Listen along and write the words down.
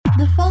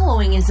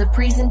following is a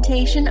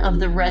presentation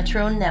of the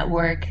Retro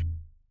Network.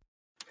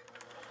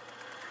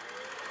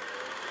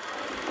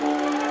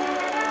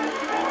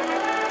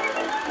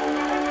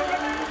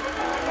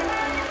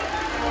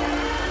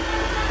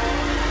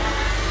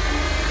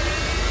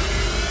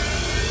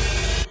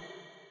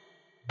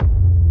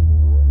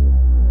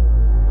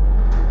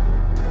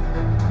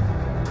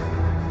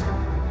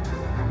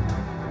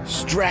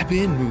 Strap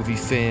in, movie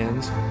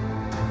fans.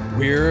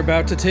 We're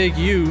about to take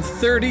you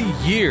 30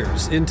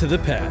 years into the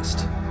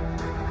past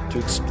to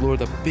explore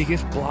the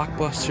biggest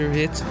blockbuster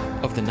hits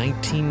of the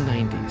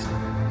 1990s.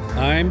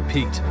 I'm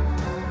Pete.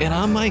 And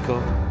I'm Michael.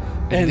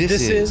 And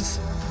this is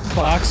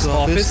Box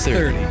Office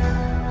 30.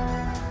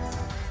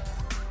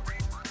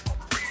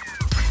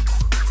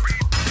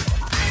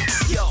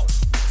 Yo,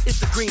 it's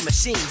the Green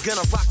Machine,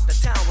 gonna rock the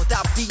town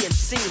without being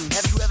seen.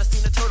 Have you ever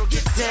seen a turtle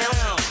get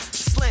down?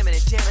 Slamming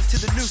and jamming to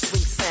the new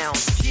swing sound.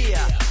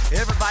 Yeah,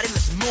 everybody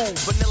let's move.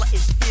 Vanilla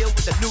is filled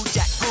with the new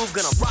jack groove.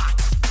 Gonna rock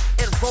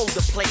and roll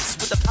the place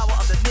with the power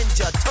of the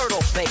Ninja Turtle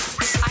bass.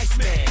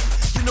 Iceman,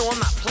 you know I'm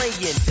not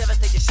playing.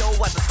 Devastate the show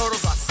what the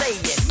turtles are saying.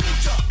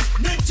 Ninja,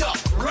 ninja,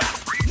 rap.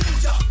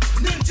 Ninja,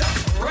 ninja,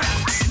 rap.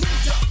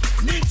 Ninja,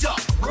 ninja,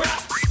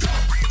 rap. Go,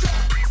 go,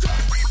 go,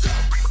 go.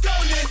 Go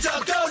ninja,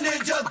 go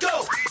ninja,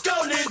 go. Go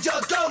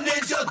ninja, go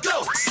ninja,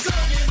 go. Go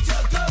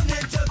ninja, go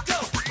ninja,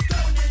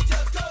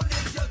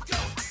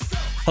 go.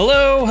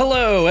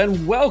 Hello,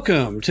 and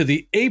welcome to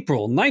the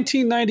April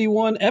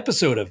 1991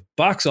 episode of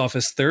Box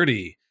Office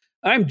 30.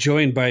 I'm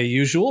joined by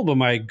usual by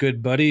my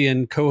good buddy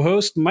and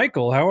co-host,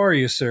 Michael. How are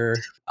you, sir?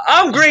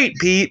 I'm great,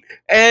 Pete,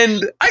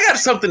 and I got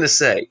something to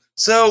say.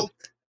 So,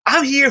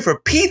 I'm here for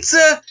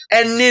pizza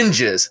and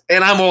ninjas,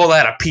 and I'm all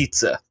out of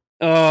pizza.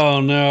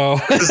 Oh, no.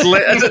 That's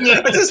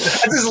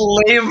as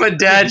lame of a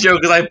dad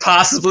joke as I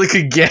possibly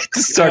could get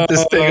to start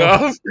this thing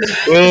off.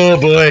 Oh,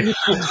 boy.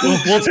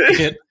 We'll take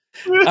it.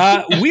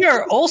 We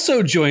are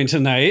also joined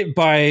tonight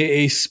by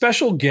a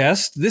special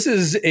guest. This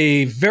is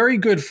a very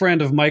good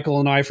friend of Michael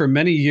and I for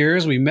many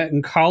years. We met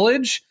in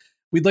college.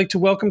 We'd like to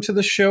welcome to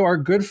the show our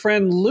good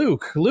friend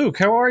Luke. Luke,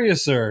 how are you,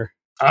 sir?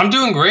 I'm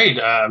doing great.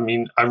 I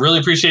really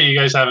appreciate you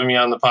guys having me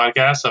on the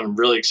podcast. I'm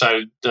really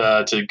excited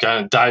to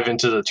kind of dive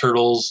into the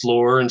Turtles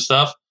lore and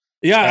stuff.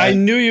 Yeah, I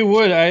knew you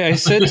would. I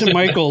said to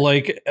Michael,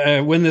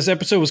 when this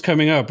episode was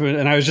coming up,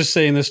 and I was just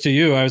saying this to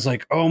you, I was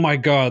like, oh my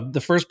God,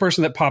 the first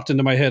person that popped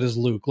into my head is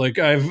Luke. Like,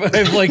 I've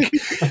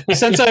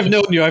since I've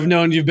known you, I've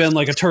known you've been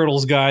like a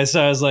Turtles guy. So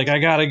I was like, I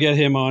got to get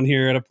him on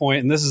here at a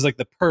point. And this is like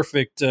the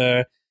perfect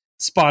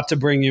spot to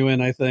bring you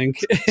in, I think.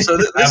 So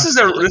this is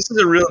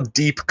a real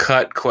deep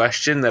cut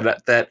question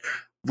that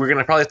we're going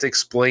to probably have to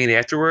explain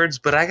afterwards.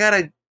 But I got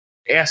to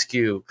ask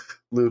you,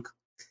 Luke,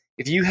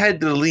 if you had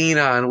to lean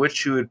on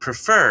which you would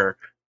prefer,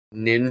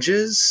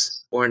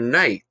 ninjas or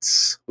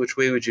knights, which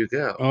way would you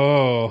go?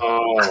 Oh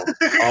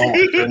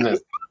my goodness.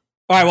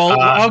 All right, well,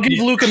 I'll give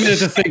Luke a minute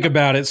to think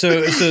about it.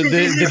 So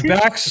the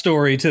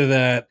backstory to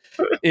that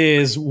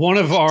is one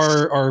of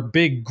our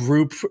big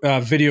group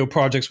video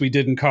projects we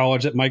did in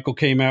college that Michael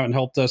came out and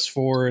helped us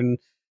for, and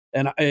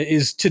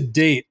is to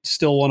date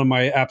still one of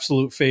my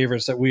absolute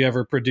favorites that we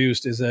ever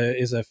produced is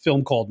a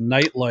film called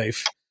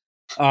Nightlife.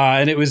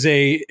 And it was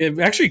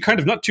actually kind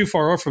of not too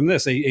far off from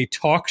this, a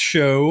talk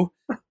show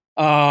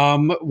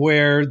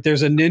where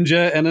there's a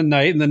ninja and a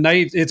knight. And the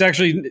knight, it's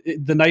actually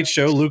the knight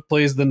show. Luke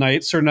plays the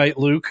knight, Sir Knight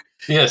Luke.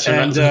 Yes,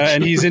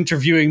 and he's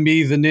interviewing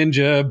me, the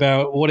ninja,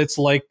 about what it's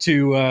like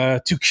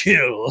to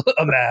kill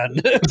a man,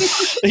 and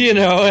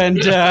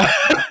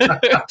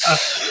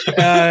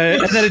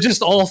then it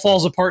just all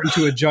falls apart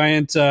into a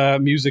giant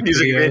music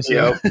video.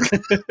 So.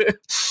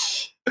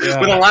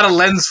 Yeah. With a lot of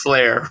lens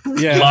flare.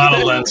 Yeah. A lot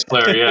of lens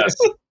flare, yes.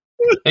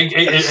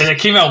 It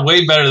came out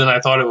way better than I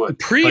thought it would.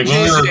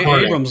 Pre-J.J.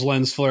 Abrams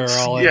lens flare,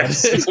 all in.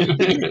 Yes.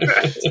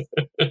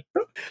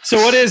 So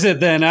what is it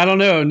then? I don't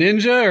know,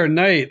 ninja or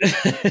knight?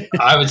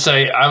 I would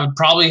say I would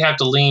probably have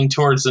to lean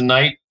towards the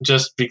knight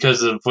just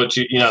because of what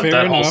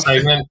that whole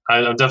segment.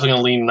 I'm definitely going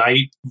to lean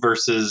knight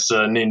versus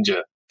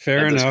ninja.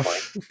 Fair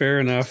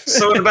enough.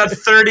 So in about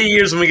 30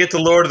 years when we get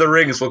to Lord of the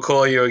Rings, we'll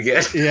call you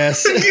again.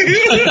 Yes.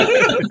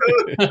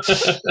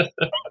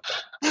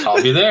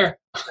 I'll be there.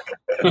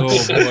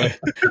 Oh, boy.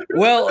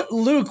 Well,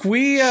 Luke,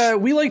 we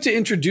like to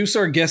introduce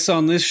our guests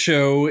on this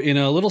show in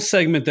a little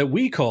segment that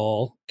we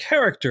call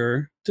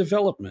Character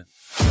Development.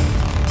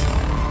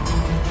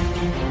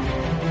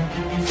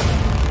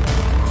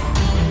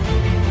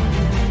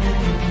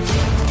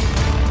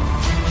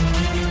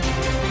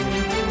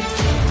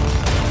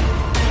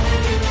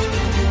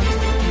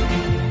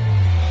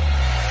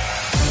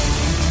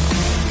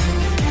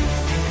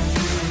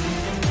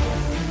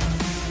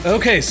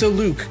 Okay, so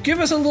Luke, give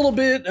us a little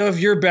bit of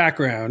your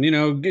background.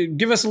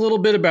 Give us a little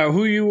bit about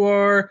who you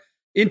are,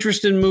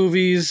 interest in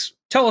movies.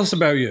 Tell us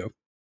about you.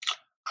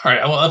 All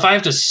right. Well, if I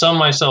have to sum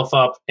myself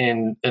up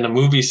in a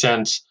movie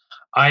sense,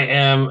 I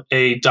am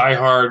a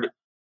diehard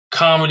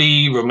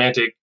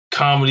romantic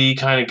comedy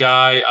kind of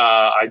guy.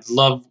 I'd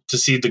love to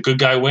see the good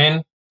guy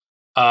win.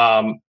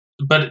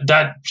 But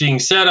that being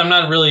said, I'm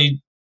not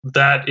really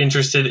that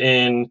interested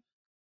in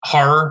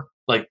horror,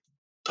 like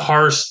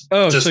harsh.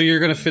 Oh, so you're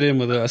going to fit in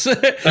with us.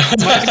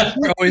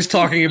 We're always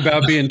talking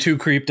about being too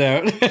creeped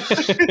out.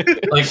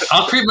 Like,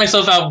 I'll creep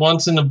myself out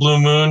once in the blue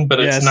moon, but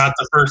it's not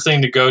the first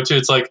thing to go to.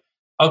 It's like,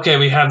 okay,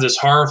 we have this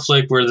horror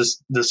flick where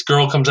this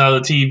girl comes out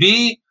of the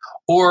TV,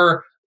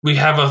 or we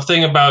have a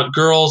thing about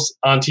girls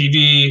on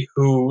TV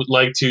who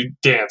like to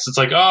dance. It's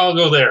like, oh, I'll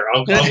go there.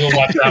 I'll go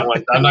watch that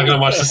one. I'm not going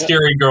to watch the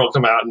scary girl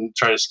come out and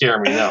try to scare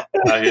me. No,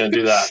 I'm not going to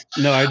do that.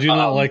 No, I do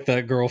not like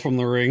that girl from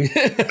The Ring.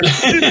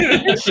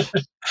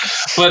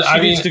 But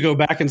she needs to go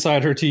back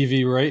inside her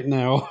TV right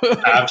now.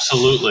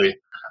 Absolutely.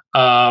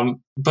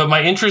 But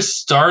my interest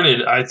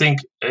started, I think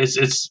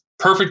it's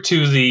perfect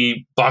to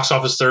the box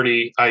office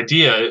 30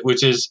 idea,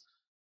 which is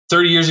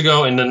 30 years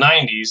ago in the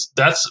 90s.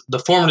 That's the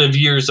formative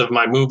years of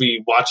my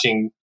movie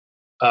watching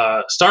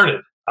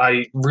started.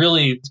 I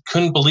really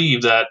couldn't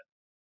believe that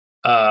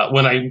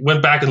when I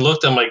went back and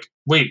looked, I'm like,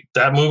 wait,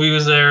 that movie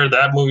was there,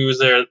 that movie was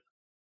there.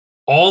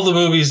 All the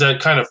movies that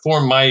kind of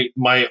form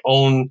my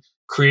own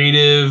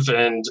creative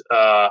and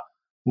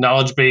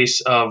knowledge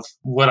base of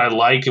what I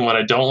like and what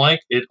I don't like,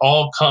 it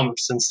all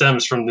comes and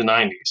stems from the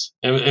 90s.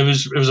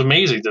 It was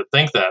amazing to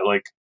think that,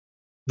 like,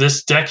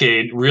 this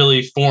decade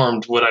really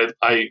formed what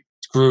I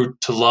grew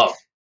to love.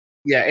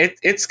 Yeah,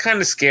 it's kind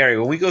of scary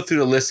when we go through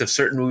the list of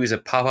certain movies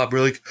that pop up. We're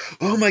like,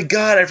 oh my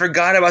god, I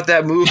forgot about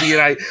that movie,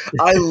 and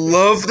I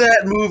love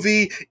that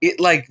movie.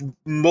 It like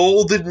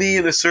molded me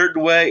in a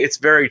certain way. It's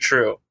very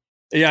true.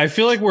 Yeah, I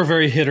feel like we're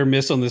very hit or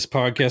miss on this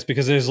podcast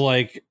because there's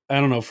like, I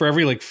don't know, for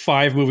every like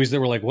 5 movies that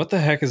we're like, what the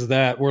heck is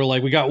that? We're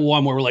like, we got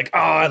one where we're like, oh,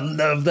 I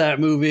love that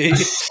movie.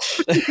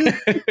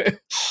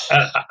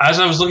 As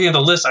I was looking at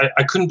the list,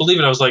 I couldn't believe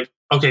it. I was like,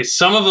 okay,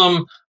 some of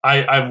them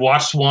I've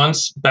watched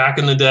once back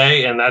in the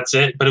day and that's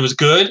it, but it was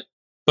good,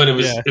 but it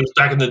was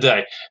back in the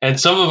day. And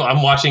some of them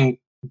I'm watching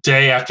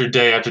day after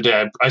day after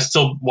day. I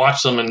still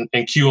watch them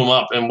and queue them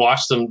up and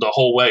watch them the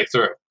whole way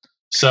through.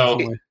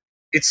 So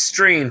it's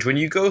strange when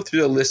you go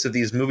through the list of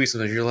these movies.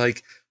 Sometimes you're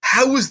like,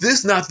 how is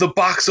this not the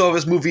box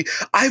office movie?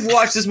 I've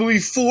watched this movie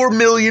 4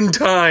 million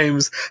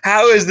times.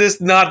 How is this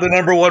not the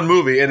number one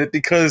movie? And it's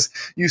because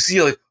you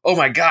see like, oh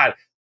my God,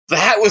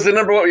 that was the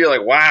number one. You're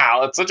like,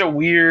 wow, it's such a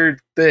weird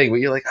thing.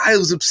 But you're like, I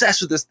was obsessed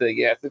with this thing.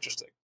 Yeah, it's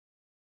interesting.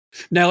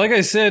 Now, like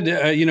I said,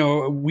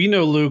 we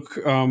know Luke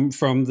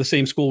from the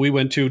same school we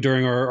went to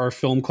during our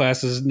film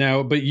classes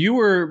now, but you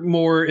were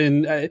more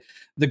in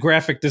the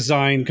graphic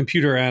design,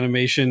 computer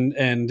animation,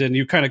 and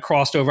you kind of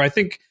crossed over. I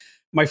think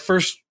my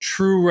first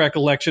true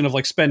recollection of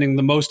like spending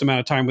the most amount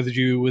of time with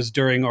you was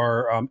during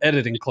our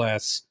editing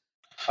class,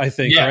 I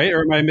think, right?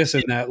 Or am I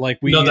missing that? Like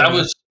that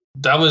was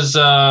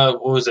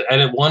what was it,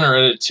 Edit 1 or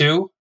Edit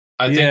 2?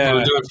 I think we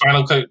were doing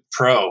Final Cut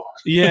Pro.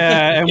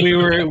 Yeah, and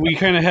we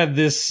kind of had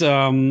this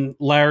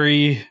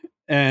Larry,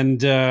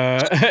 and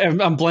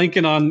I'm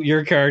blanking on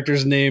your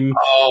character's name.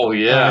 Oh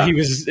yeah,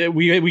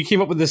 we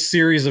came up with this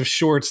series of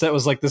shorts that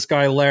was like this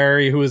guy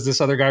Larry, who was this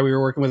other guy we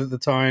were working with at the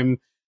time,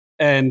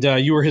 and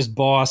you were his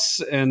boss,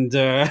 and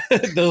those.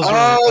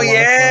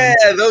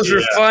 Those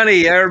were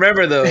funny. I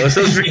remember those.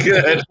 Those were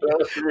good.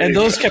 And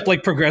those kept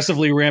like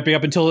progressively ramping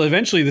up until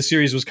eventually the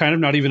series was kind of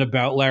not even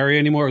about Larry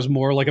anymore. It was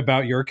more like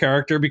about your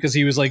character because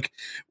he was like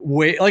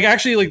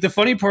actually like the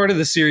funny part of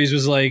the series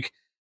was like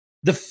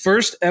the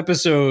first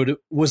episode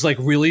was like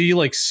really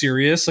like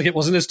serious. Like it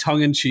wasn't as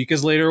tongue in cheek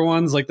as later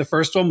ones. Like the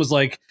first one was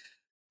like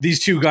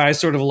these two guys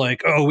sort of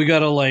like, oh, we got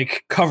to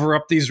like cover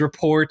up these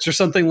reports or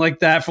something like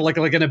that for like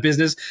in a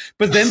business.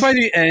 But then by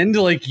the end,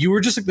 like you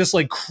were just like this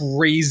like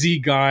crazy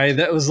guy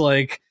that was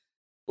like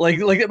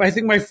I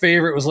think my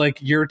favorite was like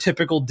your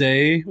typical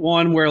day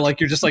one where like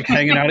you're just like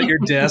hanging out at your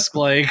desk,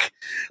 like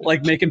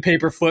making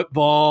paper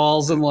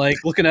footballs and like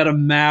looking at a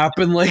map.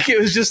 And like, it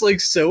was just like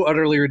so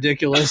utterly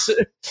ridiculous.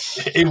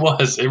 It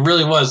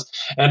really was.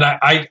 And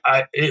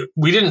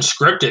we didn't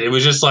script it. It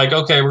was just like,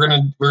 okay, we're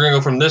going to go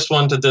from this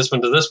one to this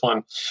one to this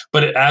one.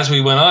 But as we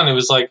went on, it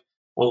was like,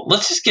 well,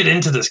 let's just get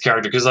into this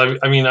character. Because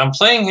I mean, I'm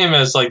playing him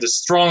as like this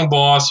strong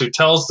boss who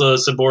tells the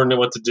subordinate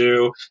what to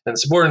do. And the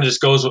subordinate just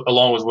goes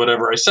along with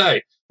whatever I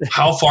say.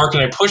 How far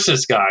can I push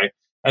this guy?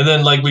 And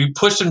then like we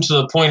pushed him to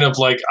the point of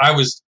like I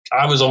was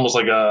almost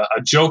like a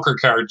Joker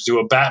character to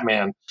a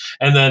Batman,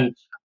 and then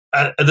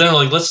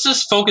like let's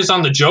just focus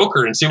on the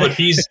Joker and see what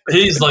he's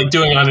like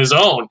doing on his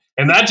own,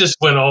 and that just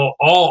went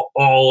all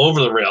over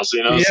the rails,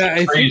 you know. Yeah,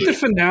 I think the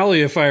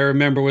finale, if I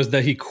remember, was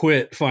that he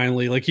quit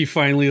finally. Like he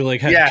finally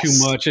like had too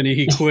much, and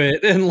he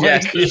quit, and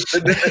like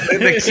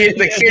the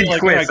kid like,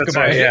 quits. That's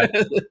right. Yeah,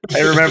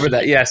 I remember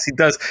that. Yes, he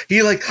does.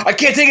 He like I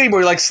can't take it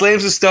anymore. He like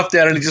slams his stuff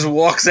down and he just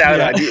walks out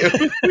on you.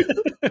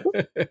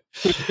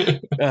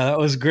 That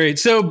was great.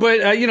 So, but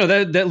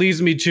that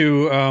leads me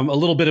to a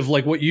little bit of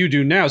like what you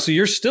do now. So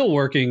you're still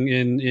working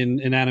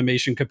in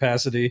animation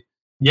capacity.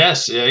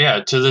 Yes,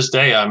 yeah. To this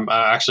day, I'm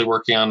actually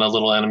working on a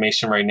little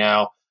animation right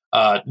now.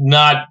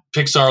 Not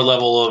Pixar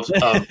level of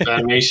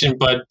animation,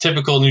 but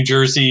typical New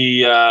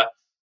Jersey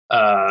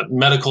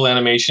medical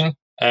animation.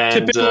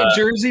 And, typical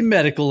Jersey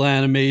medical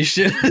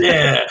animation.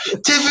 Yeah,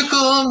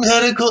 typical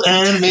medical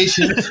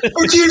animation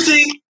for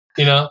Jersey.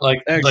 like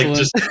Excellent.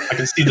 just I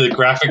can see the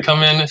graphic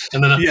come in,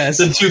 and then Yes.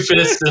 the two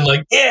fists, and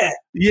like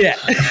Yeah.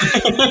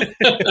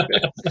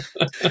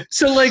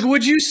 So, like,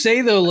 would you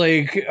say though,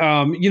 like,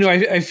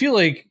 I feel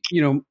like,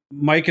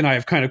 Mike and I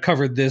have kind of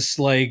covered this,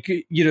 like,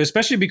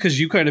 especially because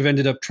you kind of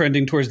ended up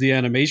trending towards the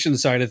animation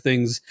side of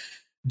things.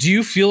 Do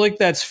you feel like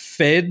that's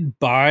fed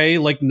by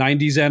like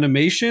 90s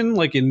animation,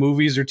 like in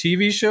movies or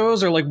TV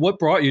shows, or like what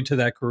brought you to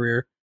that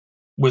career?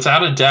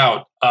 Without a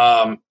doubt,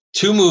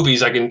 two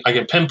movies I can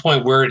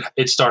pinpoint where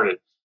it started.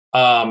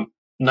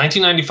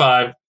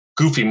 1995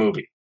 Goofy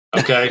movie.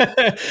 Okay,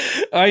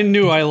 I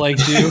knew I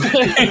liked you.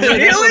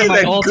 That's one of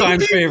my all-time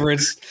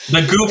favorites.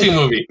 The Goofy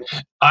movie.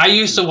 I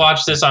used to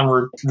watch this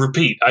on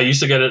repeat. I used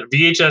to get a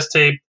VHS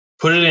tape,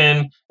 put it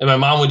in, and my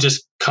mom would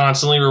just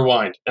constantly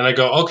rewind. And I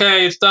go,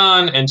 okay, it's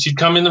done. And she'd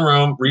come in the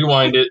room,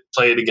 rewind it,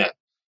 play it again.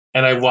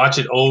 And I watch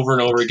it over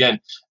and over again.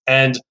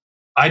 And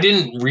I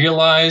didn't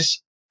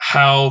realize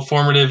how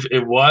formative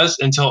it was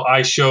until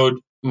I showed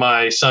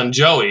my son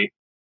Joey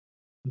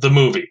the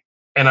movie.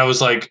 And I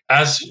was like,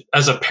 as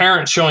a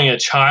parent showing a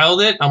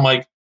child it, I'm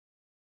like,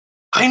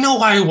 I know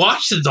why I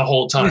watched it the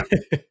whole time.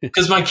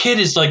 Because my kid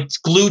is like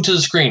glued to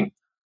the screen,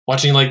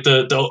 watching like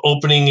the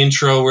opening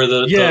intro where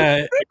the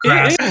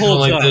grass it holds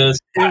like up. this.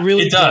 It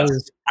really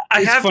does.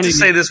 I have to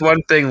say this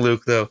one thing,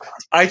 Luke, though.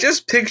 I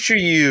just picture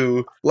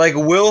you like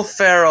Will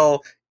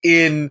Ferrell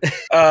in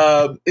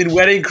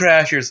Wedding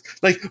Crashers.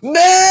 Like,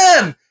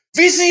 man,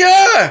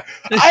 VCR!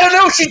 I don't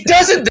know what she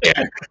does in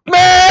there.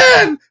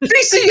 Man,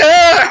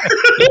 VCR!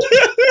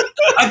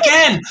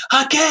 Again.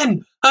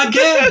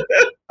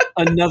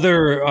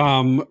 Another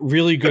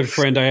really good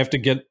friend I have to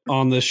get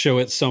on this show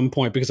at some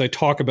point because I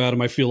talk about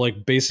him. I feel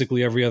like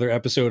basically every other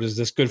episode is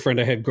this good friend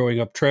I had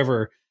growing up,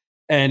 Trevor.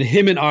 And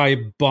him and I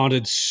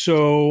bonded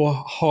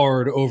so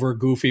hard over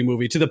Goofy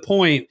movie to the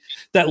point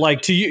that,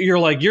 like, to you,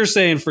 you're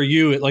saying for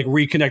you, it like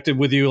reconnected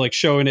with you, like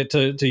showing it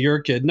to your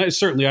kid. And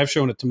certainly I've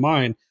shown it to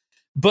mine.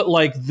 But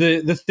like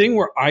the thing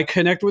where I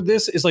connect with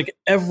this is like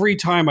every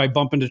time I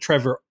bump into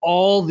Trevor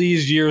all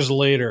these years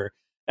later,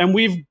 and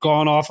we've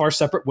gone off our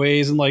separate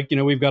ways and like,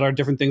 we've got our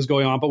different things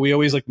going on, but we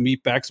always like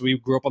meet back. So we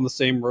grew up on the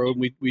same road.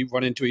 And we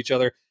run into each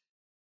other.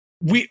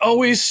 We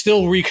always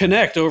still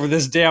reconnect over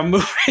this damn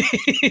movie.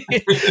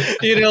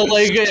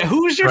 Like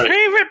who's your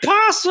favorite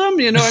possum?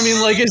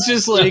 Like it's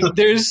just like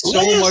there's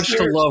so much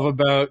to love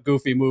about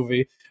Goofy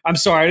movie. I'm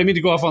sorry, I didn't mean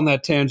to go off on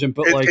that tangent,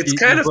 but like it's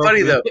kind of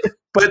funny though.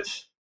 But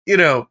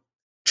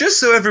just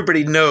so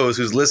everybody knows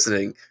who's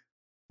listening,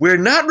 we're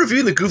not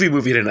reviewing the Goofy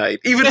movie tonight,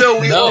 even though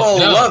we all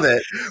love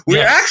it.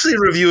 We're actually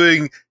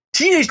reviewing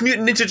Teenage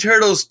Mutant Ninja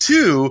Turtles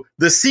 2,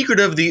 The Secret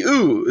of the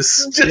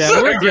Ooze.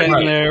 We're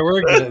getting there.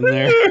 We're getting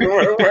there.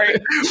 We're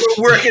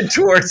working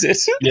towards it.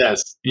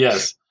 Yes.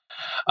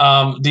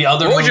 The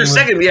other What was your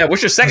second? Yeah,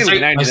 what's your second movie?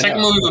 My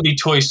second movie would be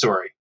Toy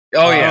Story.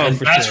 Oh, yeah. And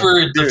that's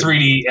where the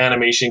 3D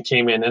animation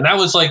came in. And that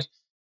was like,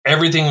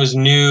 everything was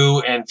new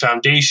and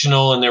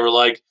foundational. And they were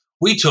like,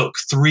 we took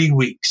 3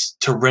 weeks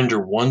to render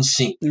one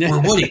scene where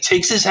Woody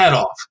takes his hat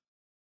off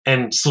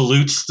and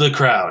salutes the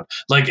crowd.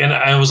 Like, and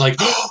I was like,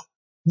 oh,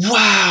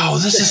 wow,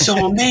 this is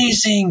so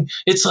amazing.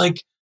 It's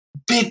like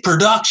big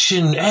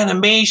production,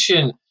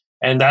 animation.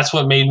 And that's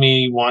what made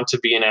me want to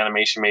be an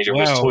animation major. Wow,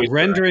 was Toy Story.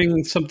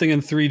 Rendering something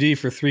in 3D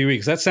for 3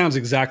 weeks. That sounds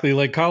exactly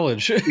like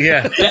college.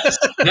 Yeah. Yes.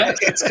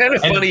 It's kind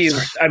of funny.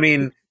 I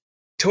mean,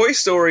 Toy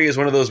Story is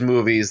one of those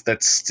movies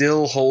that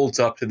still holds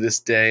up to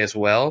this day as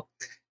well.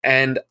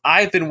 And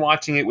I've been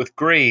watching it with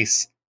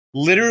Grace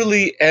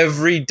literally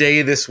every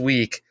day this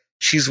week.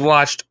 She's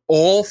watched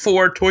all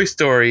 4 Toy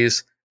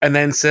Stories and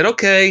then said,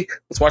 okay,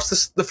 let's watch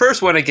the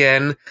first one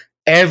again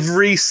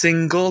every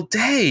single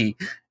day.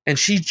 And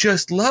she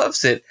just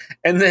loves it.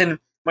 And then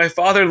my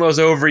father-in-law's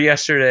over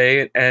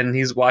yesterday and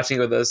he's watching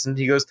with us. And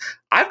he goes,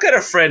 I've got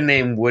a friend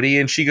named Woody.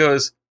 And she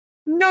goes,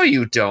 no,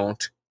 you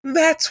don't.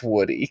 That's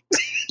Woody.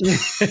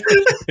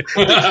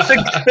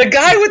 the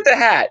guy with the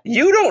hat.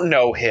 You don't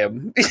know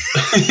him.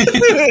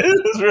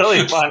 It's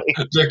really funny.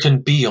 There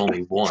can be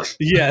only one.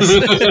 Yes.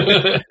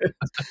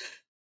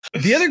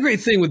 The other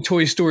great thing with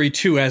Toy Story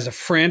 2 as a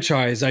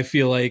franchise, I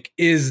feel like,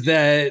 is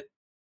that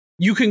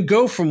you can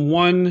go from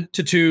 1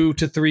 to 2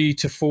 to 3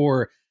 to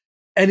 4,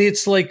 and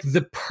it's like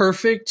the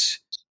perfect,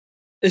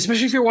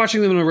 especially if you're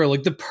watching them in a row,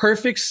 like the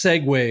perfect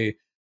segue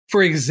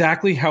for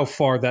exactly how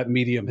far that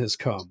medium has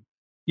come.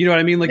 You know what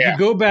I mean? Like you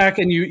go back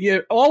and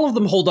you all of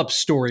them hold up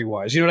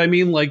story-wise. You know what I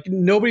mean? Like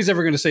nobody's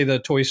ever going to say the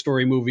Toy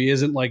Story movie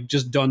isn't like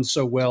just done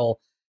so well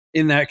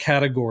in that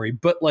category.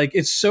 But like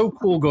it's so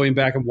cool going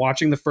back and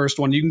watching the first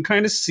one. You can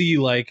kind of see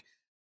like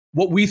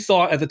what we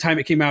thought at the time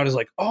it came out is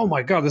like, oh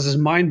my God, this is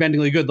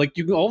mind-bendingly good. Like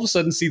you can all of a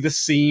sudden see the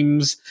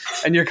seams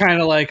and you're kind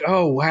of like,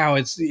 oh wow,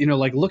 it's,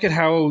 like look at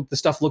how the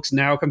stuff looks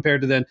now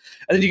compared to then.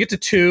 And then you get to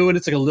 2 and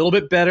it's like a little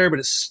bit better, but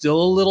it's still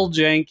a little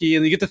janky. And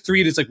then you get to 3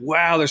 and it's like,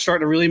 wow, they're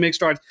starting to really make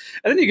strides.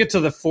 And then you get to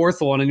the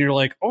 4th one and you're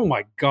like, oh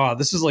my God,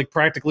 this is like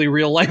practically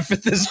real life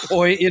at this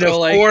point. The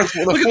fourth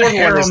one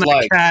is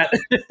like, cat.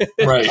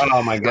 Right.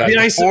 Oh my God. The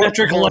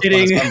isometric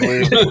lighting.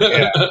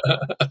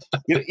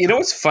 Yeah. You know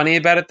what's funny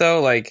about it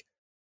though? Like,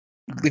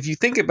 if you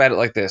think about it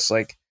like this,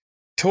 like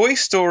Toy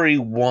Story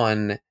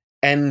 1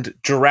 and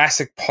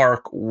Jurassic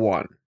Park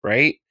 1,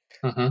 right?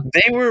 Mm-hmm.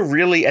 They were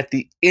really at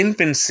the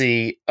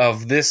infancy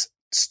of this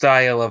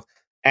style of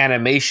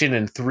animation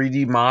and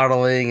 3D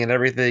modeling and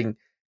everything.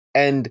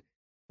 And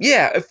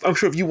yeah, I'm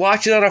sure if you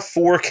watch it on a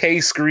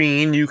 4K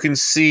screen, you can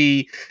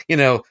see,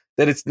 that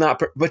it's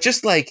not, but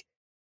just like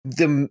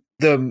the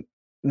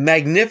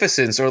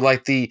magnificence or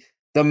like the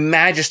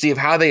majesty of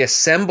how they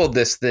assembled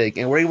this thing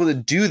and were able to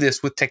do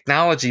this with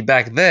technology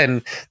back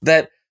then,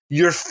 that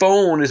your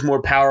phone is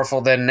more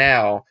powerful than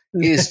now,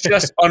 is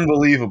just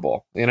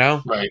unbelievable,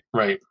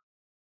 Right.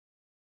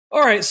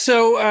 All right,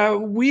 so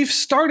we've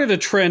started a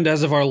trend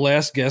as of our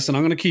last guest, and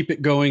I'm going to keep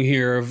it going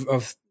here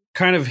of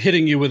kind of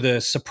hitting you with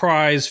a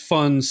surprise,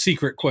 fun,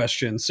 secret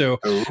question. So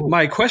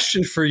my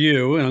question for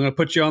you, and I'm going to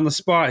put you on the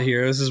spot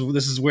here. This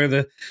is where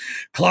the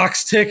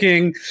clock's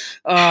ticking.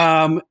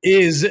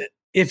 Is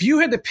if you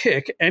had to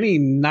pick any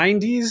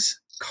 90s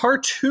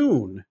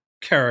cartoon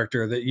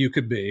character that you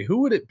could be,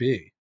 who would it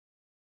be?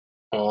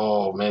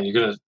 Oh man, you're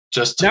gonna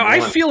just now.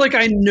 I feel like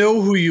I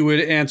know who you would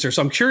answer,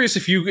 so I'm curious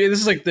if you. This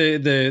is like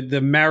the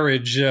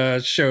marriage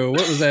show.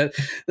 What was that?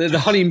 The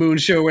honeymoon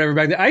show, whatever.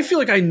 Back then, I feel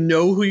like I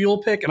know who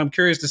you'll pick, and I'm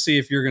curious to see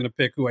if you're going to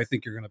pick who I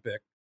think you're going to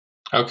pick.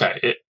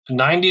 Okay,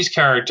 90s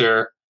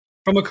character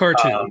from a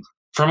cartoon.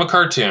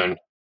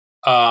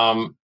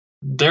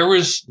 There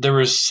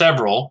was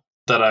several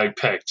that I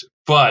picked,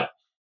 but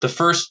the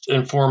first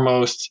and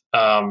foremost,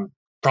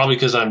 probably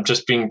because I'm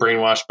just being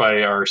brainwashed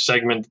by our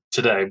segment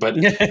today, but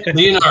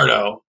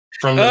Leonardo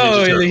from the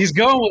Ninja Turtles. He's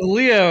going with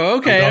Leo.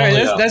 Okay, all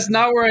right, that's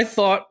not where I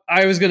thought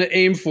I was going to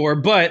aim for,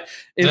 but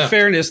in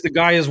fairness, the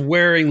guy is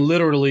wearing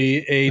literally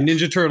a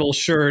Ninja Turtle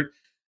shirt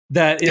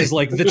that is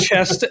like the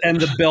chest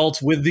and the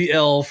belt with the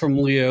L from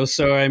Leo.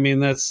 So I mean,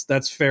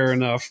 that's fair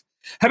enough.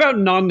 How about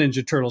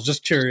non-Ninja Turtles?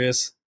 Just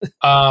curious.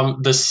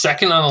 The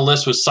second on the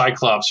list was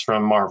Cyclops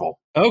from Marvel.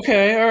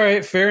 Okay, all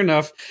right, fair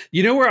enough.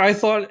 You know where I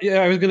thought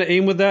I was going to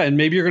aim with that, and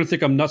maybe you're going to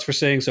think I'm nuts for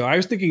saying so. I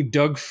was thinking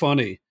Doug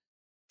Funny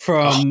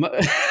from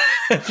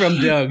from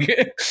Doug.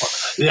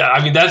 Yeah,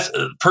 I mean that's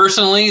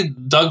personally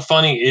Doug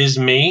Funny is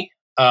me.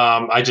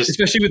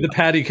 Especially with the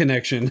Patty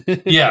connection.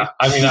 Yeah,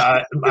 I mean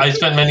I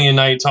spent many a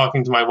night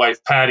talking to my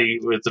wife Patty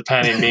with the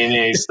Patty and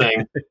mayonnaise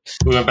thing.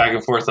 We went back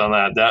and forth on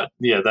that.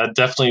 That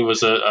definitely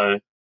was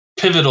a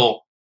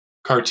pivotal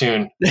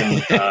cartoon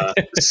in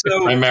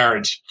my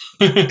marriage.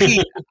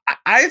 Pete,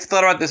 I've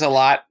thought about this a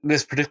lot,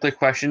 this particular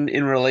question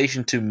in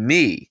relation to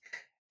me,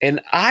 and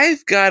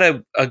I've got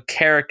a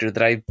character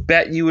that I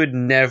bet you would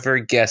never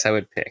guess I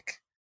would pick.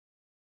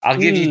 I'll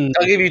give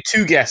you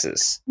two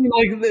guesses.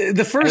 Like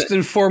the first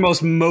and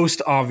foremost, most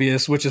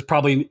obvious, which is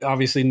probably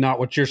obviously not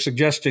what you're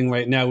suggesting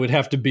right now, would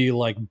have to be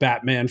like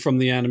Batman from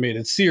the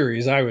animated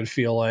series. I would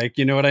feel like,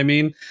 you know what I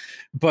mean?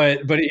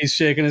 But he's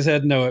shaking his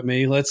head no at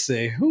me. Let's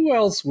see, who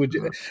else would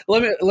you?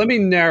 Let me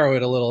narrow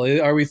it a little.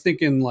 Are we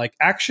thinking like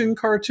action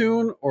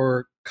cartoon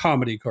or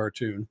comedy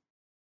cartoon?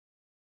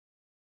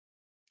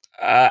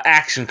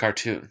 Action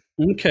cartoon.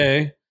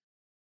 Okay.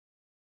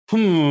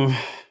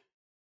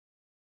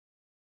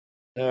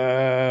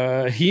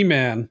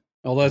 He-Man.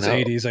 Oh, that's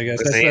 80s, I guess.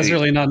 That's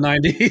really not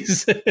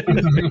 90s.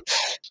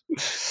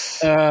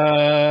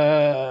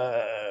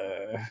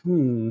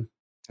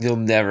 You'll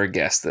never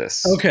guess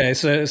this. Okay,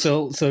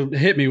 so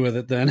hit me with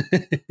it then.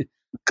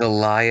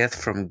 Goliath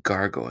from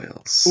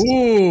Gargoyles.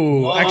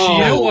 Ooh, whoa, actually,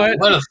 you know what?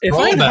 If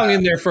I had hung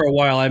in there for a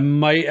while, I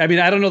might. I mean,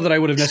 I don't know that I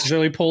would have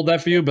necessarily pulled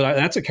that for you, but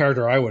that's a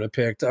character I would have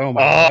picked. Oh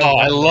my god!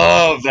 I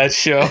love that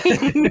show.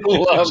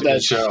 Love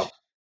that show.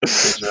 Good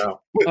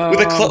show.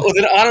 With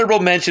an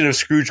honorable mention of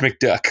Scrooge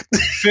McDuck.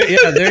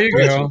 Yeah, there you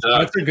go.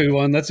 That's a good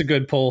one. That's a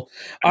good pull.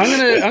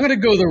 I'm gonna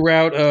go the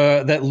route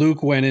that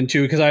Luke went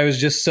into because I was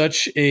just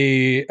such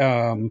a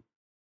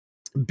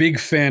big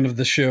fan of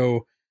the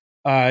show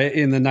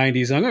in the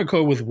 90s. I'm gonna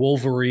go with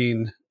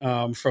Wolverine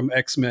from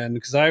X-Men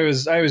because I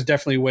was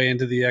definitely way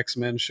into the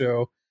X-Men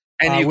show.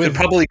 And you could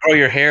probably grow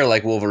your hair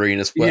like Wolverine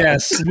as well.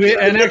 Yes.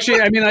 And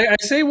actually, I mean, I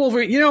say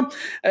Wolverine, you know,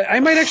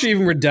 I might actually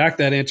even redact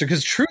that answer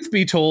because truth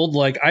be told,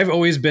 like I've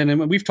always been,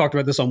 and we've talked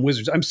about this on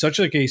Wizards, I'm such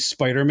like a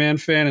Spider-Man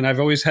fan and I've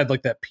always had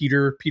like that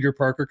Peter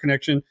Parker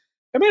connection.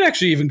 I might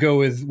actually even go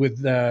with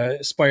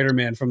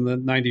Spider-Man from the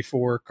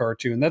 94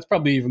 cartoon. That's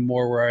probably even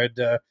more where I'd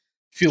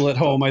feel at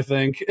home, I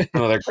think.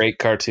 Another great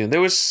cartoon.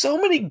 There was so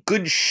many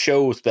good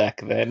shows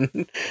back then.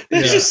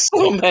 There's just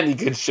so many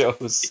good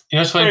shows. You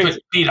know, it's funny,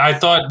 Pete, I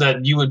thought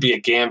that you would be a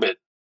Gambit.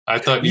 I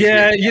thought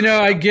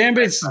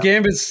Gambit's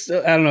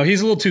I don't know,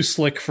 he's a little too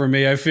slick for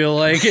me, I feel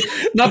like.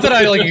 Not that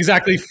I like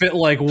exactly fit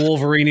like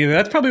Wolverine either.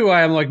 That's probably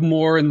why I'm like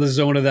more in the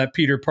zone of that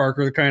Peter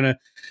Parker kind of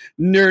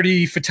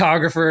nerdy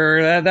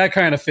photographer. That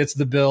kind of fits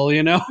the bill,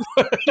 you know?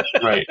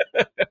 Right.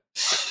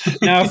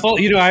 Now,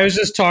 you know, I was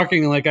just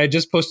talking, like I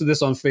just posted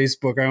this on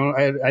Facebook.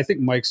 I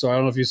think Mike saw, I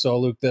don't know if you saw,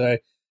 Luke, that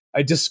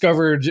I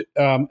discovered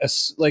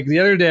like the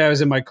other day I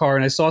was in my car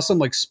and I saw some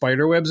like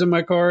spider webs in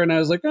my car and I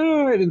was like,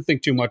 oh, I didn't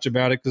think too much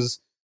about it because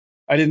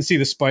I didn't see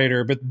the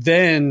spider. But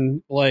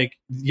then like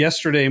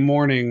yesterday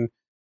morning,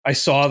 I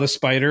saw the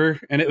spider,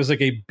 and it was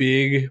like a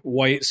big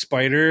white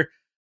spider.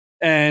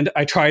 And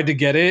I tried to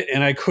get it,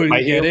 and I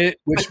couldn't get it,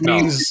 which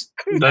means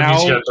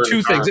now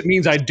two things. It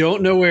means I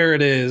don't know where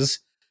it is,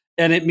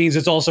 and it means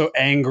it's also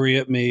angry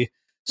at me.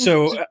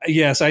 So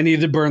yes, I need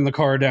to burn the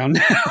car down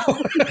now.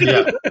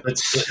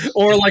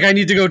 Or like I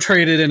need to go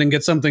trade it in and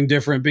get something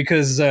different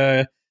because,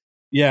 I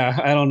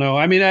don't know.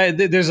 I mean,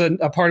 there's a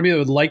part of me that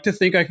would like to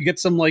think I could get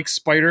some like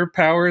spider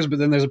powers, but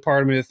then there's a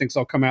part of me that thinks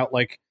I'll come out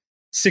like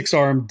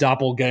 6-armed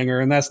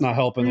doppelganger, and that's not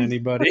helping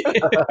anybody.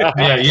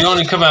 Yeah, you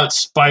only come out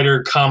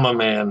spider,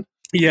 man.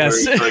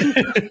 Yes.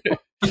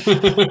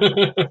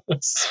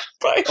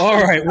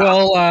 All right.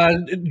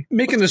 Well,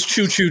 making this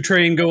choo-choo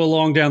train go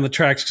along down the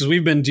tracks because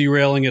we've been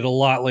derailing it a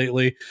lot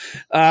lately.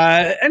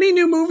 Any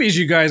new movies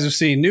you guys have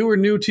seen? New or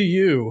new to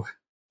you?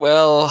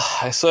 Well,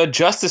 I saw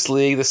Justice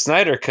League, the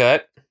Snyder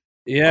Cut.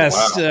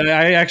 Yes,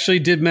 I actually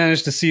did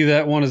manage to see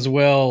that one as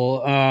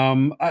well.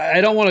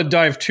 I don't want to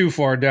dive too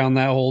far down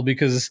that hole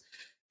because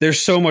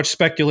there's so much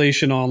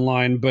speculation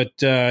online, but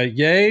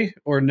yay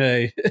or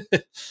nay?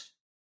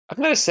 I'm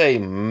going to say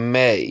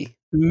May.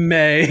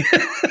 May,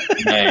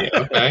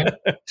 okay.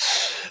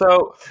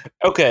 So,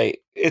 okay,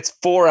 it's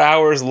 4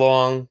 hours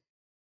long.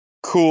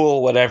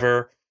 Cool,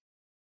 whatever.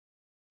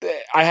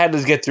 I had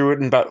to get through it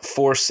in about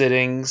 4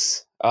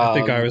 sittings. I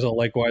think I was a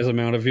likewise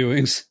amount of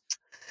viewings.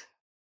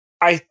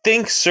 I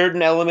think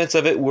certain elements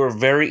of it were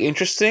very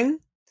interesting.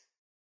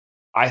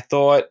 I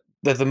thought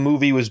that the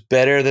movie was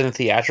better than the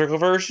theatrical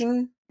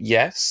version.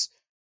 Yes.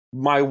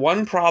 My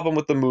one problem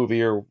with the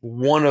movie, or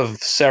one of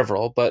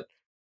several, but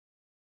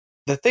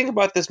the thing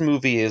about this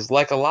movie is,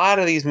 like a lot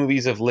of these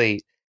movies of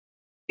late,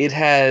 it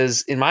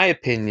has, in my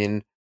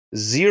opinion,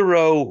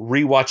 zero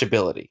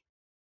rewatchability.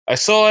 I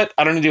saw it.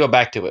 I don't need to go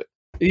back to it.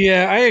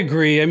 Yeah, I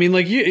agree. I mean,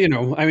 like you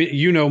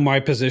know my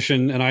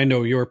position, and I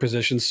know your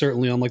position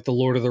certainly on like the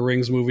Lord of the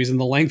Rings movies and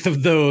the length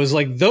of those.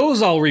 Like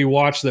those, I'll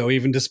rewatch though,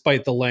 even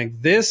despite the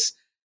length.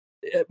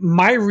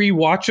 My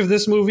rewatch of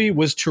this movie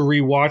was to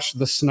rewatch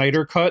the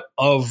Snyder cut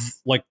of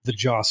like the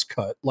Joss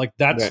cut. Like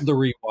that's the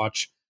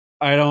rewatch.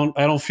 I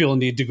don't feel a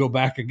need to go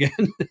back again.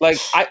 Like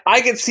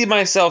I could see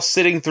myself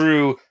sitting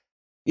through,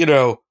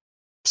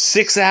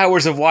 6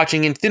 hours of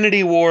watching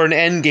Infinity War and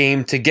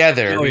Endgame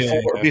together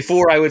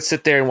before I would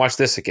sit there and watch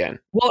this again.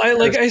 Well,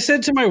 I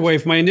said to my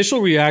wife, my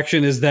initial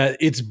reaction is that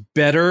it's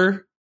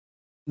better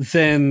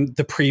than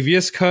the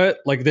previous cut.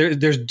 Like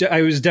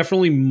I was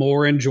definitely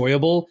more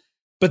enjoyable.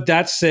 But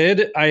that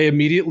said, I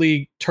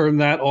immediately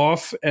turned that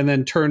off and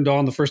then turned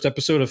on the first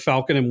episode of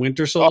Falcon and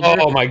Winter Soldier.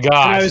 Oh my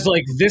god! And I was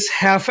like, this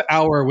half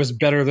hour was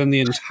better than the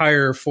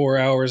entire 4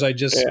 hours I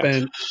just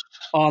spent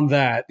on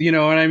that. You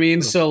know what I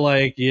mean? So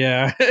like,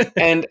 yeah.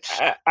 And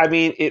I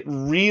mean,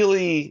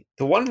 the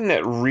one thing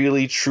that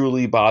really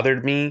truly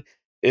bothered me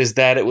is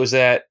that it was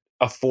at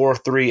a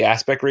 4:3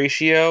 aspect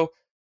ratio,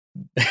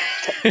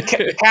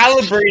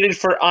 calibrated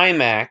for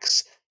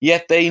IMAX.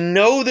 Yet they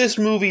know this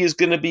movie is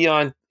going to be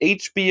on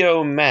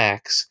HBO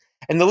Max.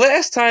 And the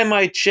last time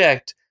I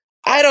checked,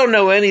 I don't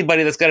know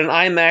anybody that's got an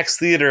IMAX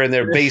theater in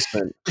their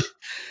basement.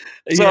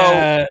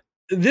 So,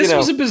 this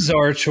was a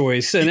bizarre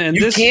choice. And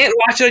you can't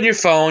watch it on your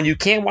phone. You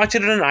can't watch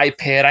it on an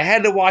iPad. I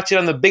had to watch it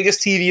on the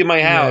biggest TV in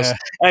my house.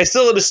 And I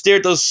still had to stare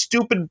at those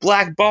stupid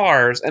black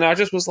bars. And I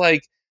just was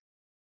like,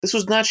 this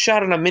was not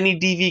shot on a mini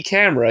DV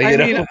camera.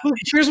 You know?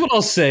 Here's what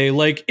I'll say.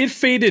 Like, it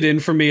faded in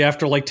for me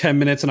after like 10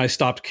 minutes and I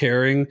stopped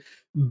caring.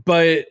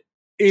 But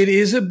it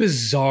is a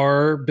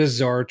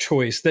bizarre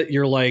choice that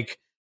you're like,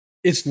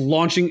 it's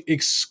launching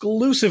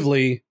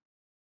exclusively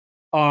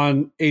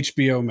on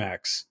HBO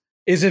Max.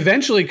 Is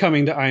eventually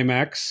coming to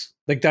IMAX.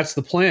 Like, that's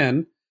the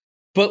plan.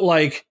 But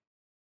like,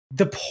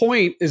 the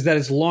point is that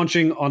it's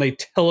launching on a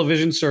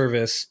television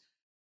service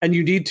and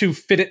you need to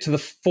fit it to the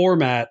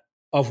format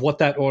of what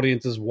that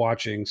audience is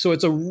watching. So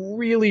it's a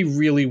really,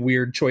 really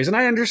weird choice. And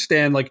I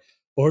understand like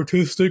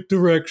artistic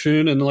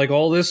direction and like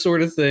all this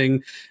sort of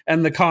thing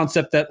and the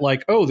concept that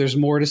like, oh, there's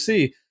more to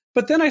see.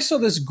 But then I saw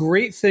this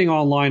great thing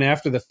online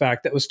after the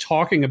fact that was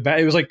talking about,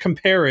 it was like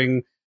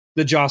comparing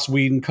the Joss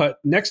Whedon cut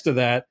next to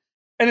that.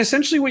 And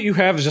essentially what you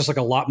have is just like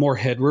a lot more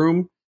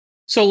headroom.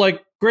 So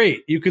like,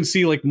 great, you can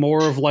see like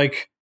more of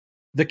like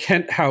the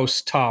Kent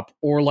house top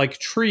or like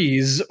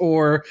trees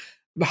or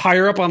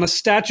higher up on a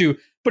statue,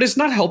 but it's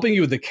not helping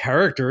you with the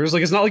characters.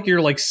 Like, it's not like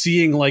you're like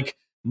seeing like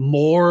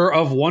more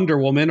of Wonder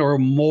Woman or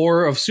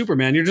more of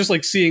Superman. You're just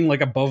like seeing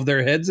like above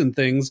their heads and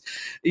things,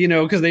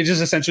 because they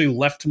just essentially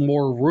left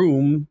more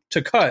room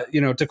to cut,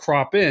 to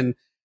crop in.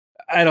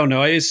 I don't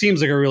know. It seems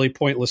like a really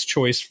pointless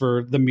choice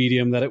for the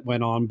medium that it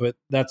went on, but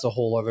that's a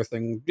whole other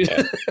thing.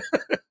 Yeah.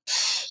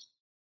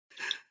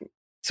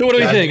 So what do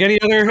we think?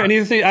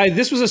 Anything?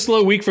 This was a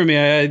slow week for me.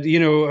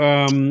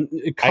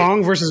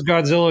 Kong versus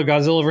Godzilla.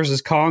 Godzilla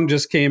versus Kong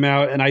just came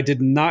out, and I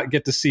did not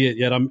get to see it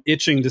yet. I'm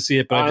itching to see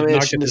it, but I did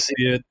not get to see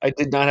it. I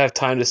did not have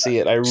time to see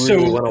it. I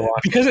really want to watch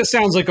it. Because it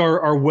sounds like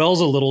our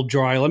well's a little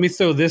dry, let me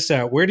throw this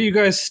out. Where do you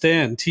guys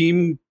stand?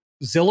 Team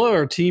Zilla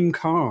or Team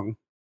Kong?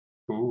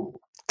 Ooh.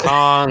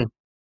 Kong.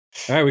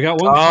 All right, we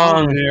got one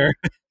Kong there.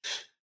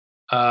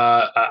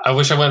 I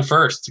wish I went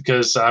first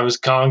because I was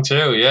Kong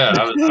too. Yeah.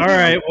 All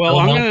right. Well,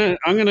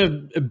 I'm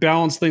gonna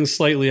balance things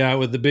slightly out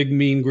with the big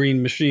mean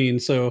green machine.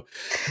 So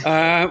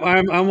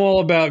I'm all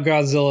about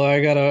Godzilla. I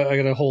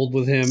gotta hold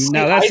with him.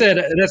 Now that said,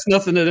 that's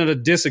nothing to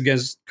diss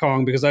against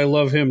Kong because I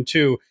love him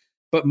too.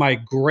 But my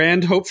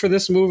grand hope for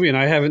this movie, and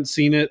I haven't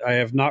seen it, I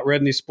have not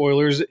read any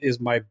spoilers, is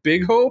my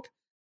big hope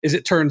is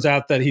it turns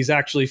out that he's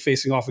actually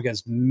facing off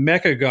against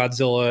Mecha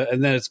Godzilla,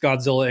 and then it's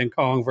Godzilla and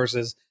Kong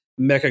versus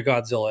Mecha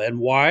Godzilla. And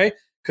why?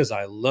 Because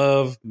I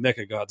love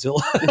Mecha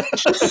Godzilla.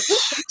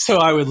 So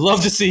I would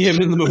love to see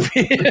him in the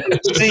movie.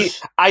 See,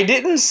 I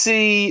didn't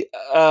see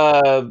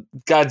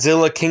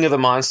Godzilla King of the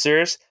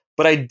Monsters,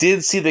 but I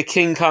did see the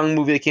King Kong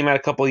movie that came out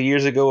a couple of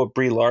years ago with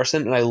Brie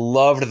Larson, and I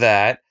loved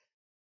that.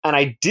 And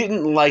I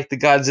didn't like the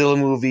Godzilla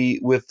movie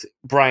with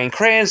Bryan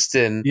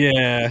Cranston.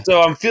 Yeah.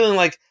 So I'm feeling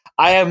like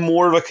I have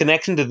more of a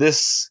connection to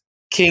this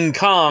King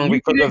Kong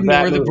because of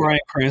that. The Bryan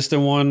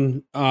Cranston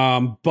one,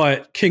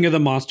 but King of the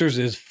Monsters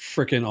is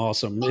freaking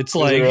awesome. It's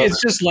like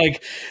it's just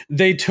like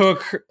they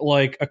took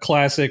like a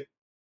classic,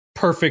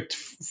 perfect,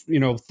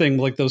 thing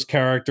like those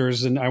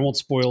characters, and I won't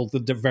spoil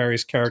the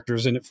various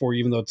characters in it for you,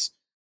 even though it's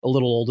a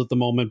little old at the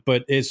moment.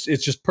 But it's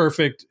just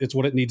perfect. It's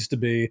what it needs to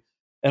be,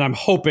 and I'm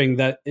hoping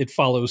that it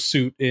follows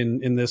suit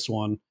in this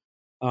one.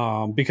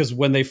 Because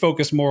when they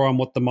focus more on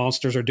what the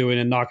monsters are doing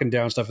and knocking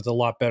down stuff, it's a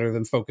lot better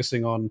than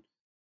focusing on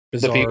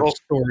bizarre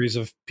stories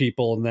of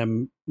people and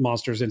them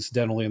monsters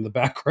incidentally in the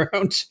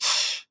background.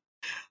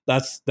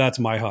 That's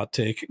my hot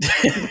take.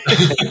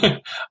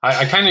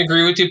 I kind of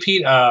agree with you,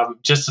 Pete.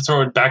 Just to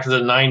throw it back to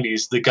the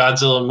 90s, the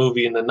Godzilla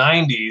movie in the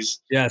 90s,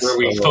 yes, where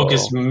we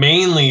focus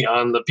mainly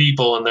on the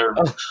people and their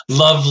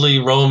lovely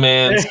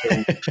romance.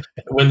 And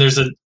when there's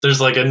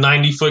like a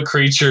 90-foot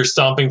creature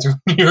stomping through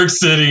New York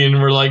City,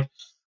 and we're like,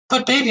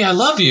 but baby, I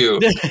love you.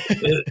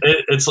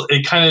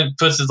 It kind of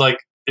puts it like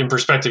in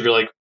perspective. You're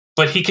like,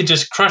 but he could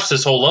just crush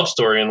this whole love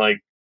story in like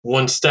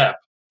one step.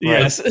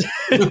 Yes.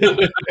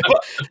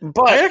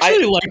 But I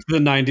actually liked the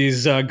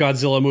 90s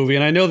Godzilla movie,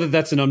 and I know that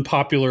that's an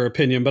unpopular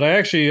opinion, but I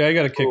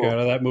got a kick out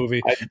of that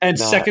movie.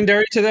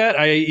 Secondary to that,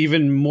 I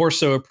even more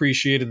so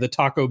appreciated the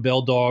Taco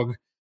Bell dog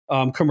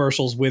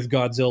commercials with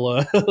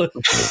Godzilla. I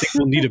think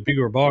we'll need a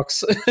bigger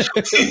box.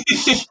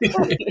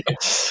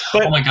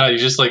 Oh my god! I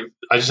just had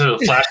a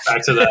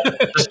flashback to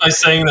that just by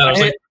saying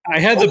that. I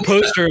had the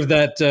poster of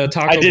that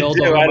Taco Bell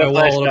dog on my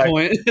wall at a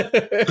point.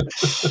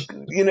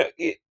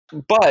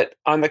 But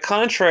on the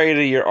contrary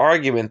to your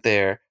argument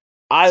there,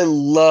 I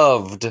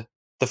loved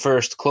the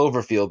first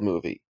Cloverfield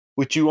movie,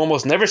 which you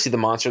almost never see the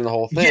monster in the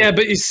whole thing. Yeah,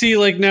 but you see,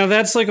 like now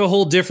that's like a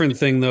whole different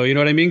thing, though. You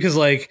know what I mean? Because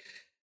like.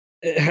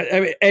 I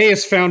mean, A,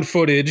 it's found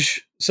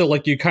footage, so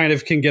like you kind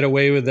of can get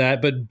away with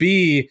that. But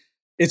B,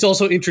 it's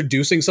also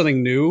introducing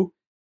something new.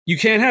 You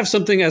can't have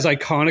something as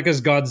iconic as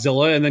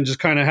Godzilla and then just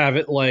kind of have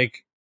it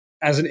like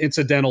as an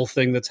incidental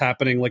thing that's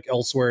happening like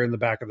elsewhere in the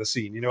back of the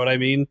scene. You know what I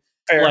mean?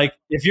 Fair. Like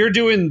if you're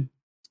doing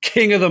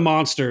King of the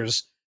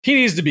Monsters, he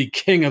needs to be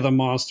King of the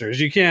Monsters.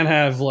 You can't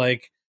have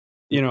like,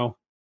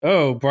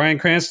 Bryan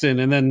Cranston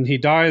and then he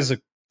dies a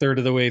third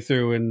of the way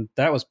through and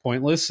that was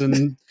pointless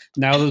and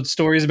now the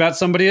story's about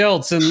somebody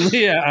else and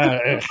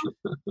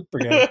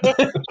forget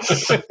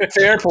it.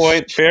 Fair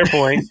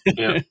point.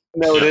 Yeah.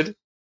 Noted.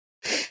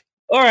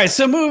 All right,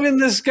 so moving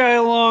this guy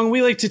along,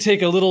 we like to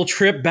take a little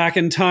trip back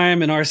in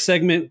time in our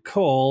segment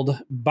called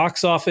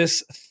Box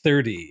Office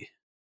 30.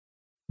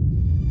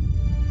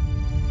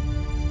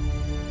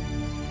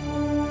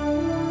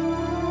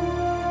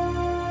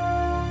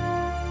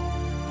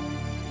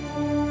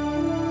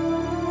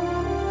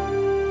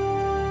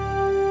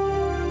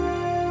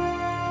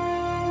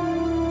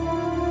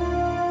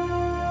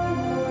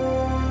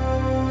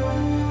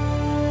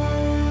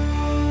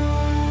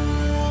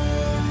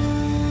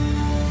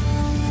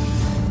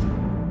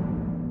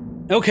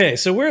 Okay,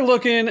 so we're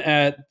looking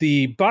at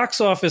the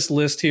box office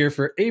list here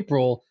for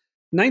April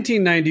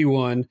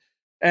 1991.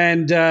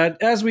 And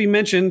as we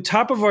mentioned,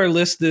 top of our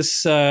list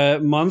this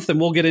month,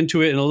 and we'll get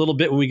into it in a little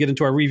bit when we get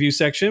into our review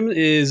section,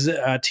 is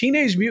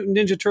Teenage Mutant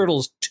Ninja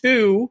Turtles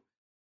 2,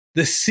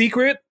 The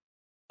Secret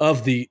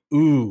of the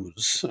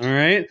Ooze. All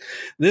right.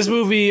 This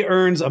movie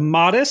earns a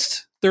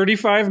modest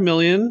 $35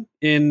 million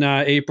in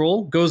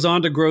April, goes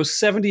on to gross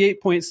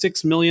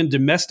 $78.6 million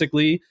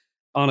domestically,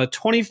 on a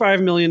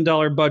 $25 million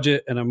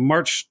budget and a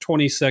March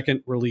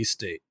 22nd release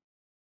date.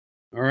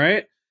 All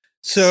right.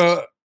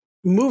 So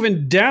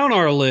moving down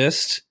our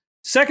list,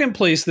 second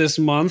place this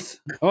month.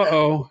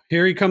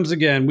 Here he comes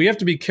again. We have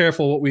to be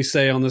careful what we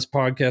say on this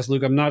podcast,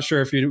 Luke. I'm not sure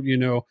if you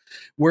know,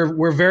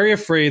 we're very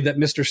afraid that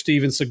Mr.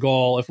 Steven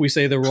Seagal, if we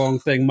say the wrong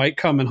thing, might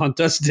come and hunt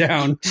us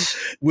down.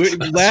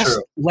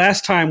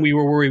 Last time we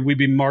were worried we'd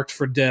be marked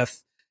for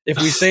death. If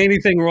we say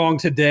anything wrong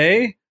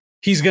today,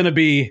 he's going to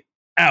be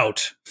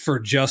out for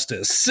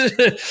justice.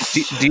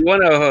 Do you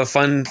want to have a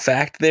fun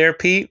fact there,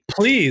 Pete?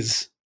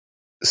 Please.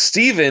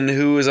 Steven,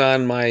 who was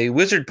on my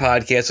Wizard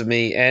podcast with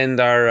me and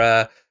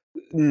our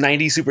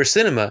 90 Super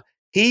Cinema,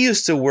 he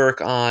used to work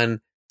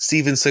on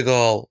Steven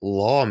Seagal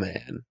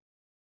Lawman.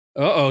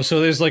 Uh-oh, so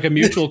there's like a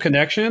mutual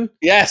connection?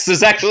 Yes,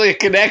 there's actually a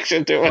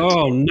connection to it.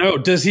 Oh, no.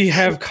 Does he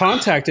have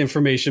contact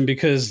information?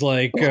 Because,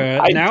 like,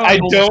 now I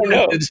don't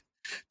know.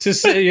 To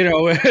say, you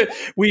know,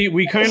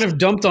 we kind of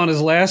dumped on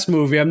his last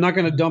movie. I'm not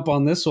going to dump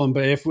on this one,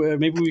 but if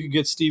maybe we could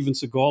get Steven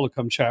Seagal to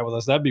come chat with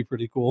us, that'd be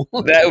pretty cool.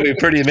 That would be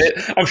pretty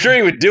amazing. I'm sure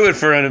he would do it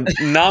for a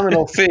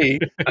nominal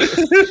fee.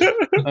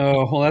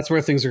 Oh, well, that's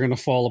where things are going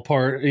to fall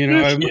apart. You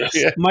know,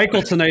 Yeah.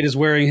 Michael tonight is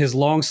wearing his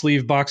long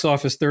sleeve Box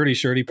Office 30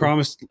 shirt. He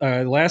promised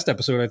last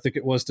episode, I think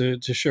it was, to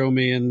show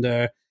me,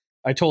 and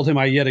I told him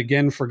I yet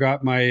again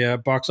forgot my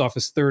Box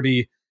Office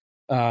 30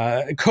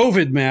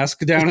 COVID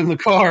mask down in the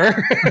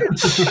car.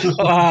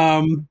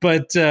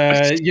 But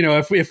you know,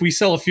 if we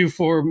sell a few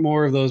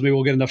more of those, maybe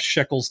we'll get enough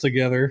shekels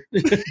together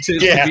to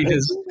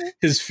be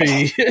his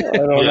fee. I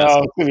don't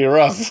know. It's gonna be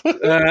rough.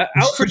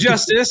 Out for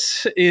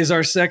Justice is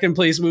our second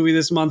place movie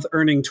this month,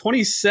 earning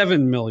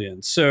 $27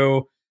 million.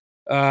 So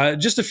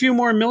just a few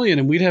more million,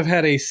 and we'd have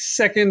had a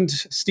second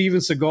Steven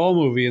Seagal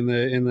movie in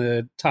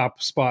the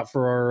top spot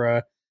for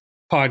our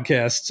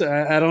podcast.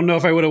 I don't know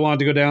if I would have wanted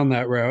to go down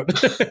that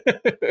route.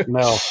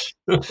 No.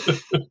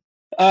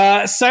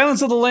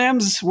 Silence of the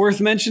Lambs, worth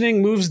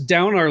mentioning, moves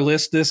down our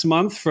list this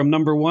month from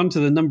number 1 to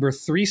the number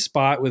 3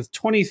 spot with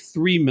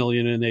 $23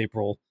 million in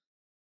April.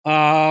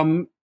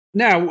 Now,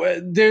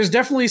 there's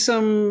definitely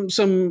some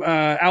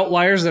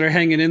outliers that are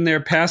hanging in there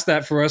past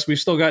that for us. We've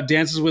still got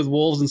Dances with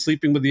Wolves and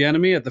Sleeping with the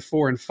Enemy at the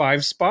 4 and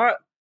 5 spot.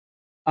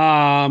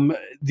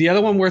 The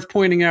other one worth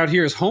pointing out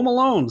here is Home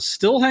Alone,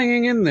 still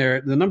hanging in there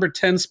at the number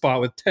 10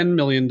 spot with $10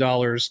 million.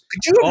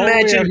 Could you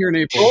imagine here in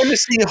April going to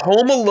see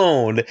Home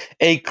Alone,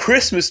 a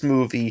Christmas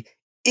movie,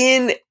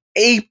 in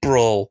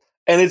April,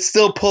 and it's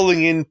still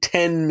pulling in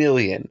 $10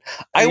 million?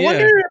 I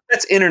wonder if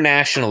that's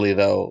internationally,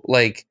 though.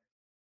 Like,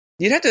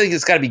 you'd have to think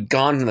it's got to be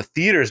gone from the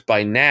theaters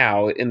by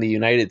now in the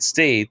United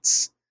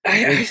States.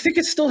 I think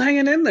it's still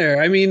hanging in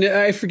there. I mean,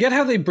 I forget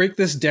how they break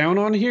this down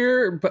on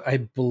here, but I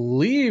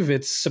believe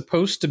it's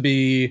supposed to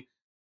be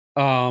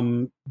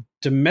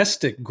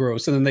domestic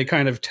gross, and then they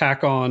kind of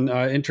tack on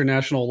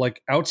international,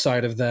 like,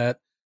 outside of that.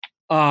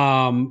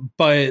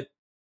 But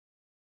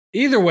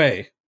either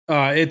way,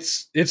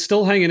 it's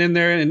still hanging in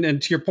there.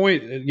 And to your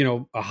point, you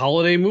know, a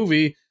holiday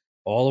movie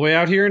all the way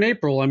out here in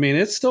April. I mean,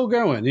 it's still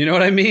going. You know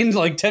what I mean?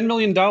 Like $10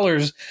 million.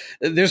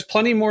 There's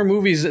plenty more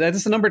movies.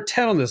 That's the number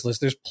 10 on this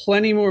list. There's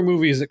plenty more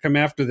movies that come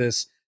after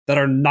this that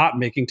are not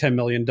making $10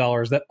 million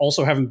that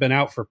also haven't been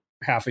out for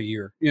half a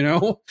year, you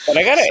know? But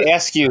I got to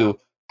ask you,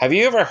 have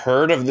you ever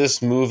heard of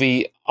this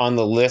movie on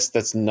the list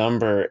that's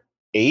number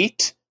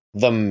 8,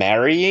 The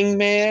Marrying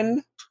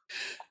Man?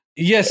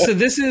 Yes. So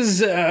this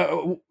is,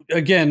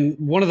 again,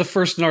 one of the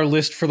first in our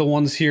list for the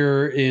ones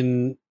here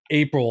in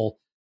April.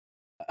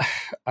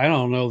 I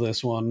don't know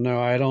this one.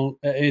 No, I don't.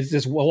 It's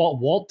this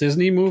Walt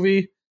Disney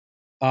movie.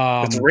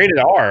 It's rated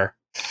R.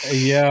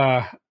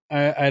 Yeah,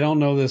 I don't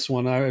know this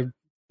one. I'm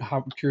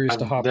curious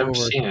to hop over. I've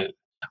never seen it.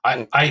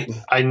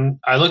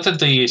 I looked at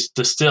the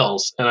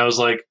stills and I was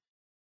like,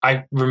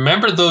 I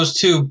remember those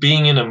two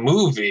being in a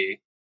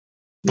movie,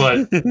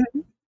 but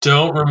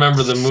don't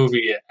remember the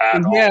movie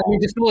at all. Yeah, we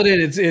just fill it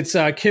in. It's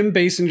Kim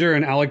Basinger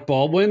and Alec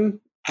Baldwin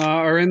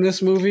are in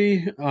this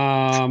movie.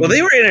 Well,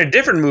 they were in a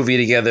different movie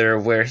together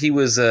where he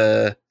was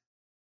a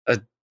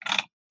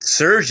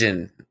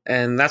surgeon,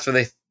 and that's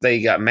where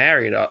they got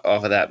married off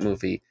of that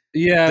movie.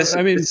 Yeah,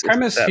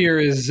 premise here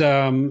is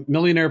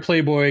millionaire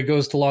playboy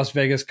goes to Las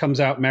Vegas, comes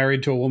out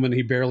married to a woman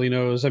he barely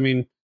knows. I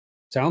mean,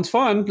 sounds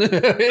fun.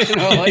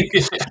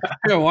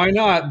 Why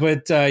not?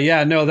 But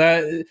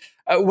that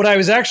what I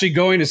was actually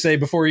going to say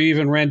before you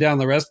even ran down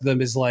the rest of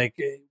them is, like,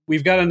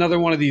 we've got another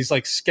one of these,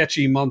 like,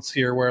 sketchy months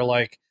here where,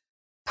 like,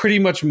 pretty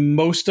much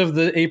most of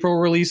the April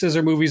releases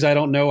are movies I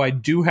don't know. I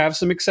do have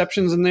some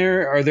exceptions in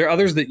there. Are there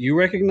others that you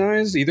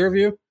recognize, either of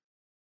you?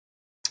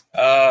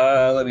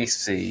 Let me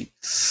see.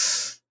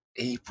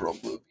 April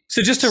movie.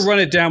 So just to run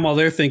it down while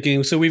they're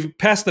thinking. So we've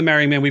passed The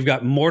Marrying Man. We've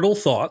got Mortal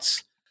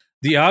Thoughts,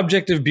 The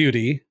Object of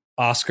Beauty,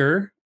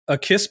 Oscar, A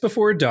Kiss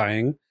Before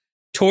Dying,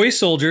 Toy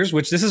Soldiers,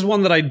 which this is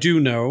one that I do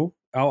know.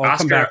 I'll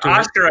come back to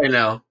Oscar, I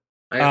know.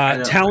 I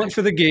know. Talent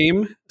for the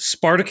Game,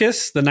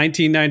 Spartacus, the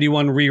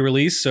 1991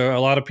 re-release. So a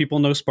lot of people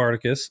know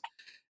Spartacus.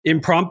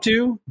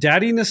 Impromptu,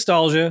 Daddy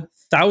Nostalgia,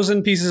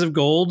 1,000 Pieces of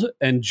Gold,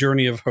 and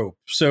Journey of Hope.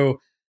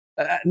 So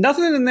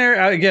nothing in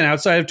there, again,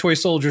 outside of Toy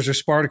Soldiers or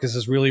Spartacus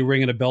is really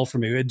ringing a bell for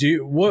me.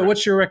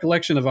 What's your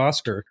recollection of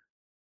Oscar?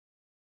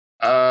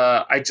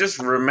 I just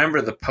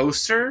remember the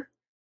poster.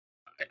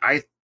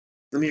 Let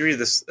me read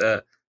this.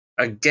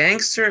 A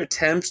gangster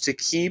attempts to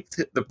keep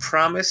the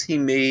promise he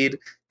made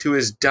to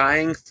his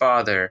dying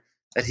father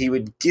that he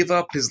would give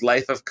up his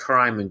life of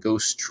crime and go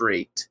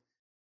straight.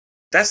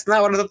 That's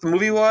not what I thought the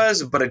movie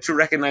was, but I do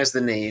recognize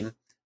the name,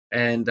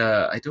 and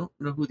I don't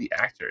know who the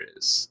actor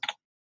is.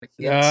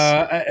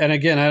 And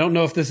again, I don't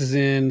know if this is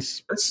in...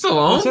 It's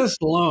Stallone? It says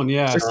Stallone,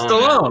 yeah. It's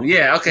Stallone,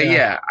 yeah. Okay,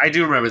 yeah. I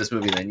do remember this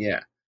movie then,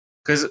 yeah.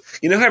 Because,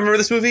 you know how I remember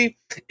this movie?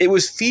 It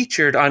was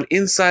featured on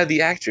Inside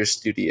the Actors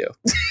Studio.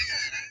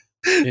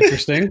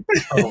 Interesting.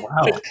 Oh,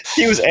 wow.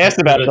 He was asked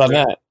about it on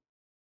that.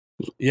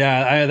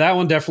 Yeah, that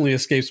one definitely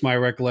escapes my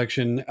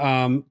recollection.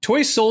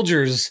 Toy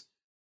Soldiers.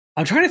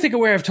 I'm trying to think of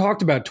where I've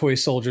talked about Toy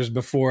Soldiers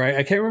before.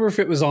 I can't remember if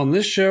it was on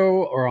this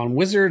show or on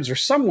Wizards or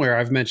somewhere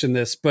I've mentioned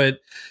this, but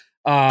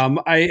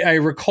I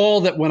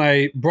recall that when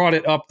I brought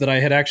it up that I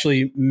had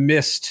actually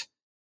missed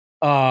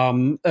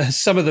some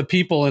of the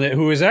people in it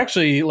who is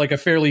actually like a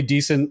fairly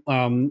decent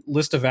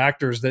list of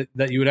actors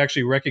that you would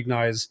actually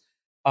recognize.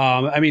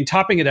 I mean,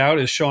 topping it out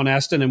is Sean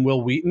Astin and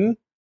Will Wheaton.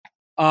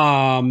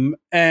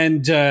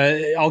 And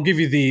I'll give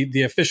you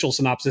the official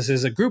synopsis.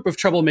 Is a group of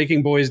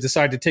troublemaking boys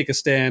decide to take a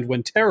stand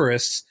when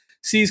terrorists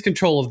seize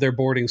control of their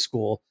boarding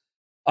school.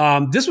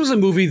 This was a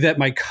movie that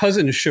my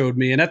cousin showed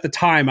me, and at the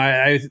time,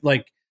 I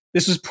like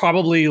this was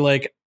probably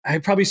like I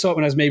probably saw it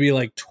when I was maybe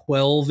like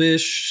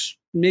 12-ish,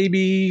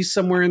 maybe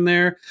somewhere in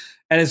there.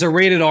 And it's a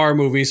rated R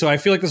movie, so I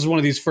feel like this is one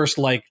of these first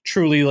like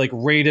truly like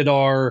rated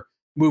R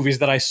movies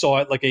that I saw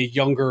at like a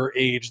younger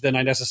age than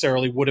I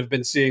necessarily would have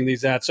been seeing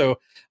these at. So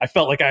I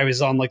felt like I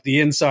was on like the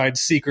inside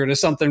secret of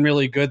something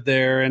really good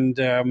there. And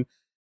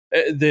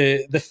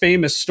the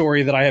famous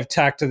story that I have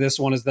tacked to this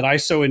one is that I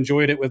so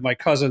enjoyed it with my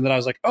cousin that I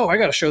was like, oh, I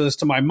got to show this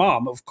to my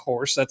mom. Of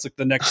course, that's like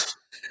the next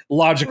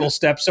logical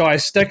step. So I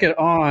stuck it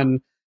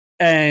on,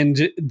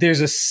 and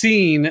there's a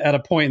scene at a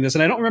point in this,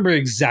 and I don't remember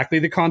exactly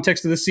the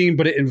context of the scene,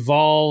 but it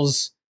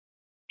involves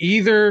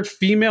either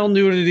female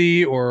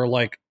nudity or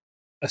like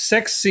a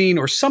sex scene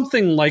or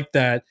something like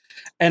that.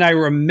 And I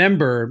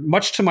remember,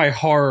 much to my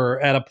horror,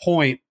 at a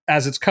point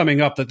as it's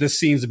coming up that this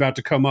scene's about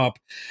to come up,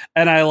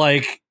 and I'm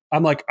like,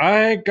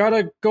 I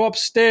gotta go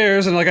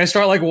upstairs, and like I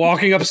start like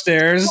walking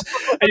upstairs,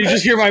 and you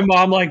just hear my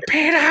mom like,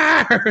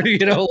 Peter,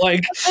 you know,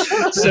 like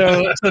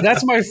so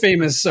that's my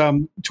famous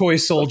Toy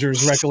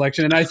Soldiers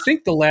recollection. And I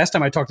think the last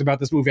time I talked about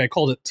this movie, I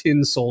called it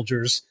Tin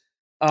Soldiers,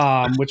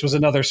 which was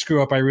another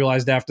screw up I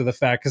realized after the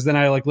fact, because then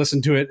I like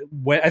listened to it.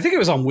 I think it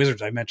was on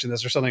Wizards I mentioned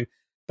this or something.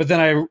 But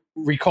then I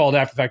recalled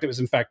after the fact it was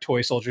in fact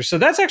Toy Soldiers. So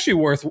that's actually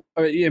worth,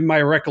 in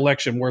my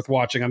recollection, worth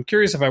watching. I'm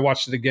curious if I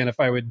watched it again,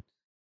 if I would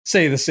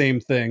say the same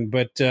thing.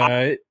 But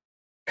kind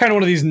of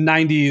one of these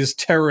 90s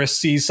terrorists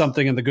see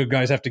something and the good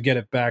guys have to get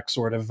it back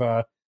sort of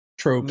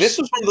tropes. This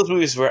was one of those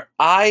movies where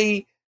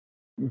I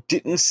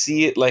didn't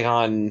see it like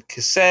on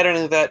cassette or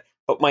anything like that.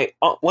 But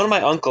one of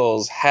my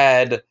uncles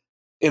had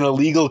an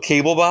illegal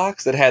cable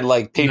box that had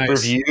like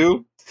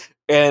pay-per-view. Nice.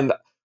 And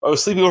I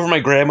was sleeping over at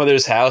my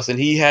grandmother's house, and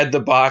he had the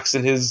box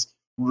in his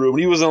room.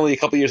 He was only a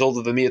couple years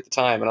older than me at the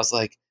time, and I was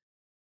like,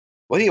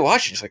 "What are you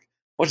watching?" He's like,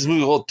 "Watch this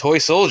movie called Toy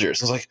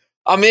Soldiers." I was like,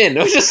 "I'm in."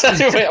 I was just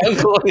with my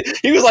uncle.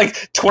 He was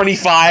like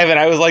 25, and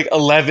I was like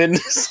 11.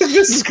 This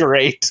is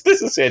great.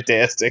 This is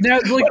fantastic. Now,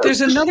 like,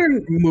 there's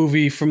another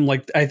movie from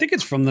like I think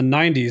it's from the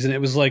 90s, and it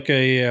was like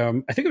I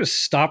think it was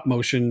stop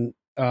motion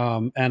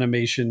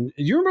animation.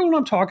 You remember what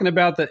I'm talking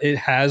about? That it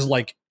has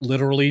like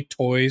literally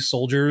toy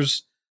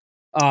soldiers.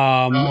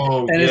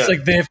 It's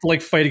like they have to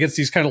like fight against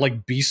these kind of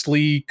like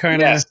beastly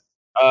kind of.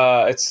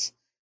 Yes.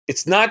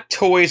 It's not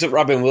Toys with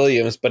Robin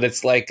Williams, but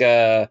it's like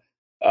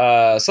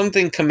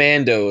something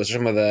Commandos or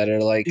some of that, or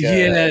like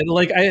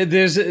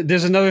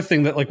there's another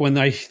thing that like when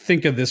I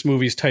think of this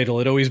movie's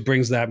title, it always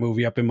brings that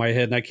movie up in my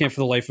head, and I can't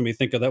for the life of me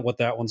think of what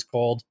that one's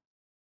called.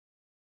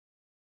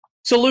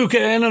 So Luke,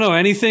 I don't know,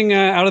 anything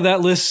out of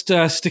that list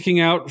sticking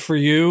out for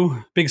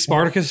you? Big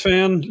Spartacus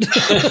fan?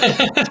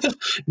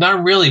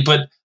 Not really,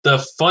 but the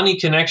funny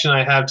connection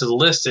I have to the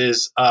list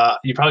is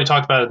you probably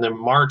talked about it in the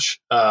March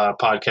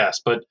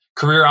podcast, but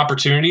Career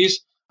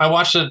Opportunities. I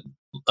watched it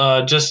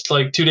just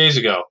like 2 days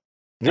ago.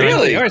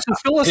 Really? All right, so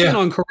fill us in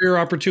on Career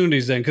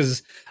Opportunities then,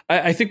 because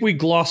I think we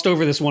glossed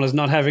over this one as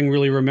not having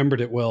really remembered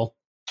it well.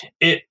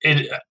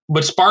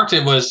 What sparked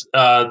it was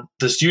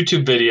this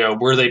YouTube video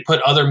where they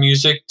put other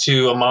music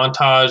to a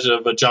montage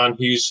of a John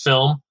Hughes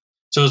film.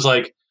 So it was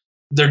like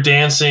they're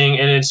dancing,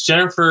 and it's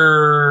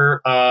Jennifer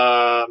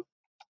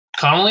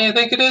Connelly, I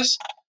think it is,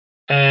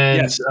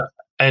 and yes.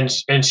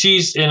 And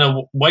she's in a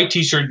white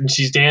t-shirt and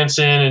she's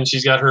dancing, and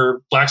she's got her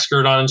black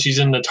skirt on, and she's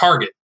in the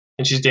Target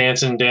and she's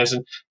dancing,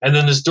 and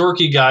then this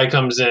dorky guy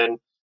comes in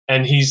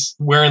and he's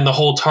wearing the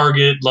whole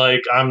Target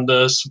like I'm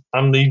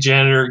the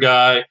janitor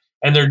guy,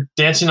 and they're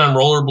dancing on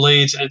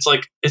rollerblades, and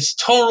it's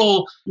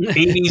total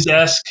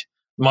 80s-esque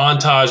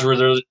montage where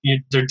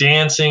they're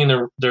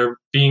dancing, they're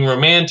being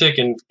romantic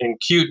and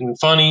cute and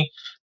funny,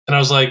 and I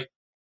was like,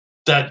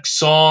 that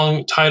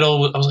song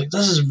title, I was like,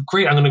 this is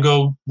great. I'm going to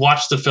go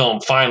watch the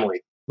film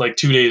finally, like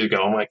 2 days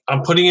ago. I'm like,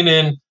 I'm putting it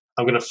in.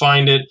 I'm going to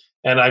find it.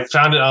 And I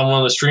found it on one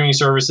of the streaming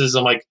services.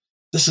 I'm like,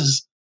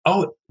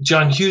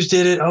 John Hughes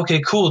did it. Okay,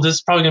 cool. This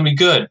is probably going to be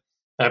good.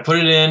 And I put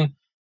it in,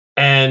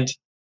 and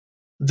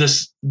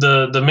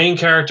the main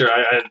character,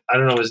 I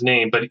don't know his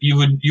name, but you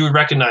would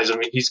recognize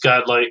him. He's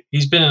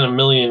been in a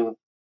million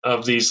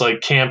of these like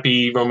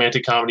campy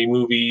romantic comedy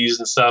movies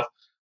and stuff.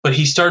 But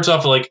he starts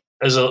off like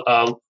as a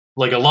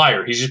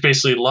liar. He's just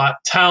basically a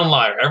town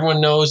liar.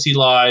 Everyone knows he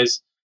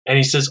lies, and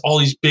he says all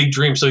these big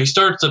dreams. So he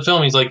starts the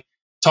film. He's like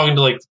talking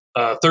to like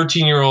a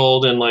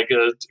 13-year-old and like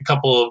a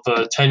couple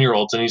of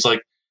 10-year-olds, and he's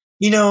like,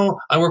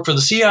 I work for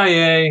the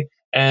CIA,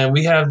 and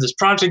we have this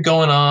project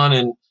going on,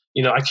 and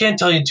I can't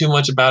tell you too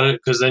much about it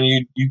because then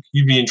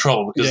you'd be in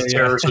trouble because the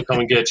terrorists would come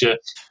and get you.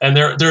 And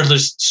they're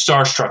just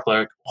starstruck,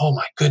 like, oh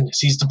my goodness,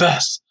 he's the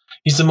best.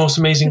 He's the most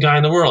amazing guy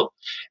in the world.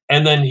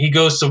 And then he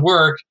goes to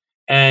work,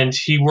 and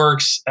he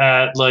works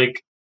at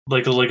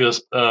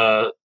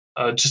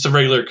just a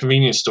regular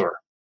convenience store.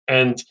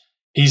 And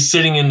he's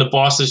sitting in the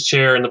boss's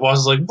chair, and the boss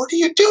is like, "What are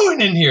you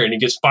doing in here?" And he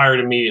gets fired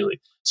immediately.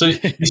 So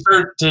you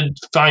start to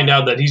find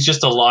out that he's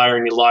just a liar,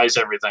 and he lies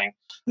everything.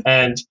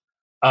 And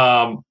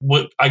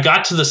I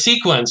got to the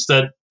sequence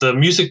that the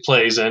music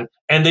plays in,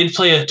 and they'd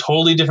play a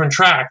totally different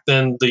track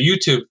than the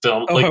YouTube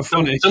film. Oh, how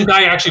funny. Some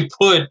guy actually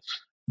put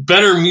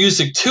better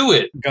music to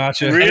it.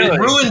 Gotcha. And it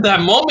ruined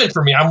that moment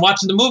for me. I'm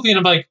watching the movie, and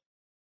I'm like,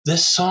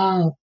 this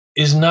song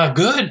is not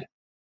good.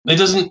 It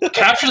doesn't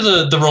capture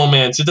the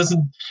romance. It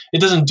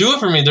doesn't do it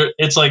for me.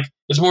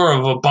 It's more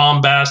of a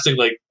bombastic,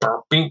 like,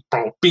 bing,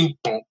 bong, bing,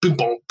 bong, bing,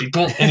 bong, bing,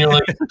 bong. And you're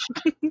like,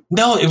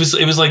 no, it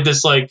was like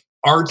this, like,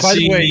 artsy. By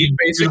the way, you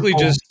basically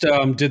just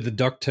did the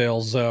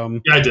DuckTales.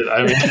 Yeah, I did.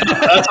 I mean,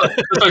 that's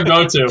my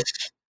go-to.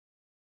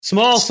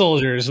 Small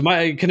Soldiers.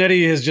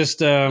 Canetti has just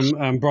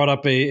brought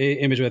up a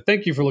image of it.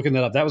 Thank you for looking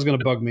that up. That was going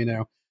to bug me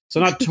now. So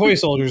not Toy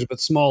Soldiers, but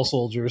Small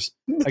Soldiers.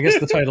 I guess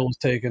the title was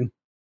taken.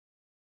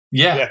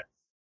 Yeah.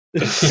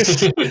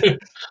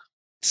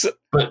 So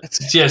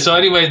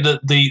anyway,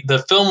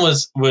 the film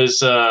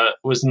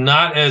was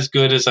not as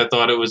good as I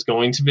thought it was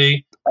going to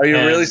be. Are you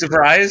really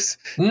surprised?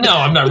 No,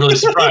 I'm not really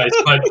surprised.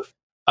 But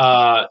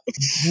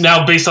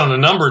now, based on the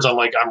numbers, I'm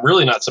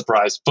really not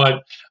surprised.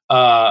 But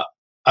I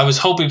was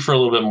hoping for a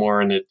little bit more,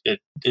 and it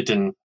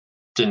didn't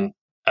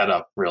add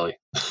up really.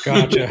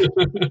 Gotcha.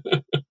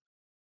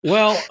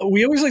 Well,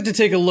 we always like to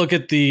take a look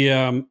at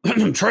the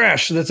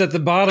trash that's at the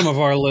bottom of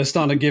our list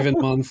on a given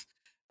month.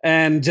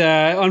 And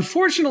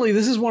unfortunately,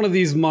 this is one of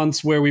these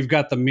months where we've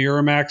got the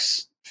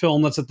Miramax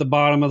film that's at the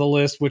bottom of the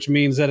list, which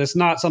means that it's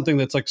not something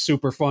that's like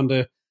super fun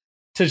to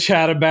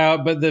chat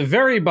about. But the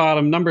very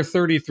bottom, number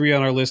 33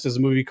 on our list, is a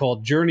movie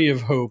called Journey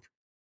of Hope.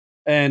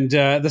 And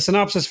the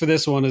synopsis for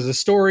this one is a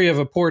story of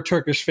a poor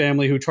Turkish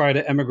family who try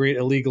to emigrate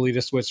illegally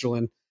to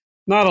Switzerland.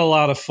 Not a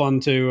lot of fun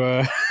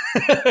to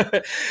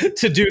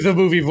to do the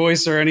movie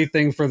voice or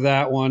anything for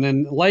that one.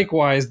 And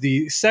likewise,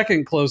 the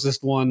second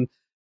closest one,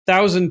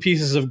 1,000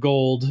 Pieces of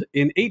Gold.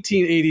 In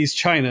 1880s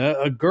China,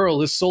 a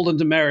girl is sold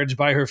into marriage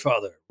by her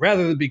father.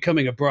 Rather than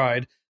becoming a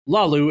bride,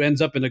 Lalu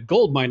ends up in a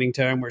gold mining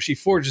town where she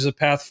forges a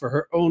path for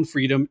her own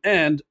freedom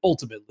and,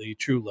 ultimately,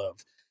 true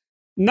love.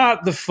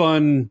 Not the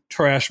fun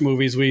trash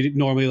movies we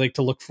normally like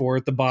to look for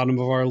at the bottom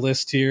of our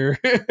list here.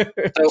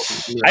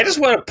 So, I just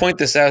want to point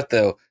this out,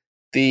 though.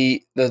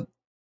 The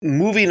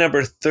movie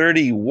number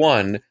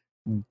 31,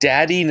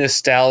 Daddy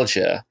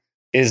Nostalgia,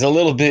 is a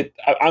little bit...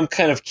 I'm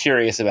kind of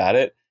curious about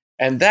it.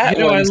 And that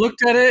I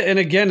looked at it, and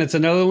again, it's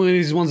another one of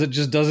these ones that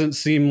just doesn't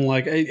seem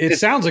like... It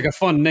sounds like a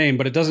fun name,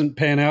 but it doesn't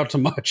pan out to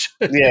much.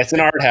 Yeah, it's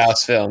an art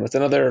house film. It's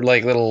another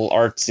like little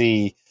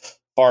artsy,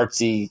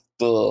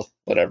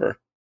 whatever.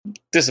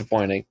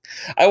 Disappointing.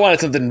 I wanted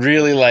something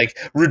really like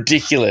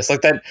ridiculous, like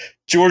that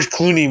George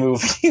Clooney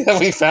movie that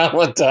we found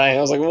one time.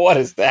 I was like, what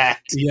is that?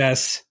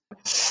 Yes.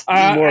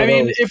 I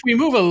mean, if we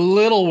move a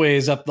little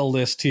ways up the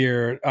list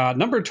here,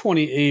 number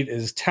 28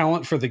 is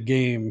Talent for the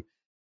Game.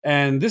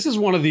 And this is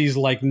one of these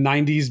like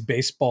 90s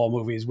baseball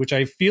movies, which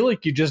I feel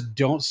like you just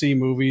don't see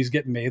movies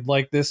get made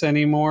like this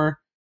anymore.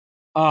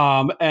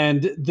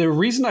 And the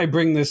reason I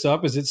bring this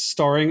up is it's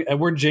starring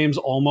Edward James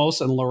Olmos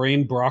and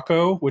Lorraine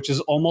Bracco, which is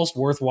almost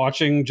worth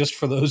watching just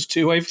for those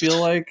two, I feel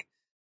like.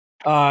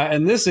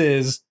 And this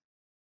is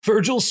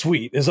Virgil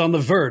Sweet is on the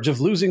verge of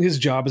losing his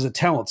job as a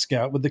talent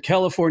scout with the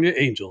California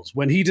Angels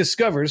when he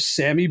discovers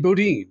Sammy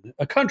Bodine,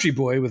 a country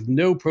boy with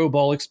no pro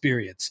ball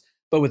experience,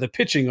 but with a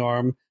pitching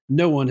arm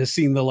no one has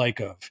seen the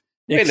like of,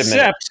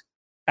 except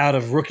out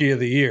of Rookie of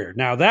the Year.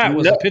 Now that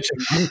was a pitching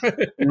arm.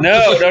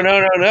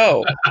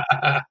 No.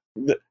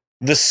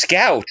 The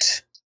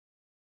Scout.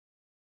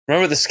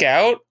 Remember The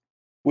Scout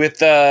with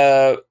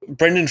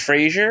Brendan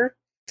Fraser?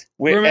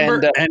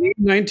 Remember any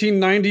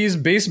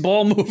 1990s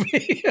baseball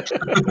movie?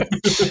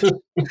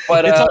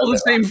 But it's all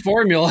the same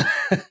formula.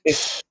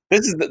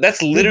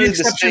 That's literally the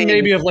exception,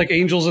 maybe of like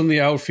Angels in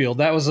the Outfield.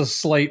 That was a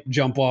slight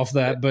jump off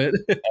that, but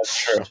that's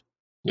true.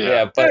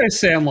 Yeah, but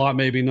Sandlot,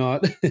 maybe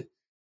not.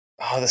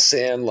 Oh, The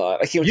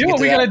Sandlot! I can't. You know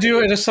what we got to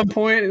do at some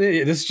point?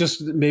 This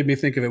just made me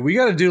think of it. We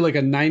got to do like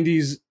a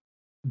 90s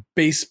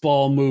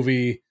baseball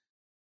movie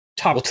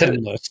top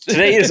 10 list.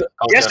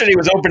 Yesterday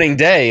was opening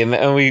day,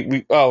 and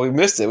we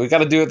missed it. We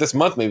got to do it this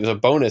month, maybe as a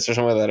bonus or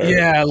something like that.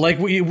 Yeah, like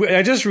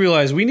I just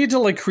realized we need to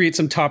like create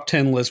some top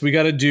 10 lists. We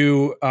got to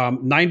do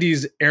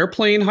 90s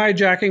airplane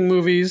hijacking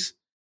movies,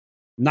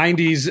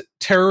 90s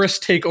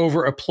terrorists take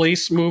over a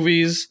place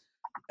movies,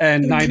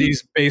 and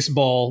 90s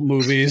baseball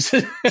movies.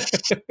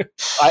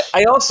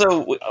 I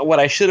also, what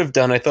I should have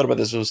done, I thought about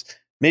this, was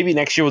maybe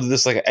next year we'll do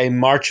this like a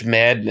March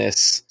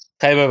Madness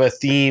type of a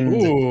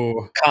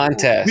themed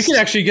contest. We could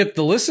actually get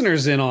the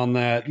listeners in on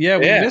that. Yeah,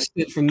 we missed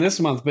it from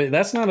this month, but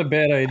that's not a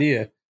bad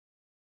idea.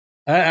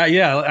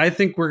 I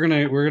think we're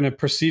gonna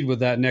proceed with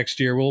that next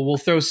year. We'll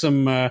throw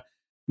some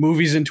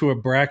movies into a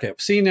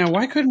bracket. See, now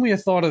why couldn't we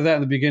have thought of that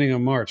in the beginning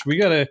of March? We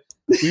gotta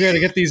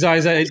get these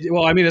eyes.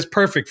 Well, I mean, it's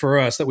perfect for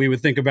us that we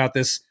would think about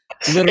this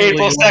literally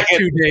like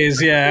 2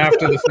 days,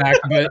 after the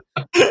fact. But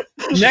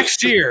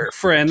next year,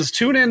 friends,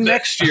 tune in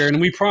next year, and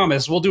we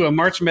promise we'll do a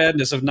March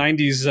Madness of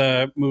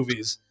 '90s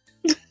movies.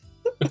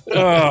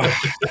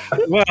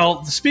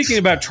 Well, speaking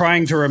about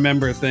trying to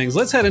remember things,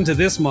 let's head into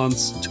this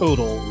month's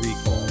Total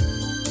Recall.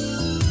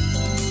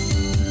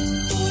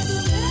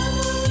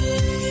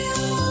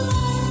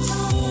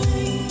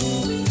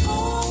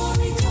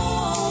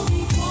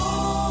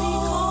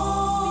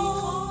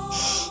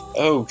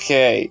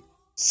 Okay,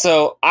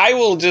 so I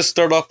will just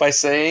start off by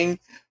saying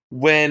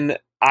when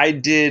I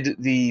did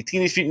the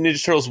Teenage Mutant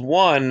Ninja Turtles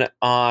 1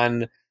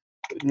 on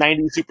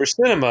 90 Super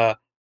Cinema,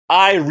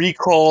 I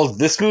recalled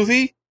this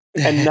movie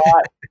and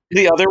not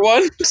the other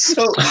one.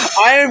 So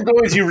I am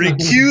going to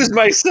recuse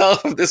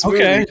myself of this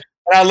movie, and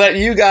I'll let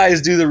you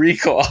guys do the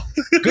recall.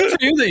 Good for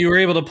you that you were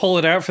able to pull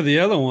it out for the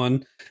other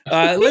one.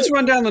 Let's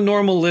run down the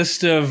normal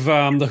list of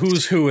the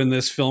who's who in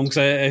this film, because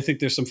I think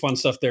there's some fun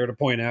stuff there to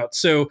point out.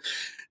 So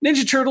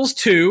Ninja Turtles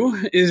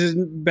 2 is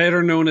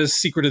better known as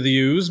Secret of the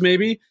Ooze,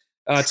 maybe.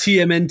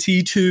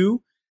 TMNT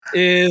 2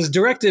 is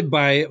directed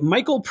by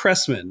Michael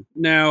Pressman.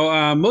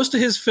 Now, most of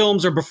his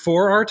films are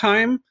before our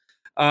time.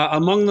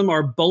 Among them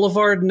are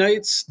Boulevard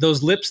Nights,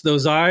 Those Lips,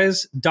 Those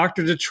Eyes,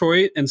 Dr.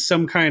 Detroit, and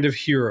Some Kind of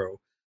Hero.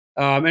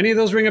 Any of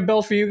those ring a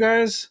bell for you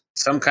guys?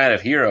 Some Kind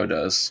of Hero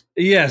does.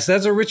 Yes,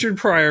 that's a Richard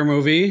Pryor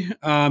movie.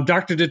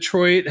 Dr.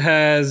 Detroit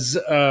has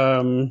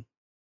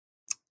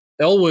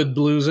Elwood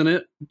Blues in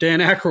it.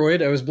 Dan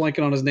Aykroyd. I was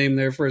blanking on his name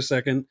there for a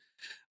second.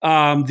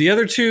 The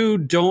other two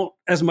don't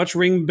as much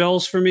ring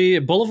bells for me.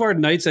 Boulevard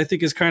Nights, I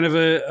think, is kind of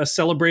a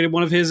celebrated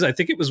one of his. I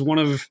think it was one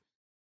of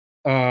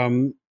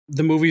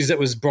the movies that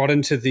was brought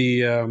into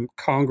the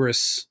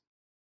Congress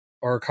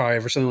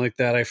archive or something like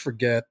that. I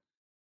forget.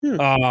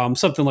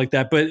 Something like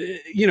that. But,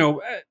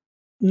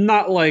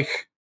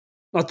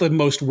 not the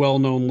most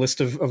well-known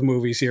list of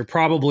movies here.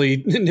 Probably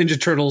Ninja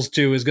Turtles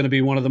 2 is going to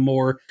be one of the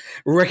more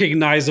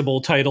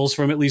recognizable titles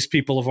from at least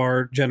people of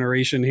our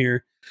generation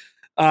here.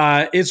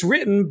 It's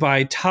written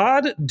by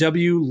Todd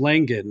W.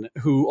 Langan,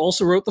 who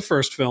also wrote the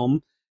first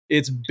film.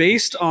 It's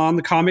based on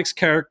the comics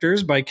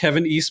characters by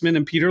Kevin Eastman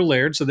and Peter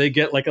Laird, so they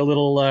get like a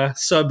little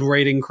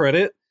sub-writing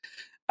credit.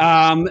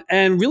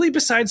 And really,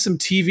 besides some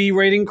TV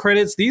rating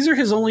credits, these are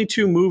his only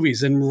 2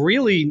 movies. And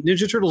really,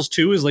 Ninja Turtles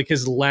 2 is like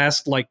his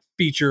last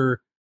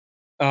feature.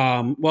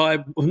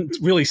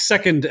 Really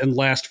second and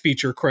last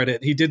feature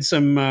credit. He did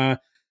some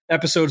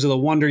episodes of the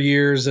Wonder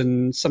Years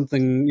and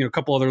something, a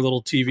couple other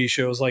little TV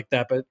shows like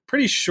that, but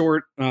pretty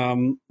short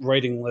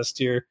writing list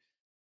here.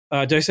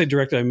 Did I say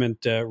directed? I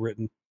meant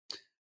written.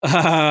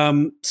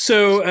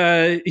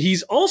 So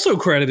he's also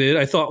credited,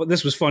 I thought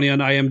this was funny on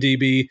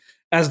IMDb,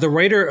 as the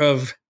writer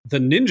of The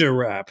Ninja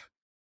Rap.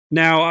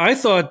 Now, I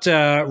thought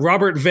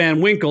Robert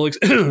Van Winkle,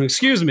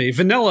 excuse me,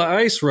 Vanilla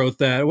Ice wrote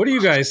that. What do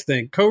you guys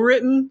think?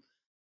 Co-written?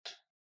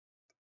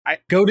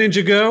 Go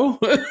Ninja Go?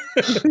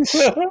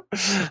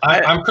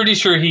 I'm pretty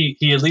sure he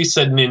at least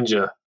said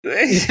ninja in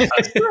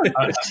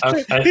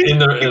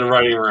the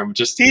writing room.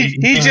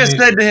 He just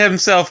said to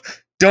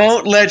himself,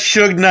 "Don't let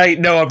Suge Knight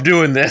know I'm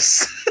doing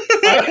this."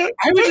 I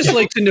would just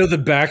like to know the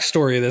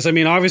backstory of this. I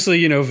mean,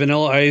 obviously,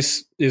 Vanilla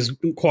Ice is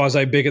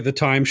quasi big at the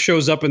time,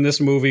 shows up in this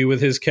movie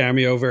with his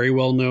cameo, very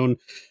well known.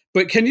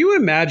 But can you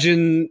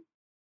imagine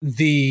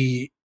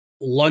the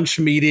lunch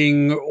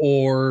meeting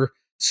or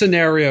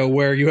scenario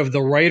where you have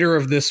the writer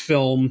of this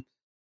film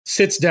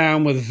sits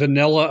down with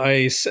Vanilla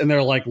Ice and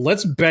they're like,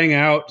 let's bang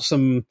out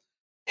some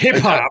hip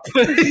hop,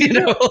 some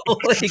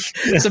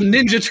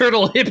Ninja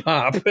Turtle hip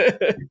hop.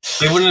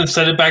 They wouldn't have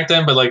said it back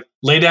then, but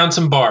lay down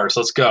some bars.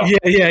 Let's go.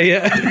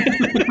 Yeah.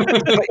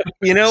 But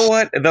you know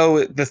what,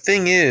 though? The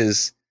thing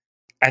is,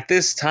 at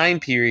this time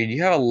period,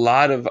 you have a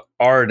lot of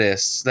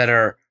artists that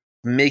are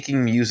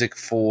making music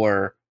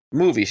for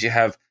movies. You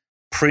have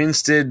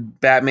Prince did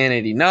Batman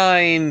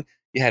 89.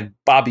 You had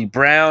Bobby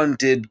Brown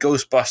did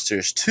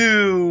Ghostbusters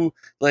 2.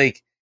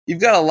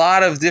 You've got a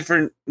lot of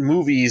different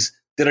movies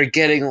that are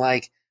getting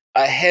a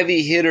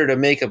heavy hitter to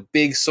make a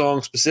big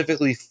song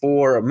specifically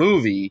for a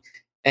movie.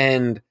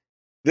 And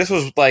this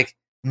was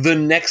the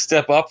next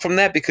step up from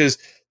that, because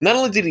not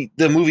only did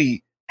the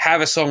movie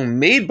have a song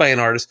made by an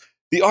artist,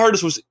 the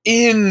artist was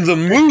in the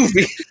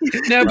movie.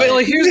 Now,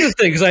 but here's the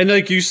thing, because I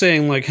like you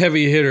saying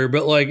heavy hitter,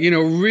 but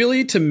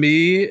really to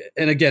me,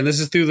 and again, this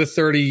is through the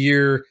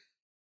 30-year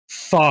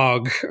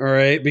fog, all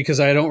right, because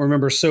I don't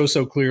remember so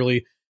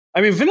clearly.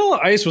 I mean, Vanilla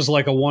Ice was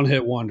a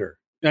one-hit wonder.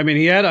 I mean,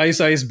 he had Ice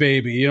Ice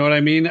Baby, you know what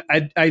I mean?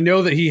 I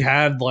know that he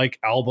had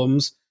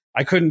albums.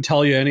 I couldn't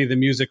tell you any of the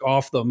music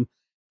off them.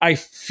 I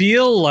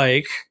feel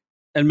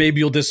and maybe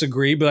you'll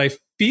disagree, but I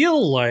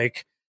feel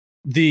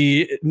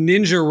the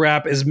Ninja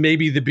Rap is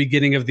maybe the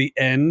beginning of the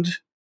end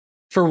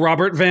for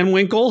Robert Van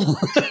Winkle.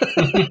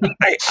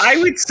 I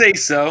would say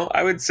so.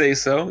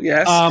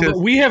 Yes.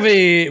 We have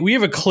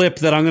a clip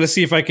that I'm going to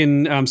see if I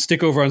can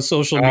stick over on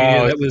social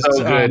media that was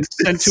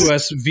sent to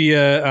us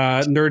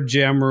via Nerd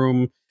Jam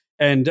Room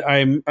and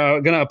I'm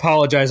going to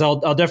apologize. I'll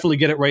definitely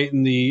get it right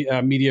in the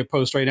media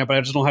post right now, but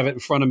I just don't have it in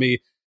front of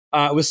me.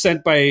 It was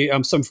sent by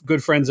some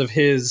good friends of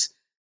his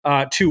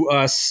to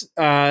us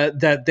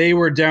that they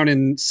were down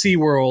in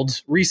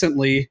SeaWorld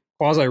recently,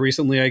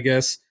 quasi-recently, I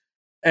guess,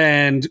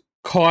 and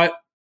caught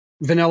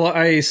Vanilla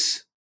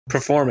Ice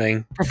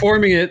Performing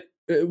it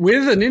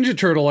with a Ninja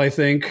Turtle, I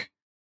think,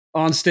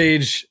 on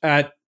stage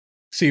at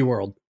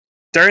SeaWorld.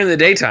 during the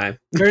daytime.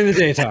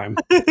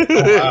 Oh,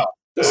 wow.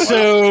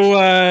 So,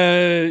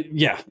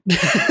 yeah.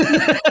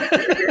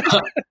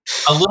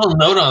 A little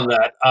note on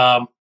that.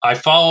 I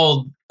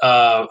followed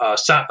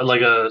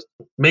like a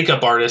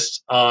makeup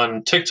artist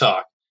on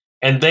TikTok,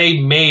 and they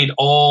made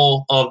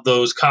all of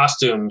those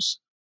costumes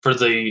for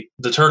the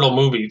Turtle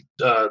movie,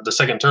 the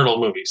second Turtle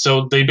movie.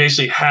 So they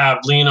basically have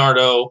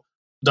Leonardo,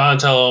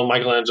 Donatello,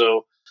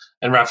 Michelangelo,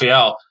 and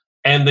Raphael,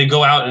 and they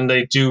go out and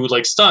they do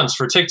like stunts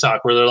for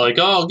TikTok where they're like,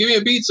 "Oh, give me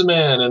a pizza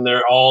man," and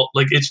they're all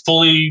like, it's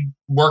fully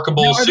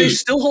workable. Now, are they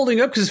still holding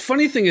up? Because the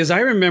funny thing is, I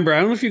remember, I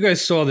don't know if you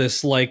guys saw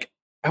this, like,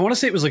 I want to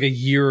say it was like a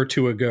year or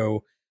two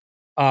ago.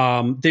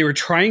 They were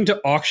trying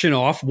to auction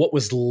off what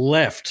was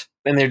left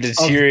And they're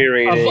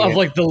deteriorating. of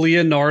like the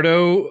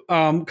Leonardo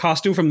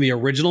costume from the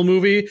original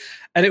movie,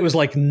 and it was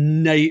like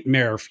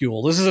nightmare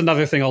fuel. This is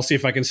another thing. I'll see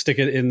if I can stick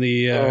it in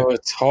the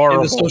it's horrible.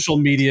 in the social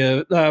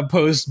media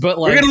post. But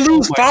like, we're gonna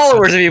lose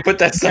followers if you put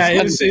that stuff. yeah,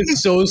 on.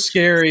 it's so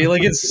scary.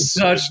 Like, it's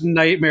such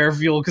nightmare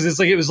fuel because it's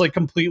like it was like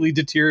completely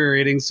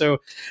deteriorating. So,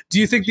 do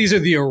you think these are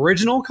the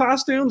original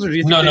costumes, or do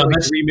you think they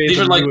remade these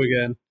them are like new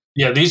again?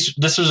 Yeah,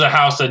 this was a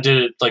house that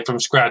did it like from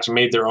scratch and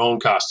made their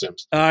own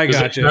costumes. I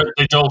got you.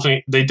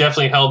 They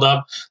definitely held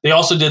up. They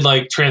also did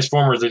like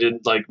Transformers. They did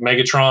like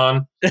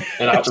Megatron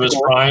and Optimus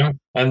Prime,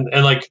 and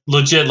like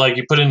legit, like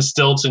you put in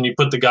stilts and you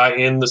put the guy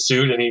in the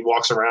suit and he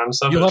walks around and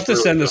stuff. You'll have to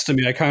send this to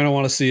me. I kind of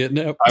want to see it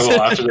now. I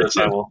will after this.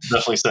 I will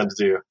definitely send it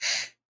to you.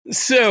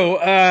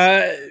 So,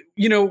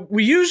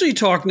 we usually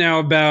talk now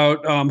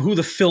about who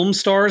the film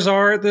stars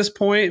are at this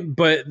point,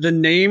 but the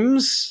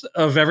names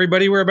of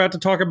everybody we're about to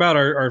talk about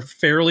are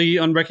fairly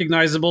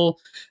unrecognizable.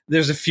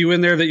 There's a few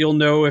in there that you'll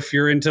know if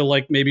you're into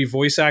like maybe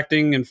voice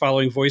acting and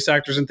following voice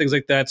actors and things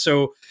like that.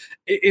 So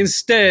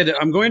instead,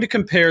 I'm going to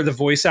compare the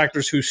voice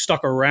actors who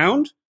stuck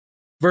around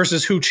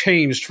versus who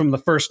changed from the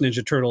first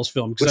Ninja Turtles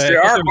film. Which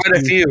there are quite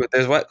a few.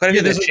 There's quite a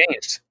few that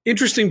changed.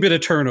 Interesting bit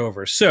of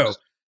turnover. So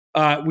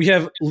we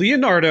have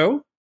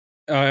Leonardo,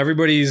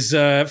 everybody's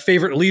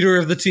favorite leader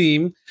of the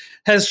team,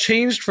 has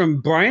changed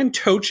from Brian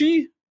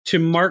Tochi to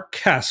Mark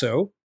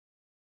Casso.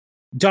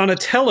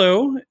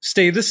 Donatello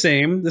stayed the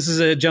same. This is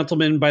a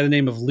gentleman by the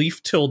name of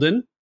Leif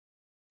Tilden.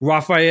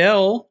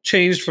 Raphael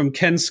changed from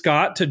Ken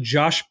Scott to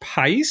Josh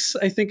Pais,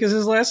 I think is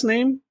his last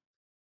name.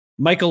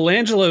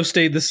 Michelangelo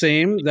stayed the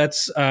same.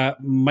 That's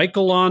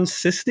Michelon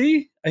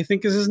Sisti, I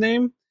think is his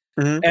name.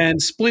 Mm-hmm.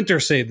 And Splinter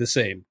stayed the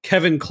same.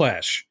 Kevin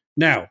Clash.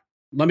 Now,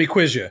 let me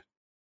quiz you,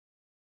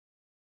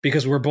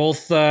 because we're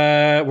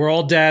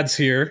all dads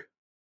here.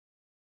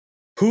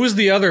 Who is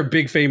the other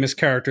big famous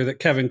character that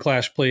Kevin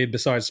Clash played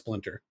besides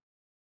Splinter?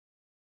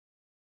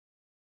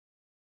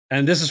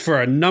 And this is for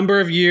a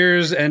number of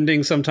years,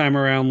 ending sometime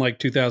around like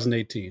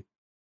 2018.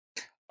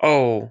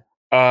 Oh,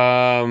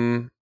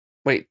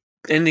 wait,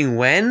 ending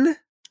when?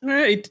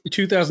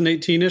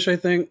 2018-ish, I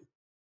think.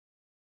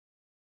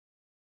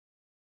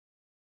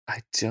 I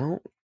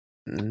don't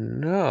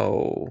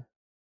know.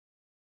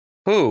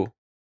 Who?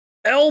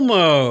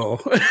 Elmo.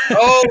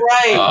 Oh,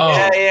 right.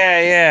 Oh.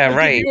 Yeah,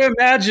 right. Can you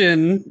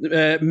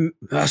imagine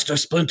Master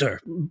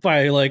Splinter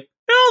by like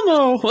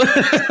Elmo?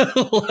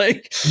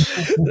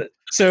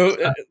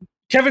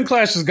 Kevin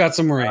Clash has got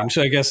some range,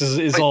 I guess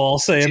is all I'll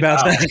say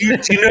about that.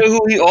 Do you know who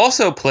he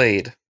also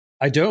played?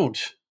 I don't.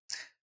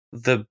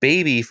 The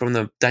baby from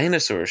the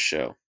dinosaur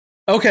show.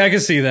 Okay, I can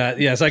see that.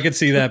 Yes, I could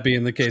see that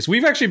being the case.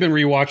 We've actually been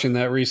rewatching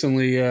that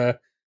recently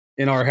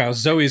in our house.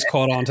 Zoe's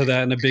caught on to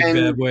that in a big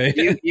bad way.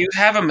 You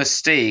have a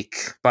mistake,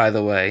 by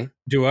the way.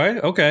 Do I?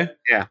 Okay.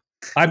 Yeah.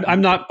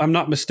 I'm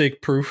not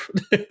mistake proof.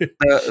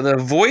 the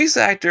voice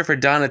actor for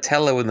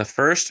Donatello in the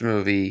first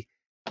movie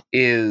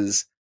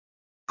is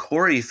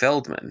Corey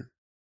Feldman.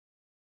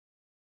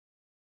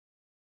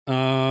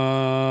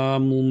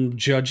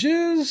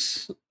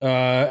 Judges?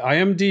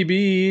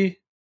 IMDb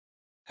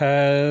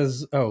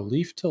has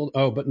Leif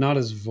Tilden. But not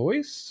his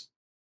voice.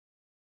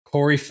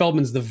 Corey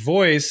Feldman's the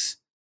voice.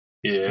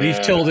 Yeah.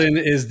 Leif Tilden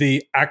is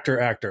the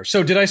actor.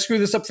 So did I screw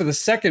this up for the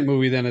second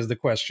movie then is the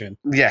question?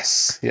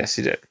 Yes,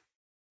 you did.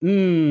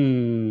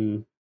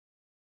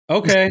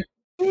 Okay.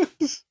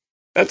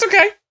 That's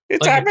okay.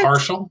 It's like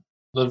partial.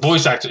 The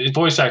voice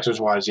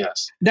actors wise,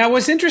 yes. Now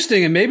what's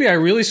interesting, and maybe I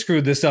really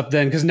screwed this up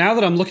then, because now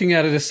that I'm looking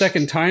at it a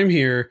second time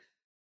here,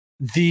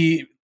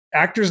 the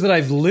actors that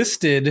I've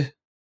listed,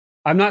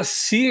 I'm not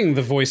seeing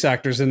the voice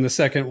actors in the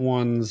second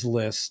one's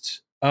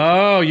list.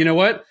 Oh, you know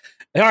what?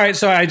 All right,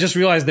 so I just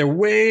realized they're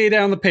way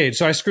down the page,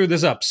 so I screwed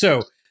this up.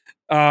 So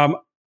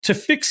to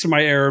fix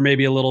my error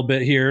maybe a little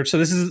bit here, so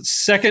this is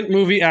second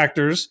movie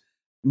actors.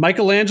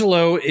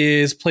 Michelangelo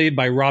is played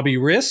by Robbie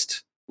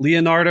Rist.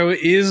 Leonardo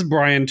is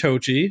Brian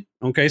Tochi.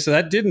 Okay, so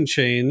that didn't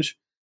change.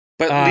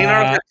 But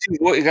Leonardo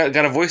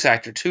got a voice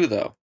actor too,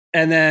 though.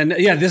 And then,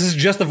 this is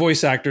just the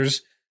voice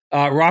actors.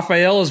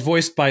 Raphael is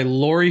voiced by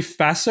Laurie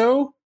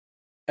Faso,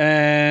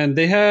 and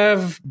they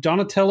have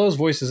Donatello's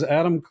voice as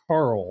Adam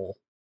Carl.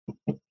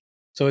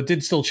 So it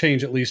did still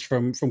change, at least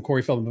from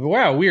Corey Feldman. But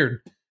wow,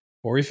 weird.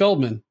 Corey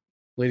Feldman,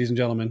 ladies and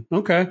gentlemen.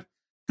 Okay.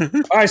 All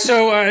right,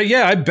 so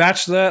I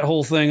batched that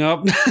whole thing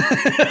up.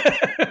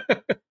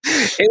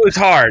 It was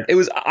hard.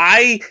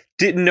 I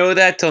didn't know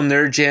that till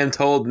Nerd Jam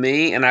told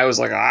me, and I was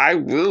like, I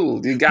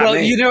will. You got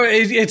me.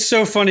 It's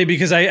so funny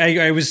because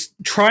I was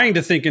trying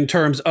to think in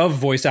terms of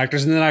voice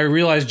actors, and then I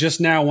realized just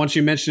now, once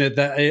you mentioned it,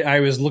 that I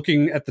was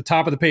looking at the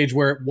top of the page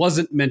where it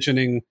wasn't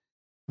mentioning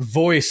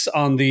voice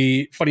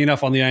funny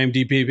enough, on the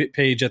IMDb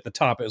page at the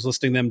top. It was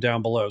listing them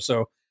down below.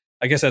 So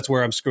I guess that's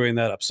where I'm screwing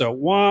that up. So,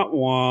 wah,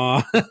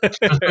 wah.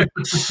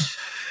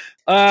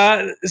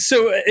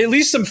 So at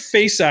least some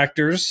face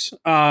actors.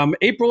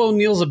 April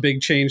O'Neil's a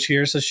big change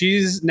here. So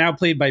she's now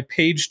played by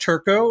Paige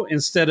Turco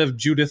instead of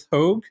Judith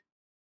Hogue.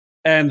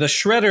 And the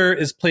Shredder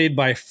is played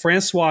by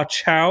Francois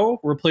Chow,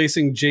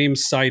 replacing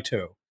James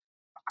Saito.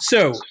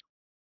 So,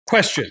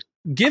 question.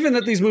 Given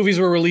that these movies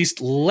were released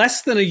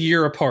less than a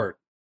year apart,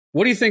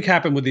 what do you think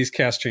happened with these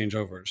cast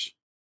changeovers?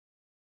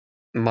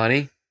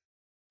 Money.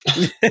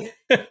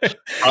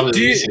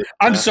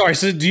 I'm sorry.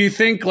 So do you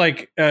think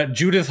like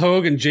Judith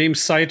Hogue and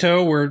James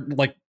Saito were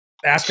like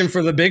asking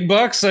for the big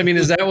bucks? I mean,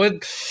 is that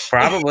what?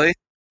 Probably.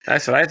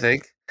 That's what I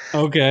think.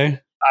 Okay.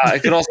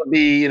 It could also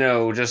be,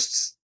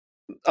 just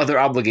other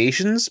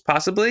obligations,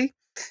 possibly.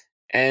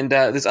 And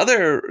there's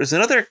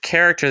another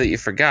character that you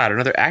forgot,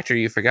 another actor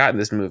you forgot in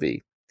this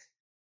movie.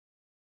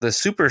 The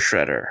Super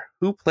Shredder.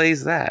 Who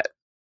plays that?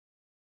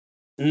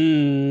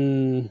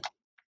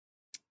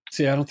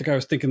 See, I don't think I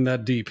was thinking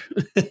that deep.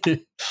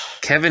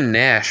 Kevin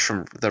Nash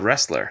from The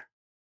Wrestler.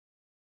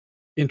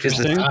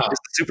 Interesting. Is the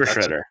Super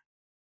Shredder.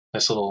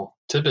 Nice little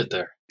tidbit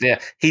there. Yeah,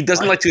 he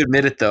doesn't like to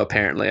admit it, though,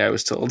 apparently, I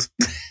was told.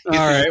 All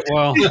right,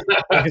 well,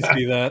 I can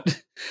see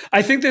that.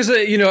 I think there's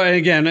and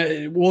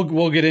again,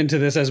 we'll get into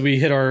this as we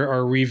hit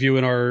our review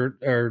and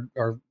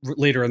our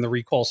later in the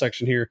recall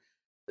section here.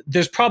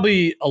 There's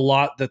probably a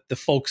lot that the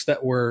folks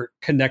that were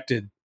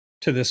connected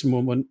to this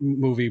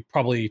movie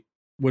probably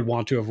would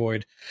want to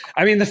avoid.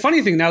 I mean, the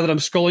funny thing now that I'm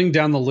scrolling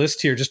down the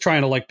list here, just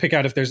trying to like pick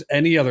out if there's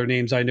any other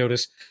names I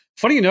notice.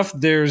 Funny enough,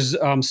 there's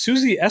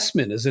Susie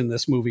Essman is in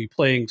this movie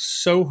playing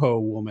Soho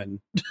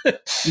Woman.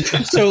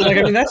 So like,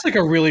 I mean, that's like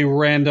a really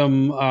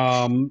random,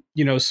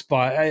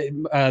 spot.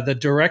 The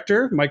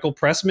director, Michael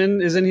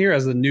Pressman, is in here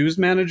as the news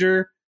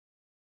manager.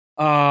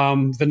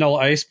 Vanilla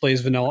Ice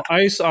plays Vanilla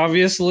Ice,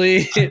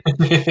 obviously.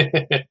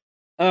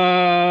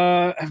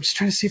 I'm just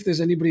trying to see if there's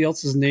anybody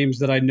else's names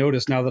that I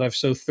noticed now that I've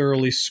so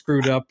thoroughly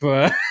screwed up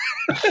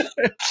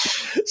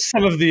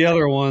some of the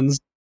other ones.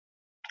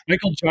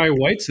 Michael Jai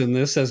White's in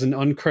this as an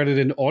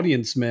uncredited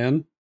audience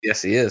man.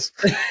 Yes, he is.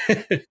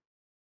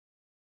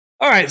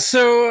 All right,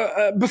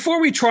 so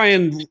before we try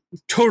and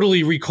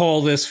totally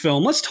recall this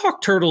film, let's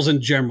talk Turtles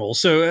in general.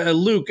 So,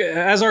 Luke,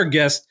 as our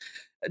guest,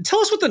 tell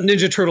us what the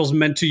Ninja Turtles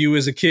meant to you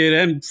as a kid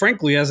and,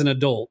 frankly, as an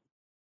adult.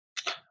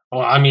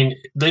 Well, I mean,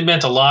 they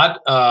meant a lot.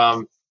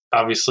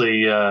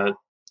 Obviously,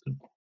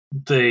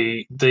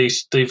 they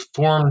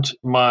formed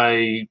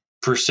my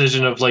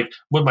precision of like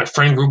what my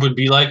friend group would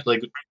be like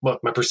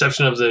what my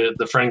perception of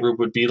the friend group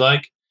would be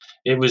like.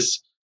 It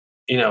was,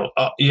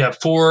 you have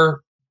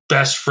four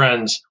best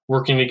friends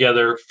working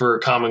together for a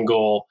common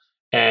goal,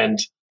 and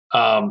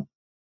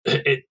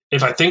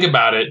if I think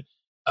about it,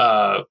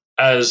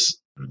 as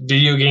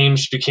video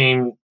games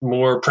became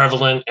more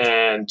prevalent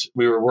and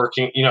we were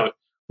working,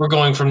 we're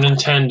going from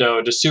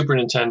Nintendo to Super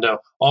Nintendo.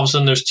 All of a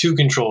sudden there's 2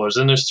 controllers,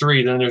 then there's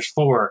 3, then there's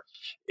 4.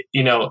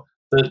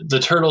 The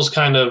Turtles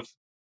kind of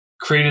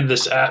created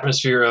this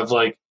atmosphere of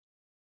like,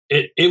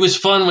 it was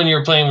fun when you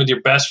were playing with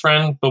your best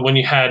friend, but when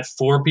you had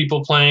 4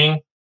 people playing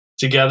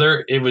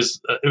together, it was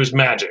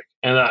magic.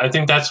 And I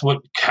think that's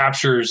what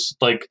captures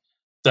like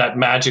that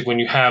magic when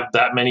you have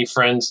that many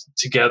friends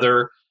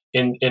together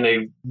in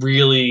a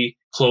really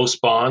close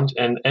bond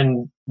and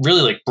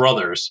really like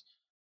brothers.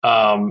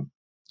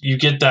 You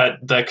get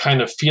that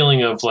kind of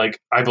feeling of like,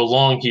 I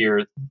belong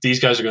here. These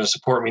guys are going to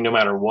support me no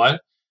matter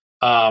what.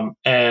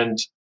 And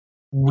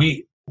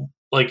we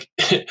like,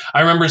 I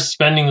remember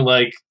spending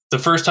like the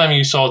first time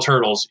you saw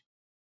Turtles,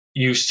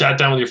 you sat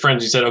down with your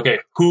friends. You said, okay,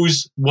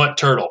 who's what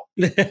turtle?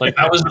 Like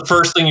that was the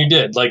first thing you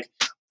did. Like,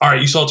 all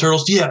right, you saw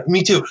Turtles. Yeah,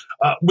 me too.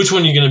 Which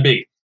one are you going to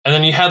be? And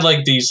then you had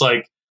like these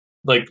like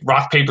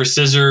rock, paper,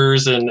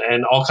 scissors and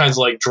all kinds of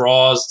like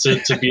draws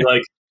to be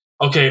like,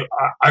 okay,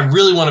 I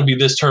really want to be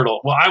this turtle.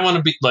 Well, I want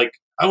to be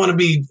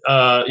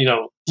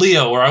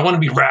Leo, or I want to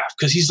be Raph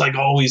because he's like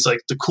always like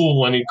the cool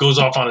one. He goes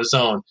off on his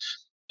own,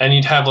 and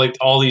you'd have like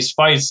all these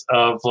fights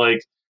of like,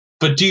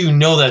 but do you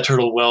know that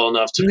turtle well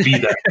enough to be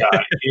that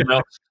guy?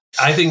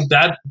 I think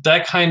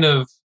that kind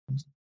of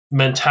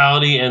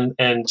mentality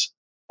and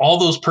all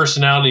those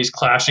personalities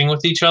clashing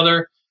with each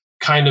other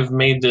kind of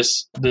made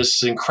this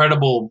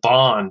incredible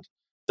bond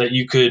that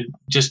you could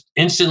just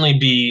instantly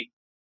be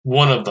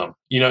one of them.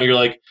 You know, you're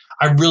like,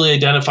 I really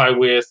identify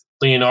with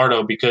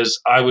Leonardo because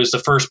I was the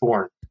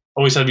firstborn.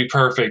 Always had to be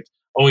perfect.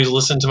 Always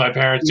listened to my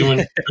parents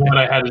doing what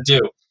I had to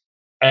do.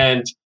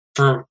 And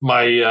for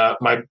my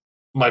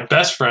my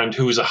best friend,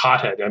 who was a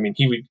hothead, I mean,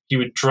 he would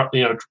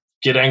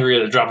get angry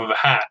at the drop of a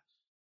hat.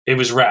 It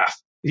was Raph.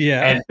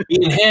 Yeah. And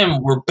me and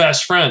him were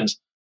best friends.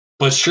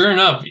 But sure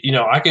enough, you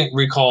know, I can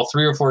recall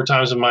 3 or 4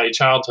 times in my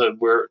childhood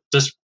where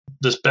this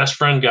best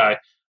friend guy,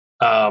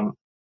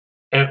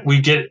 and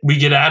we get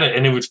at it,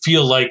 and it would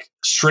feel like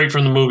straight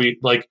from the movie,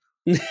 like,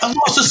 I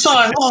lost a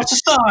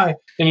sigh.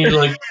 And you're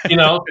like, you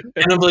know,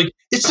 and I'm like,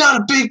 it's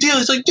not a big deal.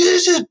 It's like,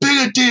 this is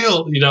big a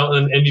deal, you know,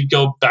 and you'd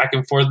go back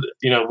and forth,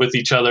 you know, with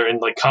each other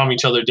and like calm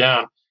each other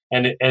down.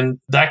 And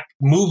that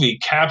movie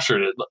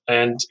captured it.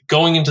 And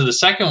going into the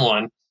second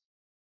one,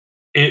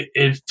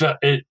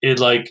 it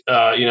like,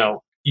 you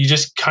know, you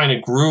just kind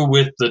of grew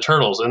with the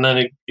Turtles. And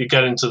then it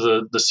got into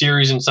the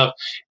series and stuff.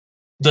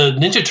 The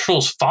Ninja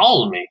Turtles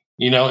followed me.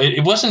 You know,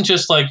 it wasn't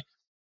just like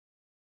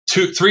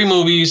 2-3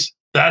 movies.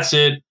 That's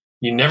it.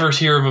 You never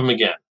hear of them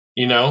again,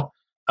 you know,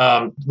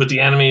 with the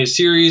animated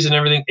series and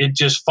everything, it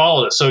just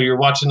followed us. So you're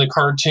watching the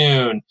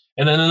cartoon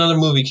and then another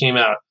movie came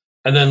out.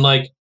 And then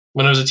like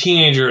when I was a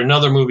teenager,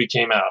 another movie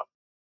came out.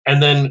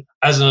 And then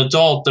as an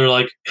adult, they're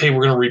like, hey,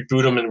 we're going to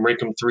reboot them and make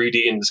them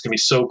 3D and it's going to be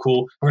so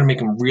cool. We're going to make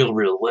them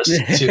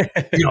realistic too.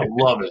 You're going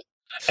to love it.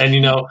 And,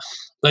 you know,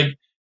 like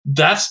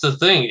that's the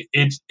thing.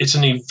 It's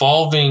an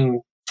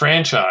evolving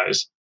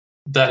franchise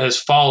that has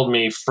followed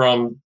me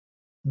from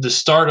the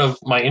start of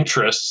my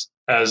interests,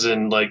 as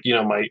in like, you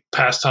know, my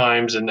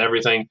pastimes and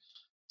everything,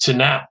 to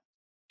now.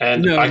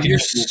 And no, you're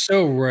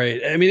so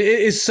right. I mean,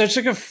 it's such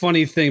like a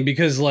funny thing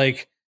because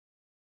like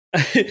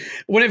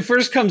when it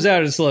first comes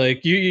out, it's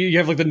like you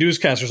have like the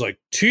newscasters like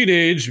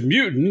Teenage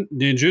Mutant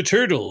Ninja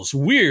Turtles,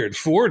 weird,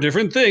 4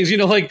 different things, you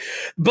know, like,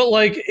 but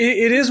like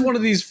it is one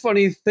of these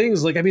funny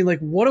things. Like, I mean, like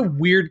what a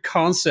weird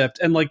concept.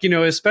 And like, you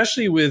know,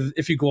 especially with,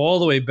 if you go all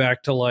the way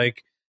back to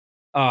like,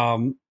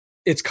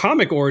 its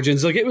comic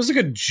origins, like it was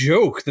like a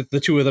joke that the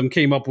two of them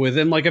came up with.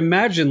 And like,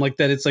 imagine like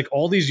that it's like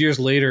all these years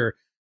later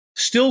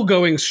still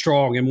going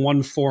strong in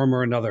one form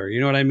or another. You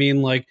know what I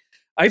mean? Like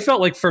I felt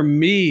like for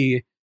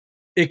me,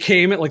 it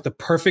came at like the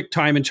perfect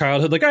time in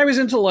childhood. Like I was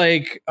into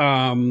like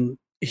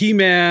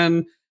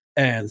He-Man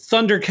and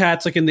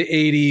Thundercats like in the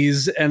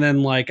 80s. And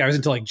then like I was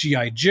into like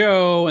G.I.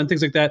 Joe and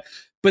things like that.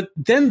 But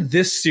then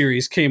this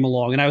series came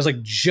along and I was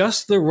like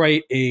just the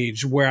right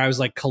age where I was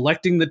like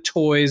collecting the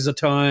toys a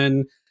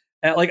ton.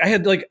 I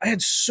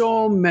had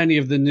so many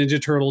of the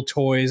Ninja Turtle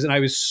toys and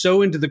I was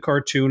so into the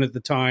cartoon at the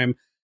time.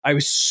 I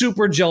was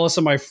super jealous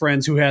of my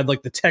friends who had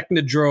like the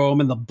Technodrome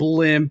and the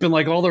blimp and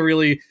like all the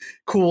really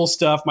cool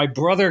stuff. My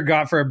brother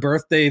got for a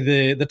birthday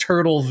the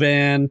turtle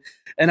van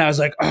and I was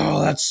like,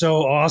 oh, that's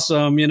so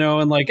awesome, you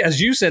know? And like,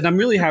 as you said, and I'm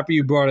really happy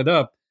you brought it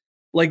up,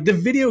 like the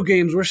video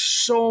games were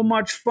so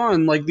much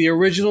fun. Like the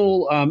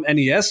original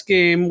NES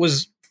game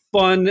was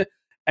fun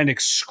and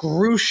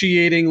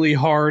excruciatingly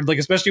hard, like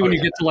especially when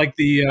you get to like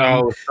the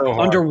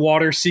so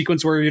underwater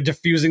sequence where you're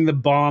defusing the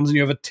bombs and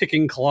you have a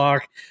ticking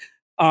clock.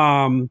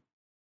 And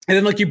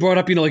then like you brought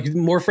up, you know, like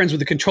more friends with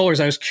the controllers.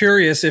 I was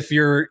curious if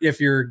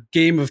your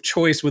game of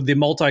choice with the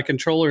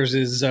multi-controllers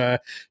is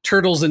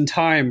Turtles in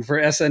Time for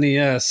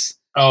SNES.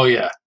 Oh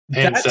yeah.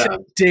 That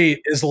to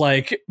date is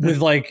like with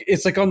like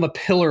it's like on the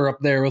pillar up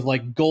there with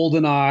like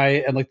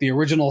GoldenEye and like the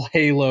original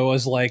Halo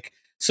as like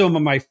some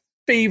of my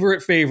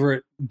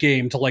favorite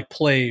game to like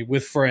play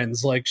with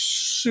friends, like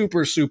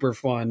super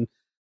fun.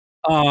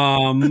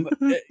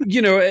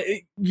 You know,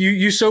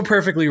 you so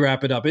perfectly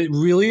wrap it up. It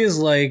really is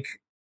like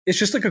it's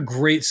just like a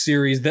great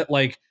series that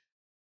like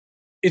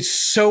it's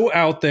so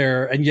out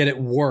there and yet it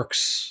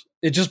works.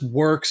 It just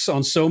works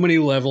on so many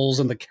levels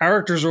and the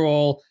characters are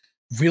all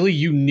really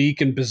unique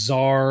and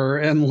bizarre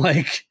and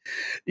like,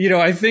 you know,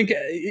 I think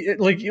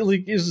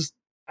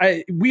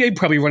we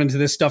probably run into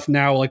this stuff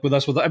now like with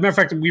us with, as a matter of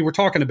fact, we were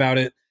talking about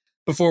it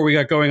before we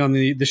got going on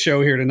the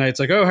show here tonight. It's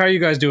like, oh, how are you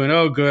guys doing?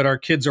 Oh, good. Our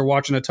kids are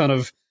watching a ton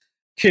of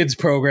kids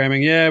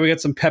programming. Yeah, we got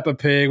some Peppa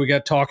Pig, we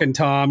got Talking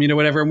Tom, you know,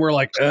 whatever. And we're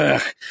like,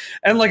 ugh.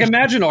 And like,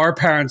 imagine our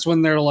parents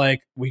when they're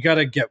like, we got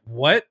to get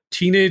what?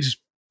 Teenage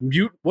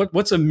mutant?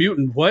 What's a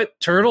mutant? What?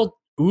 Turtle?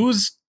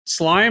 Ooze?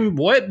 Slime?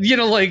 What? You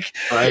know, like,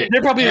 right.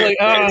 They're probably like,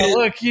 oh,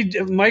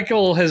 look,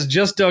 Michael has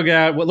just dug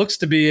out what looks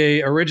to be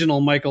a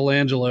original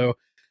Michelangelo.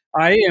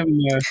 I am.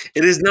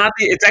 It is not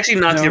the. It's actually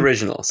not the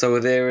original. So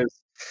there is.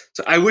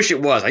 So I wish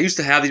it was. I used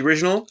to have the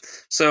original.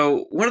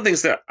 So one of the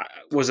things that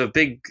was a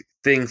big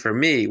thing for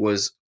me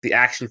was the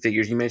action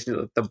figures. You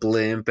mentioned the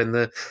blimp and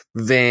the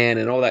van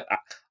and all that.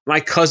 My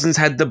cousins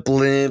had the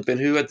blimp and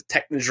who had the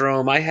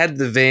Technodrome. I had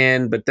the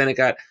van, but then it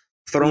got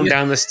thrown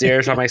down the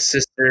stairs by my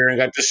sister and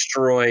got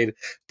destroyed.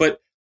 But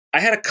I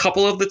had a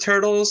couple of the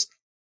Turtles.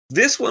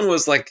 This one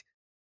was like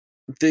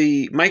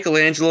the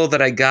Michelangelo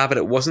that I got, but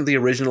it wasn't the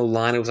original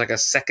line. It was like a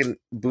second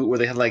boot where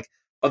they had like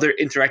other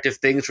interactive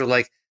things where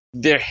like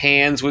their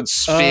hands would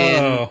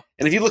spin. Oh.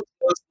 And if you look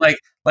close,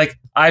 like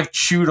I've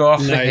chewed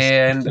off the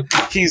hand.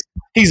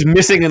 He's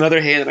missing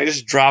another hand and I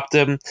just dropped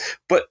him.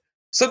 But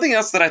something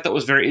else that I thought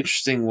was very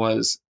interesting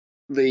was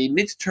the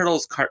Ninja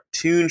Turtles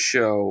cartoon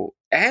show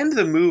and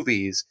the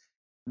movies.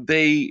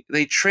 They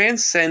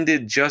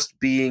transcended just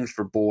being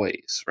for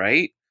boys,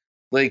 right?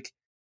 Like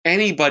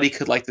anybody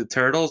could like the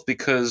Turtles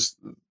because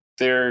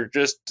they're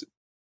just,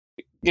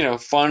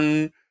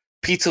 fun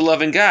pizza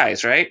loving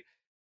guys, right?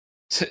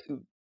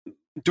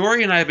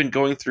 Dory and I have been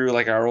going through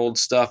like our old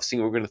stuff,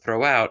 seeing what we're going to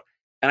throw out,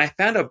 and I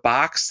found a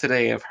box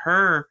today of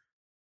her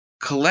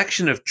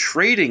collection of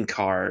trading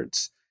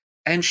cards,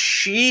 and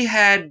she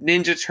had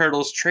Ninja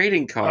Turtles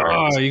trading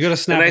cards. Oh, you got to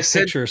snap a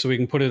picture so we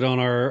can put it on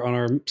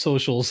our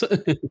socials.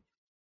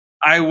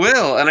 I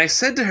will. And I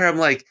said to her, I'm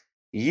like,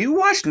 you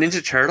watched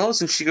Ninja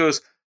Turtles? And she goes,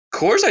 of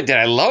course I did.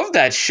 I love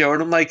that show.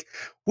 And I'm like,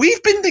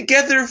 we've been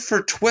together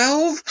for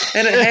 12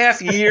 and a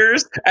half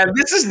years, and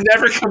this has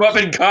never come up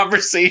in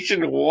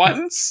conversation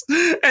once.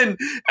 And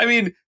I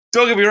mean,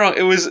 don't get me wrong,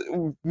 it was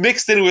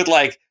mixed in with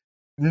like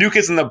New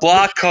Kids on the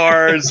Block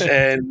cards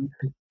and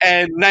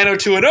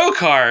 90210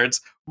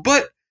 cards.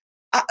 But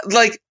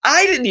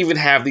I didn't even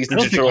have these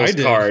Ninja Turtles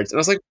cards. And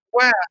I was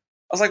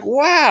like,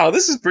 wow,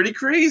 this is pretty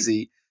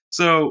crazy.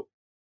 So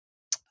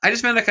I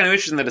just found that kind of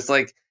interesting that it's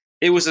like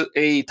it was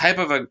a type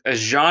of a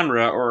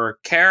genre or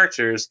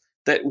characters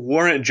that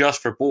weren't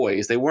just for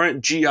boys. They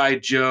weren't G.I.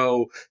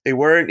 Joe. They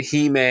weren't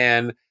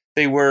He-Man.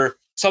 They were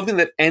something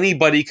that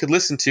anybody could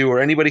listen to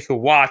or anybody could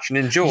watch and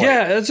enjoy.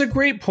 Yeah, that's a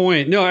great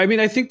point. No, I mean,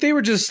 I think they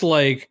were just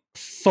like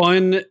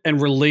fun and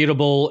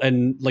relatable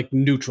and like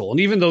neutral. And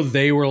even though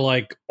they were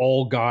like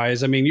all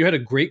guys, I mean, you had a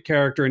great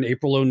character in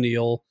April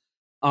O'Neil.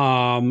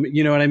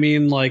 You know what I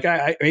mean? Like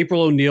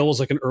April O'Neil was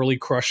like an early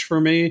crush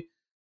for me.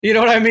 You know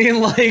what I mean?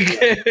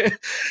 Like, you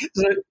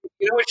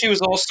know what? She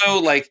was also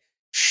like,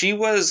 she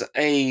was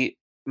a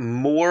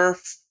more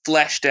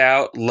fleshed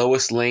out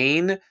Lois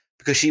Lane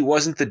because she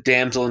wasn't the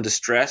damsel in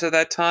distress at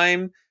that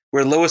time,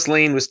 where Lois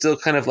Lane was still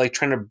kind of like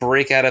trying to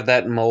break out of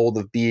that mold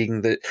of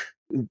being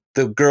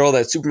the girl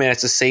that Superman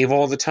has to save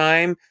all the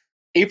time.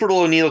 April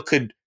O'Neil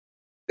could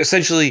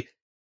essentially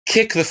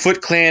kick the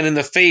Foot Clan in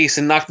the face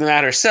and knock them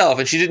out herself,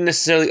 and she didn't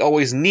necessarily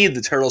always need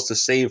the Turtles to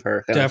save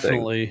her.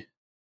 Definitely.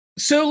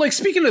 So, like,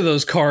 speaking of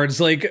those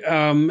cards, like,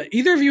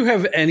 either of you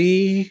have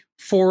any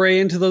foray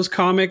into those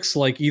comics,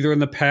 like either in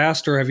the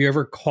past or have you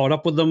ever caught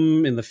up with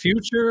them in the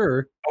future?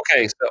 Or?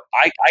 Okay, so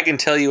I can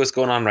tell you what's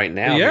going on right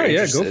now.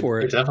 Yeah, go for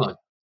it. Definitely.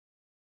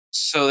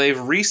 So they've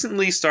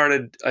recently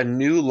started a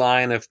new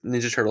line of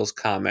Ninja Turtles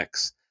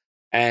comics,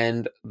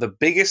 and the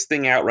biggest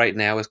thing out right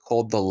now is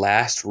called The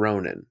Last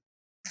Ronin.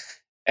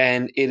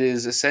 And it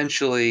is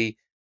essentially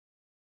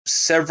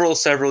several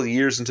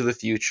years into the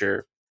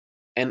future,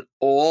 and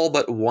all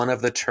but one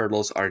of the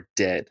turtles are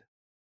dead.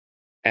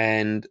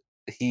 And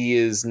he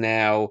is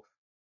now,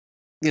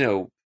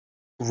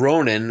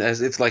 Ronin,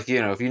 as if like,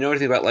 if you know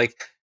anything about like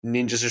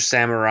ninjas or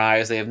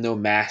samurais, they have no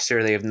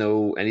master, they have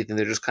no anything.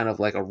 They're just kind of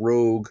like a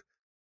rogue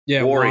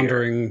warrior.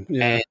 Wandering.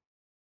 Yeah.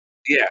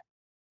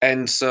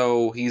 And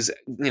so he's,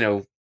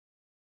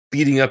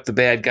 beating up the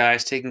bad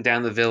guys, taking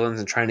down the villains,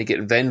 and trying to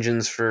get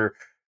vengeance for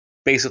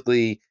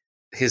basically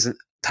his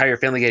entire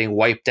family getting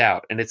wiped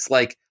out. And it's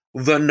like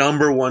the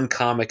number one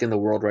comic in the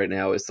world right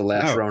now is The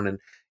Last Ronin.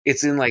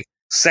 It's in like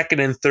second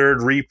and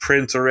third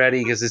reprints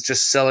already because it's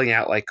just selling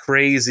out like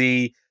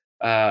crazy.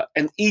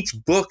 And each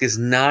book is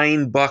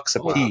 $9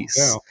 a piece.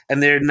 Wow.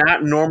 And they're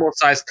not normal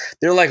size.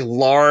 They're like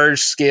large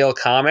scale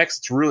comics.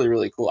 It's really,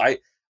 really cool.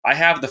 I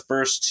have the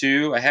first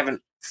two. I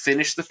haven't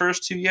finished the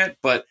first two yet,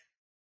 but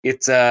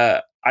it's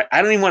I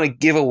don't even want to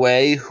give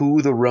away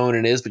who the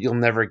Ronin is, but you'll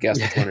never guess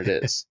which one it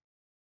is.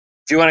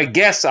 If you want to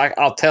guess,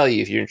 I'll tell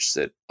you if you're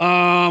interested.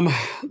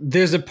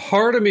 There's a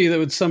part of me that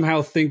would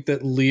somehow think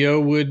that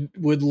Leo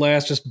would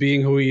last just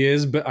being who he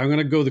is, but I'm going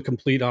to go the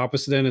complete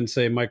opposite end and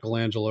say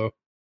Michelangelo.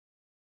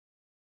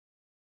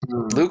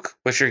 Luke,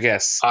 what's your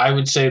guess? I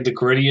would say the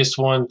grittiest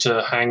one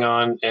to hang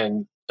on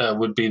and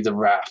would be the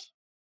Raph.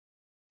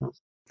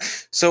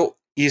 So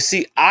you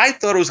see, I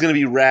thought it was going to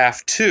be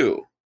Raph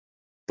too,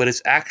 but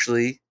it's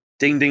actually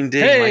ding, ding,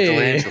 ding,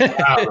 Michelangelo.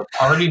 Wow, the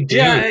party dude.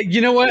 Yeah,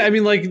 you know what? I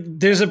mean, like,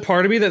 there's a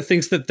part of me that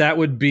thinks that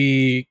would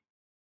be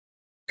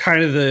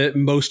kind of the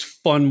most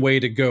fun way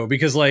to go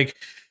because, like,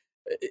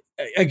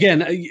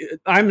 again,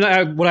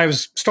 what I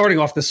was starting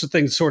off this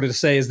thing sort of to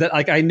say is that,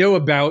 like, I know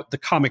about the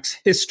comics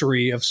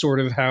history of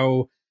sort of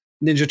how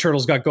Ninja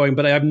Turtles got going,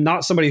 but I'm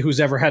not somebody who's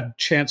ever had a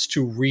chance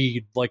to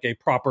read like a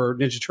proper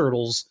Ninja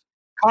Turtles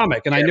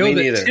comic. And I know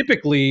that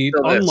typically,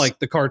 unlike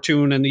the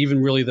cartoon and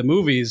even really the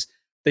movies,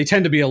 they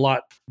tend to be a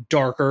lot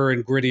darker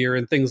and grittier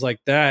and things like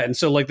that. And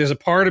so, like, there's a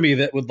part of me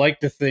that would like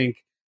to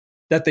think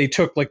that they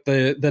took like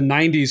the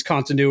 90s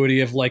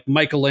continuity of like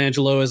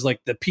Michelangelo as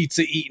like the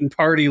pizza eating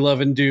party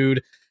loving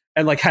dude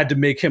and like had to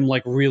make him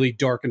like really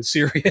dark and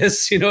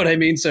serious. You know what I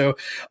mean? So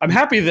I'm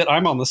happy that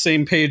I'm on the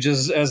same page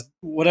as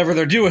whatever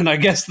they're doing, I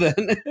guess then.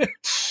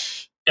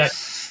 Yeah.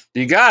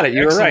 You got it.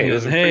 You were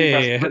right.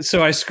 Hey,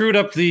 so I screwed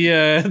up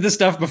the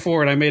stuff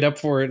before and I made up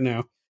for it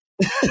now.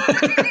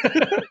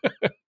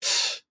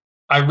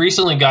 I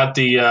recently got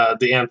the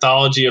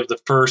anthology of the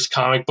first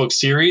comic book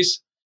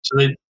series.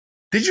 So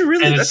Did you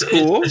really? And That's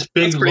cool. It's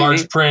big,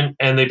 large print,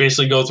 and they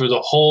basically go through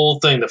the whole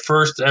thing, the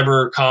first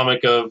ever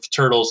comic of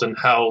Turtles and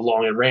how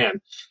long it ran.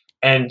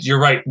 And you're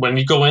right. When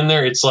you go in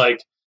there, it's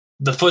like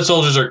the foot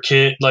soldiers are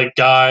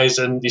guys,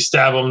 and you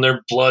stab them,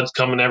 their blood's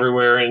coming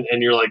everywhere, and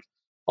you're like,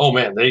 oh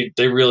man, they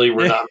really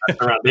were not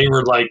messing around. They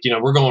were like,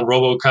 we're going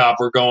RoboCop,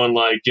 we're going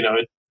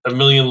a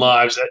million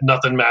lives,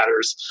 nothing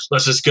matters.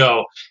 Let's just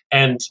go.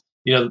 And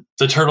the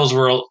Turtles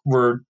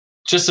were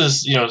just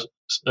as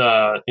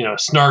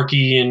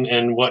snarky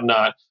and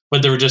whatnot,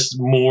 but there were just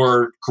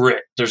more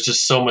grit. There's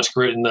just so much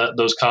grit in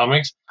those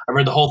comics. I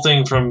read the whole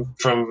thing from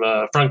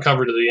front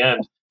cover to the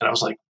end, and I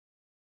was like,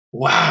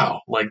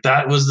 wow, like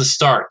that was the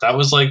start. That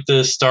was like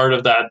the start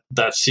of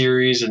that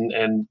series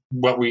and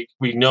what we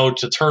know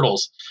to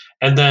Turtles.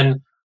 And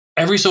then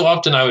every so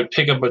often I would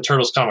pick up a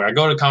Turtles comic. I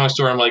go to a comic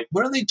store, I'm like,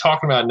 what are they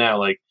talking about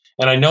now?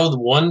 And I know the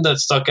one that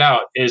stuck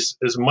out is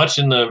much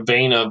in the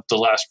vein of The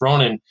Last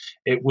Ronin.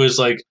 It was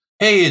like,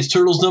 hey, it's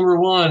Turtles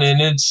 #1,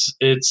 and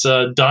it's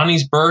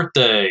Donnie's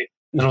birthday.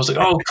 And I was like,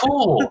 oh,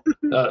 cool.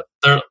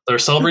 They're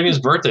celebrating his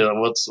birthday.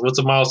 What's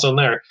a milestone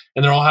there?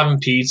 And they're all having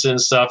pizza and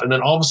stuff. And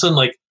then all of a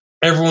sudden,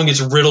 everyone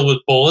gets riddled with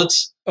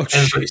bullets. Oh,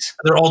 and jeez.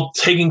 They're all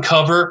taking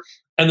cover.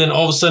 And then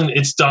all of a sudden,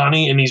 it's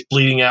Donnie, and he's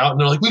bleeding out. And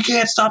they're like, we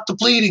can't stop the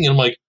bleeding. And I'm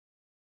like,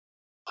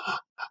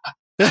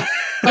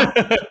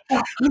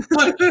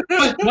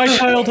 my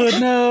childhood,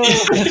 no.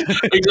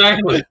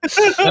 Exactly.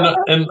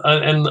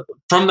 And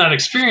from that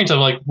experience, I'm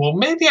like, well,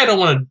 maybe I don't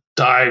want to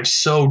dive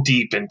so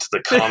deep into the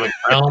comic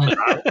realm.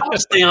 I want to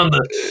stay on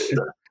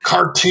the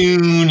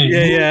cartoon.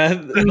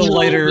 And the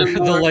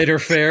lighter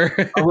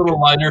fare. A little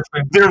lighter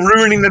fare. They're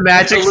ruining the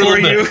magic for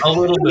you. A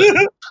little bit.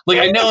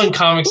 I know in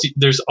comics,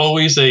 there's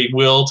always a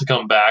will to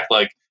come back.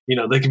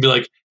 They can be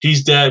like,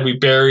 he's dead, we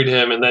buried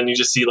him, and then you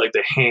just see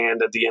the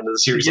hand at the end of the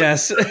series.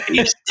 Yes.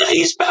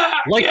 He's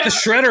back. The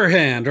Shredder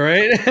hand,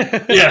 right?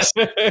 Yes.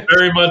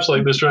 Very much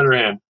like the Shredder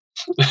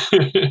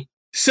hand.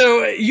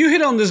 So you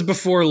hit on this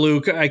before,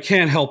 Luke. I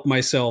can't help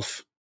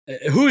myself.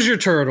 Who's your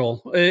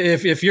turtle?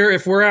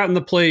 If we're out in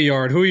the play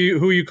yard, who are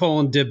you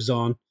calling dibs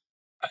on?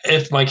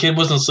 If my kid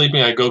wasn't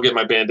sleeping, I'd go get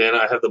my bandana.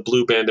 I have the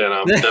blue bandana.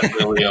 I'm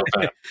definitely a Leo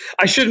fan.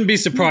 I shouldn't be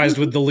surprised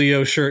with the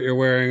Leo shirt you're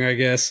wearing, I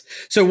guess.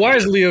 So why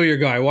is Leo your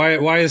guy?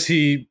 Why is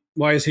he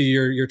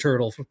your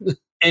turtle?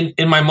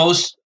 In my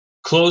most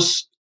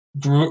close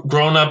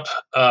grown up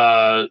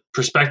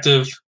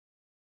perspective,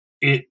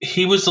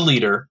 he was the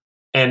leader.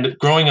 And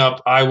growing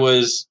up, I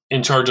was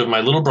in charge of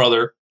my little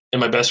brother and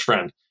my best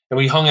friend. And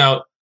we hung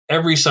out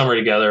every summer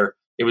together.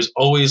 It was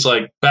always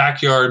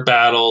backyard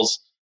battles.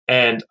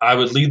 And I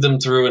would lead them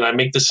through, and I'd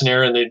make the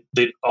scenario, and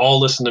they'd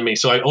all listen to me.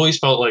 So I always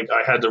felt like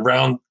I had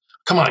to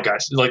come on,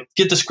 guys,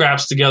 get the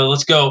scraps together,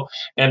 let's go.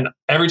 And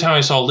every time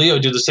I saw Leo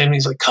do the same thing,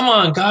 he's like, come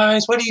on,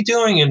 guys, what are you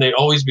doing? And they'd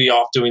always be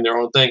off doing their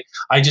own thing.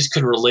 I just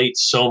could relate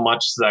so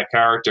much to that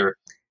character.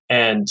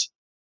 And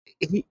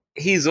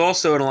he's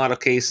also, in a lot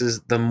of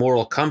cases, the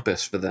moral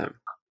compass for them.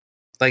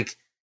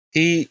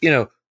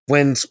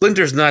 When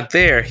Splinter's not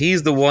there,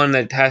 he's the one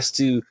that has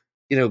to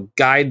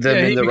guide them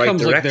in the right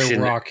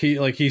direction. Their rock.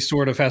 He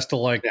sort of has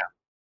to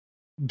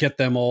get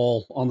them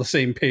all on the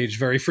same page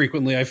very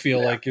frequently. I feel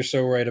like you're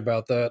so right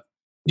about that.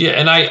 Yeah,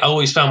 and I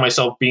always found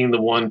myself being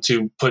the one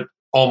to put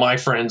all my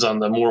friends on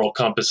the moral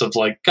compass of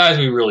guys,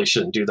 we really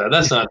shouldn't do that.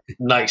 That's not a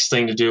nice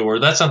thing to do, or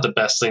that's not the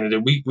best thing to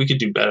do. We could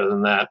do better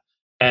than that.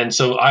 And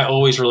so I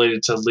always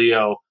related to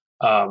Leo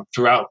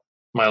throughout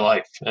my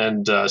life,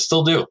 and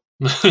still do.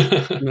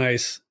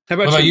 Nice.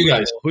 How about you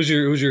guys? Who's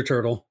your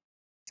turtle?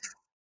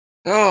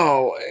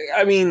 Oh,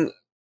 I mean,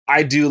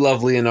 I do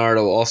love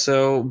Leonardo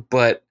also,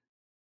 but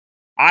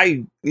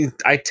I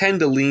tend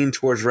to lean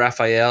towards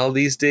Raphael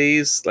these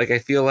days. I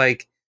feel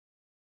like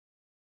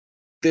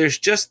there's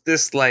just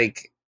this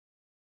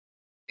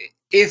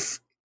if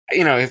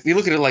you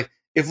look at it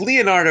if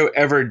Leonardo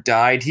ever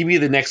died, he'd be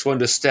the next one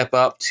to step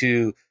up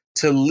to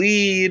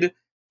lead,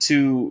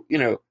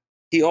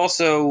 he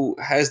also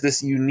has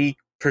this unique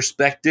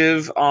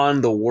perspective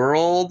on the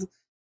world,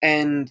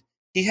 and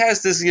he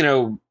has this,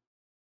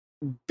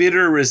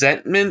 bitter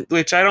resentment,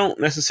 which I don't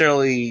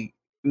necessarily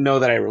know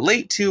that I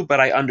relate to, but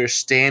I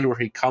understand where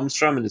he comes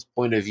from and his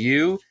point of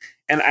view.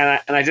 And I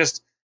like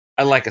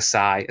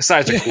Asai.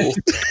 Asai's are cool.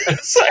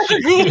 Asai's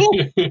are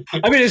cool.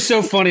 I mean, it's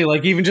so funny.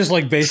 Even just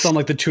based on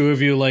the two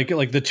of you,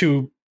 the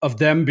two of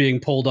them being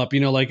pulled up.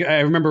 I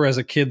remember as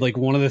a kid,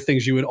 one of the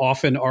things you would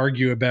often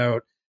argue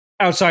about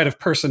outside of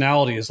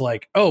personality is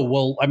oh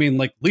well, I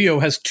mean, Leo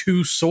has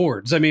two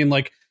swords. I mean,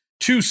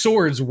 two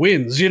swords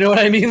wins, you know what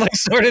I mean?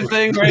 Sort of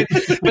thing, right?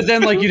 But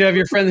then you'd have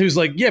your friend who's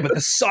yeah, but the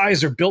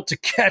Sais are built to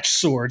catch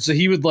swords. So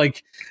he would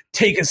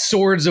take his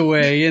swords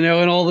away, and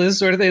all this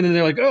sort of thing. And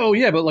they're oh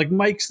yeah, but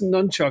Mike's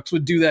nunchucks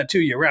would do that too.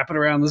 You wrap it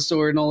around the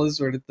sword and all this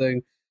sort of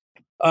thing.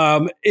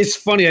 It's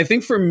funny. I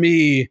think for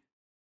me,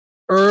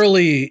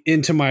 early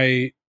into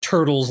my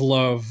Turtles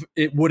love,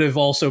 it would have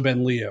also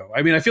been Leo.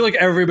 I mean, I feel like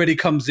everybody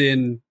comes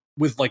in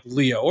with like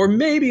Leo or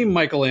maybe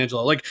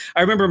Michelangelo. Like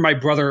I remember my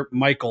brother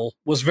Michael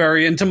was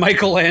very into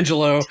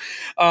Michelangelo.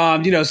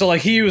 So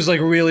like he was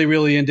like really,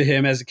 really into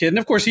him as a kid. And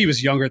of course he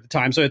was younger at the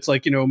time. So it's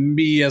like,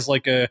 me as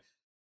like a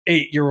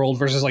 8-year-old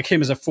versus like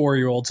him as a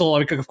 4-year-old. So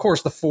like, of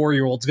course the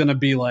 4-year-old's going to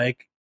be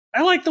like,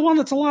 I like the one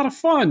that's a lot of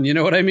fun. You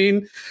know what I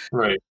mean?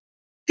 Right.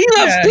 He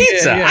loves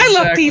pizza. Yeah, I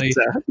love exactly.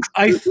 pizza.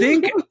 I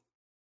think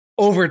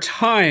over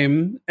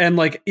time and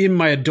like in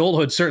my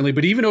adulthood, certainly,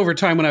 but even over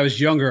time when I was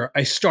younger,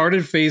 I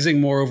started phasing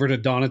more over to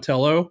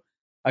Donatello.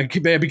 I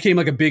became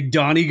like a big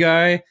Donnie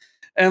guy.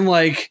 And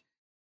like,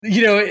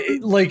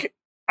 like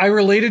I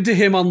related to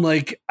him on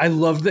like, I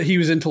loved that he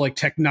was into like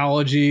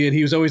technology and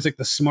he was always like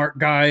the smart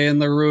guy in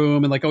the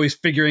room and like always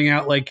figuring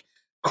out like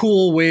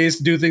cool ways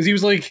to do things. He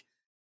was like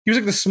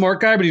the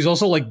smart guy, but he's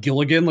also like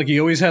Gilligan. Like he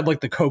always had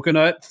like the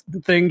coconut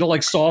thing to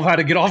like solve how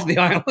to get off the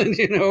island,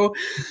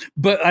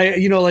 But I,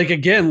 like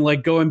again,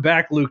 like going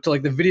back, Luke, to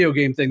like the video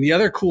game thing. The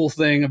other cool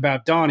thing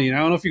about Donnie, and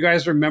I don't know if you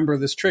guys remember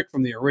this trick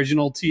from the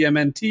original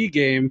TMNT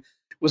game,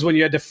 was when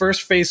you had to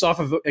first face off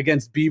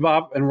against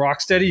Bebop and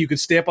Rocksteady, you could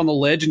stay up on the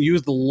ledge and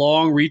use the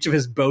long reach of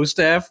his bow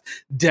staff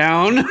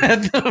down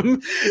at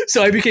them.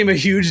 So I became a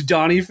huge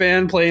Donnie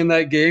fan playing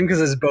that game because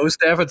his bow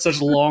staff had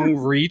such long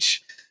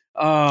reach.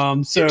 So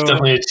it was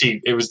definitely a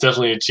cheat. It was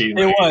definitely a cheat.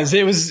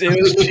 It was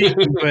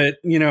cheating, but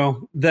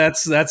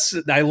that's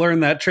I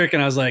learned that trick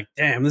and I was like,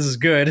 damn, this is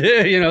good.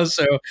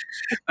 So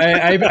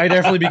I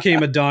definitely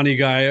became a Donnie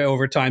guy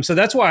over time. So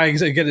that's why I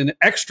get an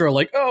extra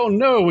like, oh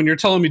no, when you're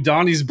telling me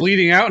Donnie's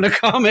bleeding out in a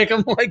comic,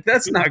 I'm like,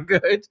 that's not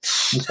good.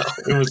 No,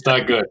 it was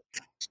not good.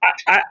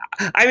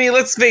 I mean,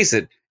 let's face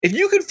it. If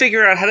you could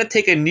figure out how to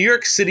take a New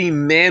York City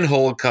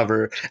manhole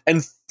cover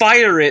and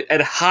fire it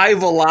at high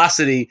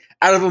velocity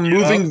out of a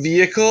moving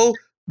vehicle,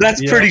 that's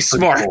pretty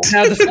smart.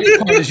 Now, the funny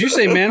part is you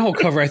say manhole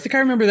cover. I think I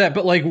remember that.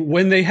 But like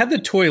when they had the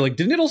toy, like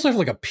didn't it also have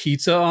like a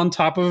pizza on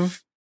top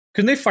of?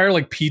 Couldn't they fire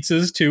like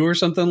pizzas too or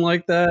something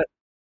like that?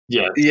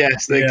 Yeah.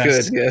 Yes, they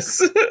could.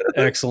 Yes.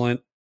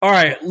 Excellent. All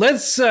right,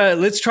 let's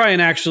try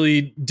and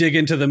actually dig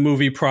into the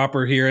movie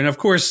proper here. And of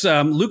course,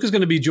 Luke is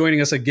going to be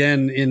joining us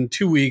again in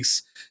 2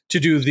 weeks to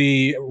do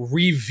the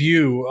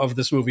review of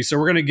this movie. So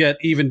we're going to get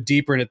even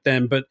deeper in it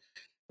then. But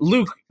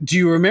Luke, do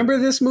you remember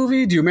this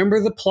movie? Do you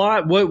remember the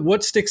plot?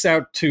 What sticks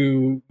out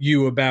to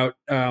you about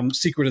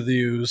Secret of the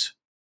Ooze?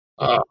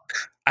 I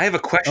have a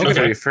question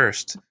for you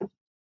first.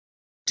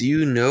 Do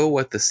you know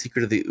what the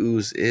Secret of the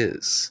Ooze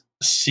is?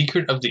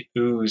 Secret of the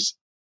Ooze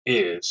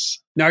is.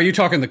 Now, are you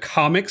talking the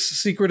comics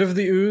Secret of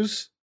the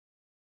Ooze?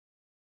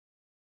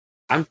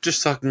 I'm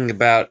just talking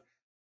about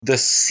the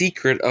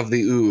secret of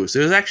the ooze.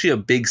 There's actually a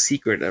big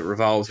secret that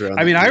revolves around.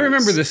 I mean, I ooze.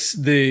 remember this.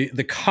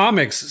 The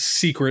comics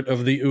secret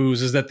of the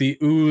ooze is that the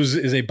ooze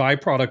is a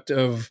byproduct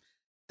of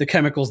the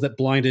chemicals that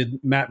blinded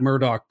Matt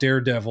Murdock,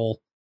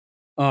 Daredevil.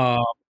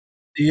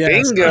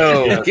 Yes.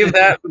 Bingo! Give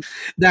that.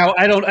 Now,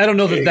 I don't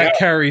know that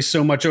carries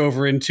so much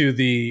over into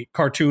the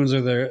cartoons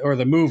or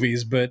the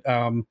movies, but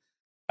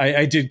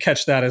I did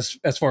catch that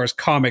as far as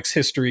comics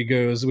history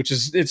goes, which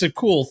is, it's a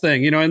cool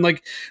thing, and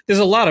like there's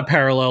a lot of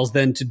parallels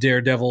then to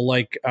Daredevil.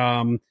 Like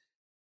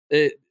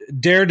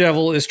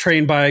Daredevil is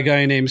trained by a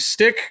guy named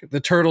Stick. The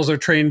Turtles are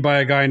trained by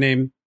a guy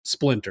named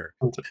Splinter.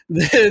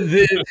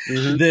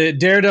 The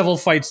Daredevil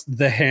fights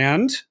the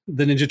hand.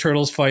 The Ninja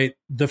Turtles fight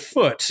the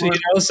foot. So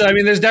I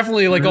mean, there's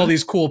definitely like all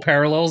these cool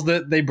parallels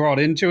that they brought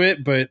into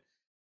it, but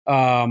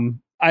I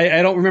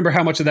don't remember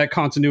how much of that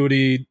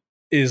continuity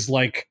is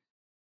like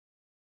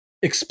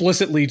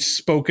explicitly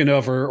spoken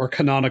of or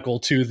canonical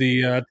to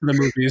the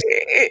movies.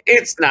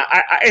 It's not.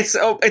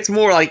 It's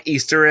more like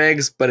Easter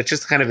eggs, but it's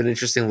just kind of an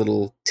interesting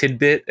little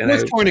tidbit. And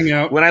pointing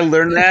out when I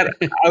learned that,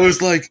 I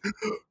was like,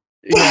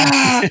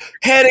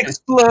 head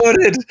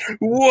exploded.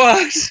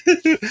 What?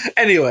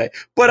 Anyway,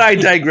 but I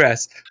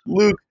digress.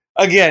 Luke,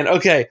 again,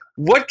 okay.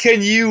 What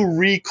can you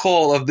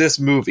recall of this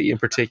movie in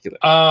particular?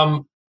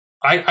 I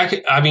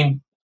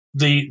mean,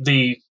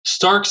 the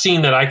Stark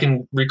scene that I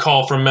can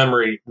recall from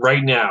memory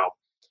right now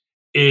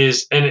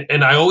is,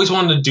 and I always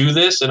wanted to do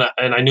this, and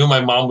I knew my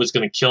mom was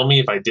going to kill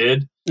me if I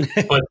did,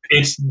 but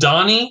it's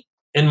Donnie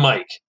and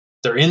Mike.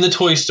 They're in the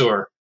toy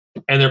store,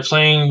 and they're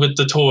playing with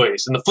the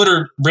toys, and the Foot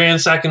are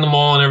ransacking the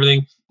mall and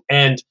everything,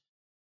 and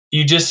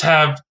you just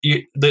have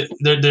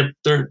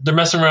they're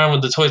messing around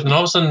with the toys, and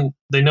all of a sudden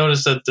they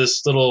notice that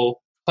this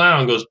little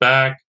clown goes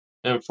back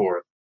and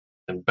forth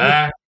and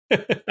back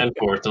and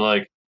forth. They're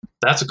like,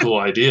 that's a cool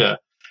idea.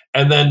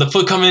 And then the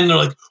Foot come in, and they're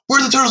like,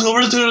 where'd the turtles go?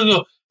 Where'd the turtles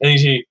go?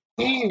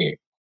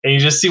 And you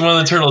just see one of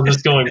the turtles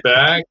just going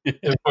back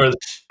and forth,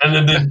 and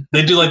then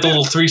they do like the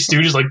little Three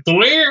Stooges, like,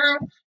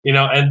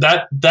 and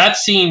that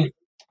scene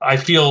I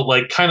feel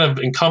like kind of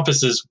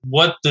encompasses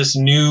what this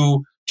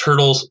new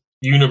Turtles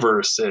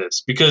universe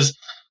is, because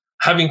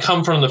having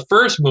come from the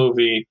first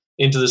movie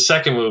into the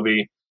second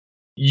movie,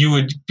 you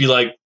would be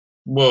like,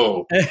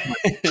 whoa,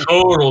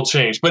 total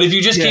change. But if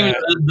you just came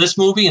into this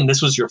movie and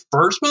this was your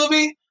first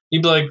movie,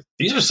 you'd be like,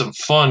 these are some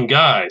fun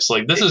guys.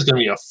 Like, this is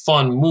going to be a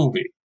fun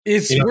movie.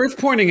 It's worth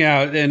pointing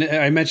out, and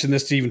I mentioned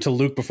this even to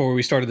Luke before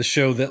we started the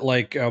show, that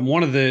like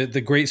one of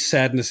the great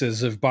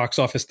sadnesses of Box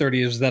Office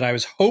 30 is that I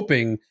was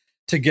hoping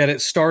to get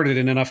it started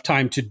in enough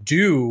time to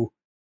do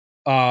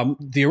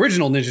the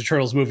original Ninja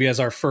Turtles movie as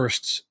our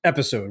first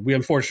episode. We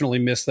unfortunately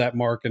missed that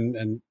mark,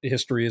 and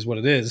history is what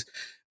it is.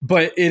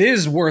 But it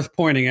is worth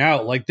pointing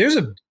out, like there's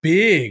a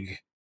big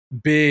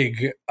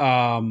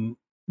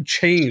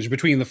change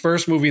between the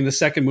first movie and the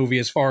second movie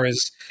as far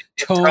as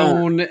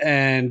tone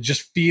and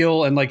just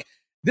feel, and like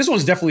this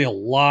one's definitely a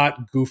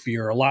lot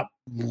goofier, a lot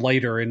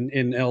lighter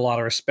in a lot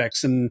of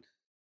respects. And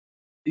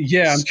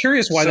yeah, I'm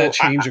curious why that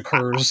change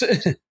occurs.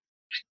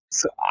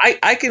 So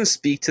I can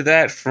speak to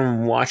that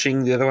from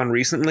watching the other one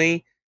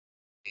recently.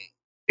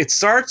 It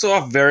starts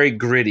off very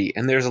gritty,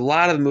 and there's a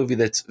lot of the movie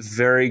that's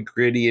very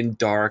gritty and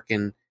dark,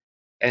 and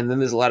then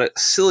there's a lot of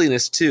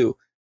silliness too.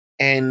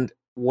 And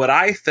what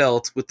I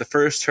felt with the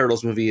first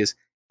Turtles movie is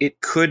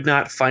it could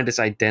not find its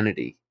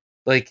identity.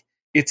 Like,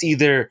 it's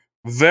either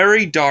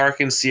very dark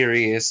and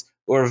serious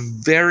or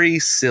very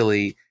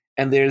silly,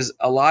 and there's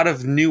a lot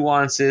of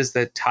nuances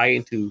that tie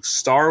into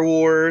Star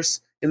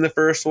Wars in the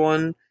first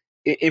one,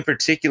 in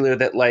particular,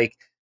 that like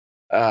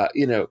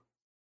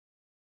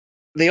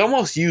they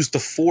almost used the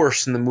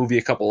Force in the movie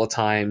a couple of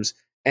times,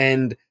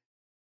 and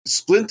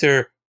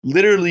Splinter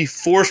literally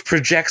force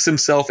projects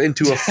himself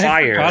into a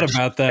fire. I forgot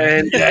about that.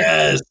 And,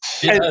 yes.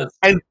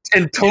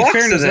 And talks in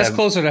fairness, to them. that's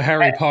closer to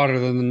Harry Potter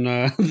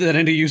than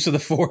any use of the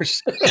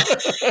Force.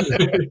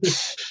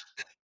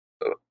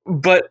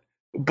 but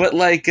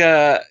like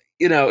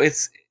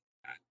it's.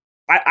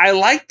 I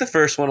like the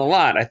first one a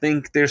lot. I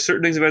think there's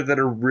certain things about it that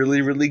are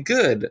really, really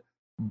good,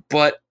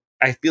 but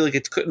I feel like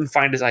it couldn't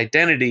find its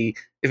identity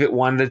if it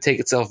wanted to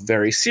take itself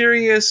very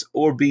serious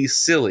or be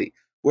silly.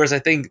 Whereas I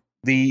think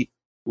the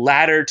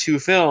latter two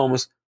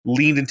films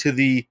leaned into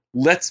the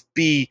let's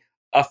be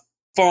a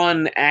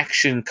fun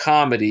action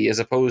comedy as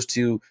opposed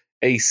to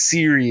a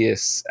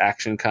serious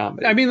action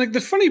comedy. I mean, like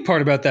the funny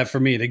part about that for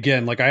me, and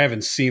again, like I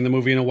haven't seen the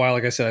movie in a while.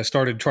 Like I said, I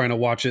started trying to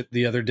watch it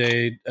the other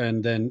day,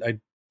 and then I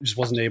just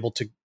wasn't able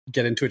to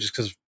get into it just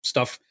because of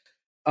stuff.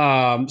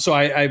 So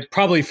I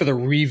probably, for the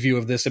review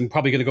of this, I'm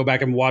probably going to go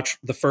back and watch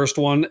the first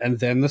one and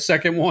then the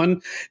second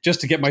one just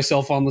to get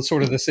myself on the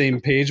sort of the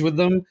same page with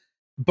them.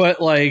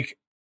 But like,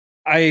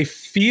 I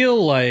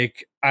feel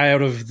like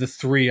out of the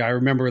three, I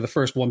remember the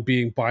first one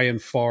being by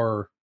and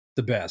far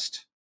the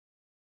best.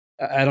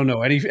 I don't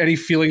know. Any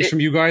feelings from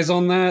you guys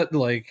on that?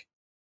 Like,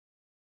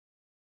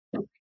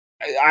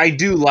 I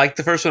do like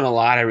the first one a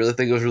lot. I really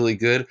think it was really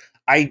good.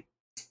 I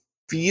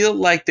feel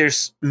like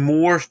there's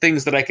more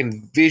things that I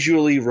can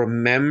visually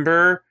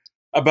remember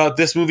about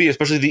this movie,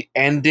 especially the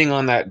ending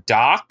on that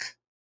dock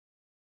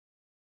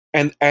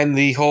and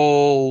the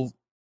whole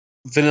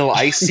Vanilla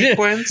Ice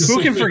sequence.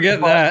 Who can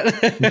forget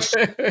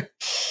that?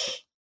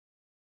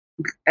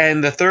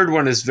 And the third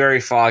one is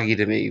very foggy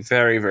to me.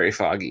 Very, very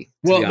foggy.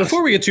 Well,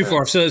 before we get too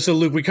far, so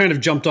Luke, we kind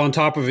of jumped on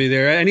top of you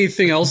there.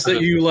 Anything else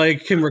that you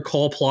like can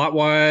recall plot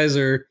wise,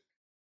 or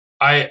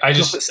I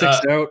just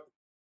sticks out?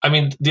 I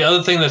mean, the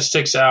other thing that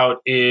sticks out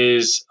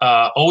is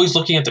always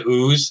looking at the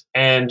ooze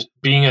and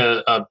being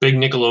a big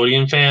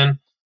Nickelodeon fan.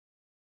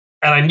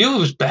 And I knew it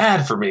was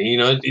bad for me. You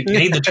know, it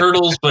made the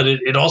Turtles, but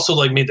it also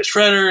like made the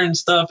Shredder and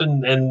stuff,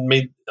 and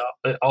made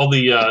all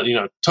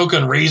the Toka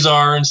and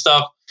Razor and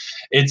stuff.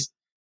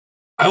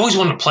 I always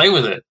wanted to play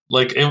with it.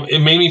 Like it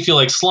made me feel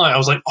like slime. I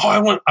was like, oh, I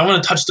want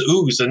to touch the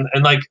ooze, and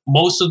like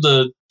most of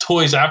the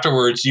toys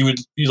afterwards, you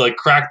like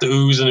crack the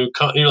ooze, and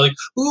you're like,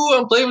 ooh,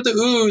 I'm playing with the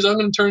ooze. I'm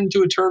going to turn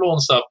into a turtle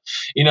and stuff.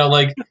 You know,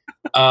 like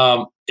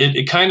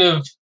it kind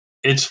of,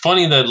 it's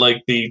funny that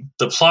like the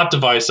plot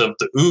device of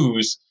the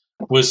ooze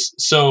was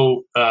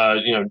so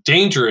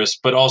dangerous,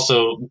 but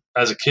also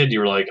as a kid you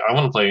were like, I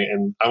want to play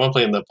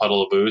in the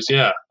puddle of ooze.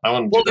 Yeah, I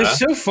want to do that. It's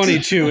so funny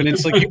too, and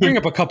it's like you bring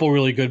up a couple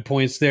really good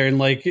points there, and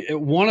like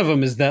one of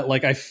them is that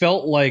like I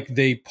felt like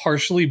they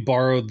partially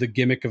borrowed the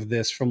gimmick of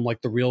this from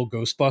like the real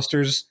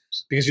Ghostbusters,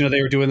 because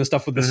they were doing the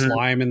stuff with the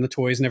slime and the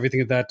toys and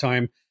everything at that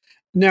time.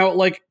 Now,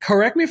 like,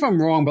 correct me if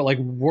I'm wrong, but like,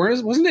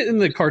 wasn't it in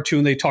the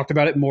cartoon they talked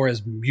about it more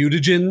as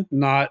mutagen,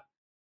 not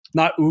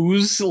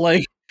ooze?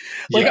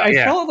 I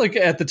felt like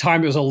at the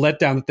time it was a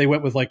letdown that they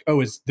went with like,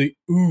 oh, it's the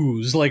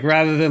ooze, like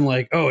rather than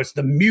like, oh, it's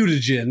the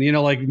mutagen,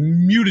 like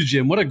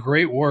mutagen. What a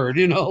great word,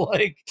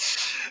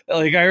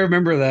 like I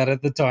remember that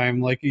at the time.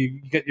 Like you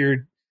get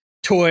your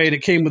toy and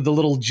it came with the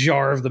little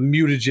jar of the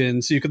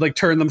mutagen, so you could like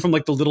turn them from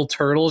like the little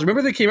turtles.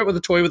 Remember they came up with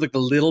a toy with like the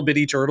little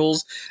bitty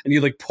turtles, and you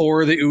like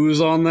pour the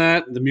ooze on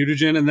that, the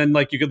mutagen, and then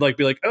like you could like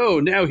be like, oh,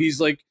 now he's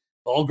like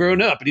all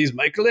grown up and he's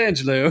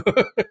Michelangelo.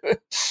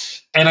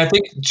 And I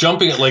think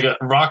jumping at like a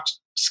rock,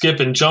 skip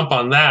and jump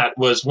on that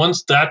was,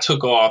 once that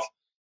took off,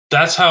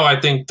 that's how I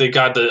think they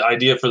got the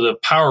idea for the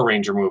Power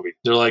Ranger movie.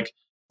 They're like,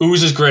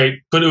 ooze is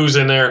great, put ooze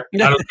in there. I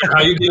don't care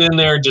how you get in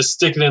there, just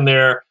stick it in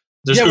there.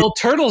 Well,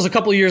 Turtles a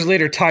couple of years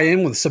later tie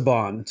in with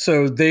Saban,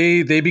 so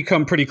they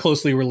become pretty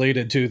closely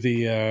related to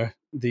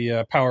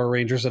the Power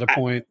Rangers at a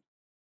point.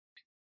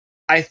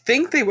 I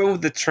think they went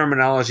with the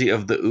terminology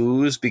of the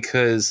ooze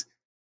because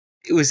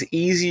it was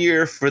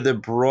easier for the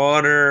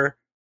broader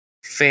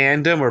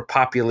fandom or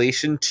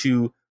population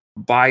to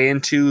buy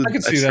into I can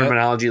a see that.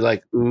 terminology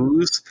like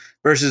ooze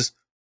versus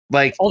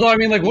like. Although, I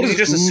mean, like, what You does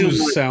just just assume,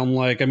 like- sound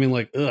like? I mean,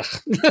 like, ugh.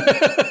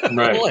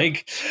 Right.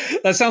 Like,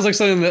 that sounds like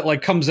something that,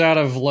 like, comes out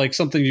of, like,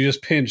 something you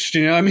just pinched,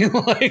 you know? I mean,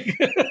 like...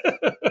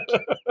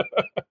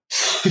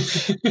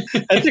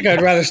 I think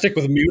I'd rather stick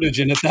with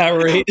mutagen at that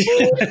rate.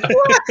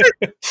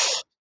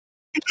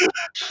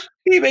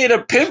 He made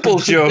a pimple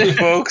joke,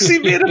 folks. He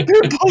made a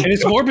pimple And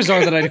it's joke. more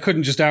bizarre that I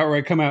couldn't just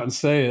outright come out and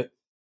say it.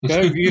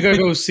 You gotta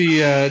go see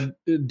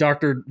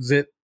Dr.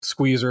 Zit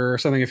Squeezer or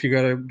something if you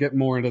gotta get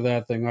more into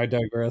that thing. I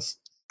digress.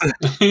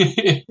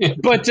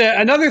 But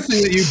another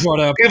thing that you brought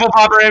up, Pimple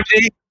Popper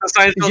MD. the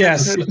Seinfeld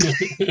yes,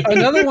 episode.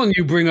 another one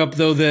you bring up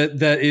though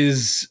that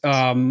is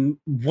one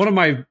of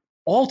my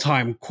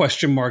all-time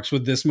question marks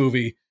with this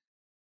movie,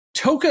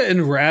 Toka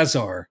and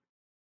Razar.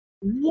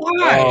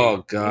 Why?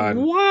 Oh God.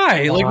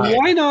 Why? Like, Why?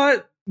 why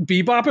not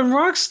Bebop and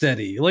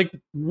Rocksteady? Like,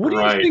 what do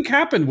you Right. think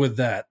happened with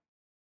that?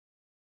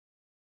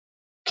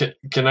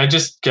 Can I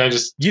just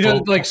You know,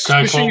 pull- like can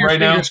I squishing pull your right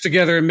now? fingers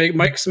together and make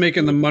Mike's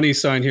making the money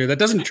sign here. That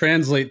doesn't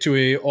translate to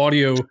a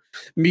audio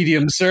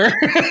medium, sir.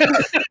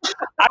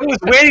 I was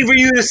waiting for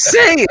you to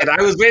say it.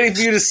 I was waiting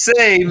for you to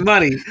say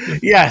money.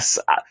 Yes,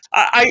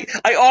 I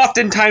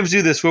oftentimes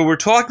do this where we're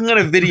talking on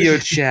a video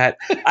chat.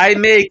 I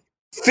make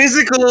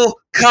physical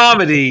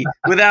comedy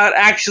without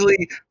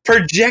actually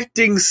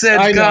projecting said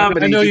I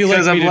comedy. know you like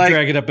because me I'm to like,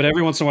 drag it up, but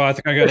every once in a while, I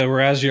think I got to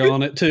razz you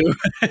on it too.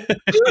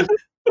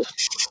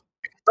 it's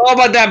all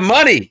about that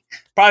money.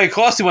 Probably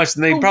cost too much,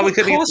 and they Well, probably what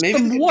couldn't cost maybe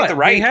them they what? get the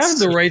rights. They have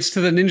the rights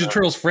to the Ninja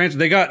Turtles franchise.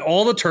 They got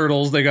all the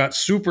turtles. They got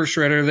Super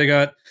Shredder. They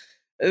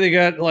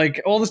got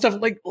like all the stuff.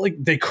 Like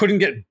they couldn't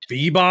get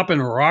Bebop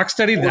and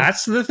Rocksteady.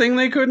 That's the thing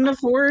they couldn't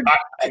afford.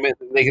 I mean,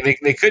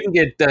 they couldn't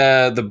get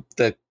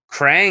the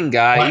Krang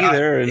guy Well,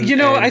 either. And, You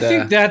know, and, I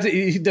think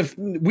that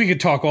we could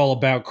talk all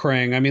about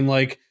Krang. I mean,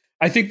 like,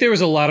 I think there was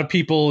a lot of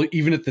people,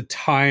 even at the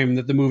time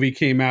that the movie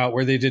came out,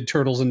 where they did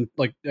Turtles in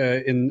I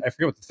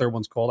forget what the third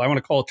one's called. I want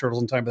to call it Turtles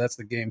in Time, but that's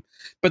the game.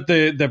 But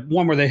the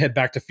one where they head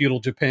back to feudal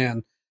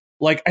Japan,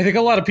 like, I think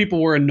a lot of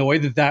people were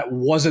annoyed that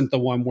wasn't the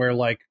one where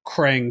like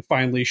Krang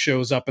finally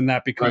shows up and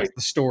that becomes Right.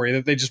 the story.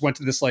 That they just went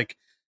to this like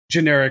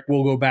generic,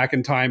 we'll go back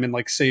in time and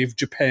like save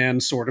Japan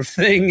sort of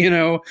thing, you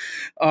know.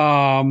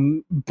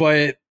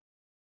 But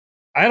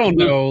I don't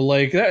know.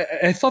 Like,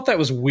 I thought that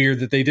was weird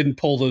that they didn't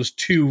pull those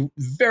two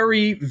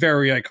very,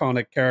 very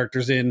iconic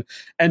characters in,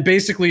 and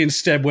basically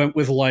instead went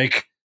with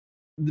like,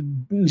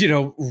 you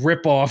know,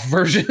 rip-off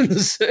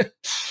versions.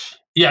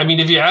 Yeah, I mean,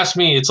 if you ask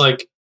me, it's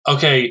like,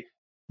 okay,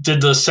 did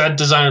the set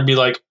designer be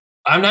like,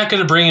 I'm not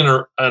going to bring in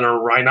a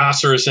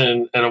rhinoceros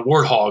and a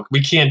warthog.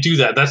 We can't do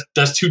that.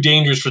 That's too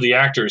dangerous for the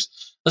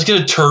actors. Let's get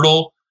a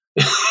turtle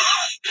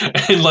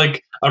and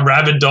like a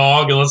rabid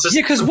dog, and let's just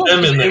Yeah, because put what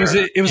them was in it? there. It was,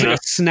 it was you like know? a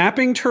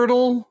snapping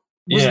turtle.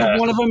 Was Yeah.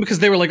 one of them because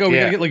they were like, oh, we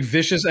Yeah. gotta get like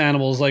vicious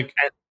animals. Like,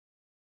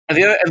 and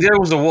the other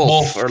was a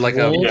wolf, Wolf. or like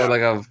Wolf.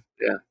 a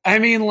I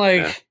mean,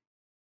 like, Yeah.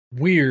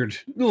 weird.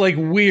 Like,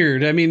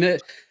 weird. I mean,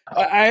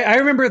 I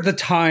remember at the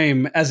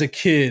time as a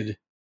kid,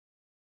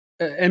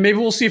 and maybe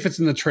we'll see if it's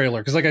in the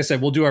trailer, because like I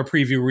said, we'll do our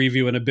preview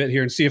review in a bit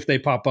here and see if they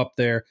pop up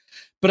there.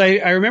 But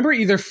I remember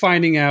either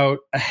finding out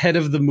ahead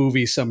of the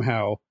movie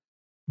somehow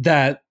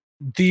that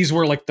these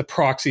were like the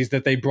proxies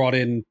that they brought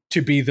in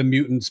to be the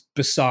mutants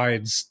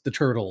besides the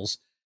turtles.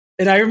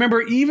 And I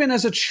remember even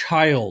as a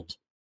child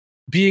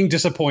being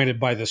disappointed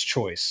by this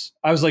choice.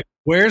 I was like,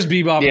 where's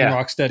Bebop Yeah. and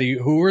Rocksteady?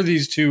 Who are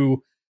these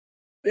two?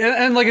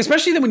 And like,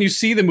 especially then when you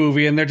see the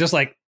movie and they're just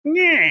like,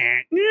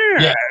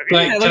 Yeah,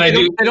 like, can I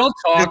they don't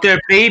talk. they're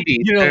babies.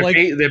 You know, they're, like-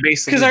 they're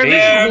basically Because I remember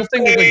babies. the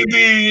whole thing with like,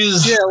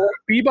 babies. yeah, like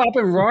Bebop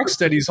and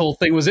Rocksteady's whole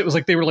thing was it was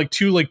like they were like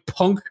two like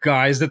punk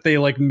guys that they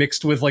like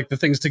mixed with like the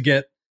things to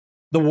get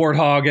the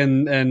warthog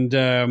and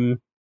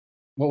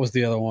what was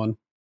the other one?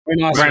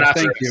 Rhinoceros.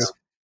 Thank you.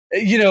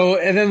 You know,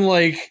 and then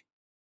like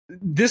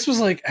this was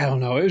like, I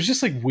don't know, it was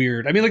just like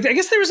weird. I mean, like I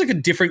guess there was like a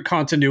different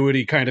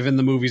continuity kind of in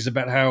the movies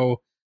about how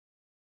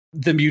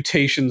the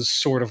mutations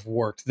sort of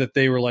worked, that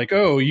they were like,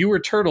 oh, you were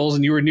turtles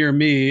and you were near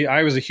me,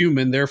 I was a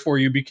human, therefore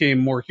you became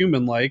more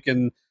human like,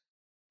 and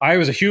I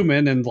was a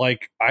human and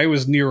like I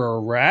was near a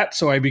rat,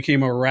 so I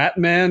became a rat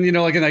man, you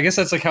know, like, and I guess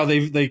that's like how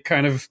they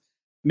kind of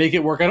make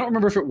it work. I don't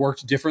remember if it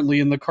worked differently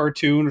in the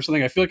cartoon or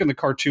something. I feel like in the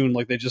cartoon,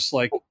 like they just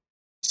like,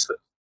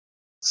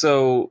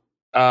 So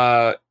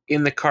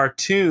in the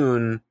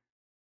cartoon,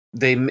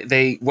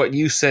 they what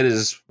you said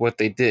is what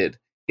they did.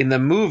 In the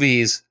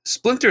movies,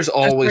 Splinter's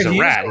always That's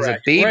right, a rat. He's a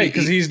baby. right?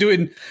 Because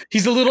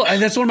he's a little,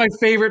 and that's one of my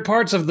favorite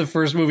parts of the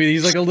first movie.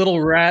 He's like a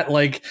little rat,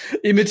 like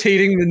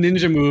imitating the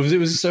ninja moves. It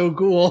was so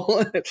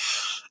cool.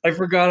 I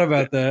forgot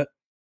about that.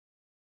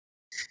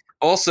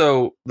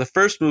 Also, the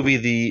first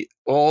movie,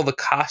 all the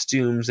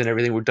costumes and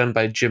everything were done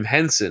by Jim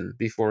Henson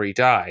before he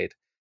died.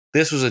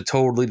 This was a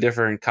totally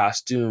different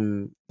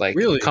costume, like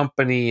Really?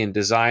 company and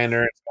designer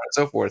and so on and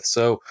so forth.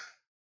 So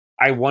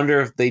I wonder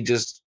if they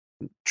just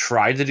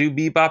tried to do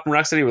Bebop and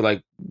Rocksteady. Were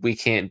like, we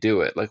can't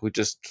do it. Like, we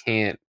just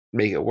can't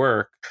make it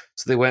work.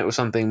 So they went with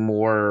something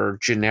more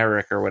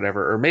generic or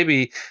whatever. Or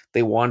maybe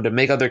they wanted to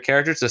make other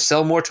characters to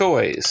sell more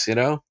toys, you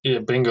know? Yeah,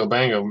 bingo,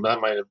 bango.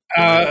 That might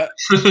have.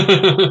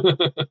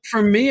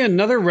 For me,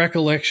 another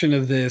recollection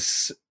of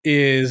this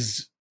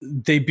is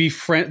they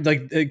befriend,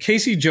 like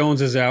Casey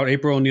Jones is out,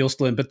 April O'Neil's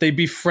still in, but they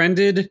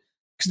befriended,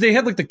 because they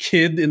had like the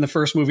kid in the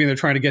first movie and they're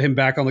trying to get him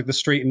back on like the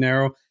straight and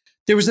narrow.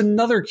 There was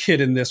another kid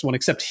in this one,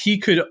 except he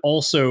could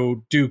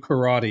also do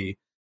karate.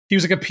 He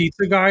was like a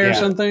pizza guy or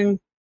something.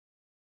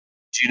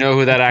 Do you know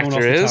who that actor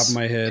is? Top of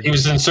my head. He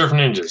was in Surf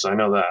Ninjas. I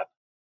know that.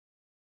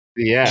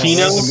 Yeah.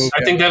 Kino?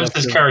 I think that was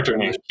his character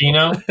name.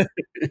 Kino?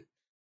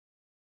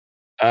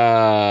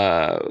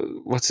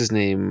 What's his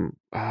name?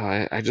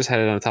 I just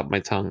had it on the top of my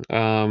tongue.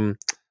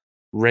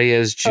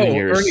 Reyes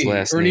Jr.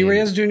 Ernie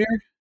Reyes Jr.?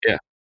 Yeah.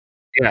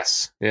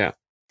 Yes. Yeah.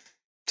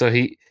 So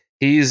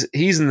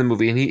he's in the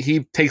movie, and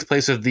he takes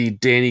place of the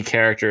Danny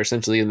character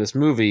essentially in this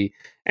movie,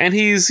 and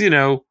he's, you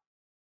know,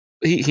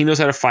 he knows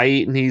how to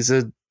fight, and he's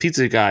a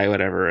pizza guy,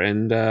 whatever.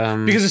 And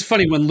because it's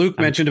funny when Luke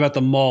mentioned about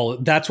the mall,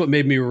 that's what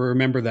made me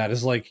remember that,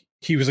 is like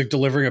he was like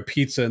delivering a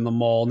pizza in the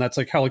mall, and that's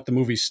like how like the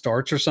movie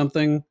starts or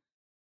something.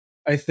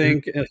 I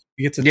think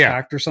he gets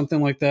attacked or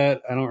something like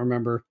that. I don't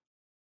remember.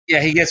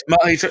 Yeah, he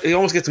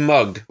almost gets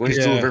mugged when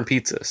he's delivering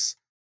pizzas.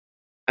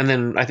 And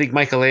then I think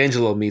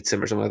Michelangelo meets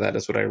him or something like that.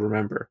 That's what I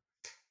remember.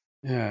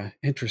 Yeah,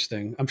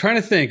 interesting. I'm trying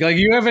to think. Like,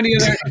 you have any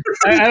other?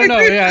 I don't know.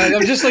 Yeah,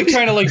 I'm just like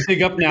trying to like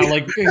dig up now,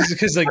 like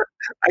because like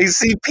I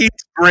see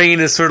Pete's brain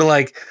is sort of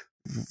like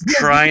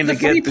trying to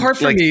get part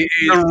for me.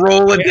 The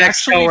Rolodex. I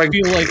actually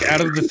feel like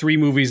out of the three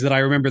movies that I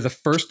remember, the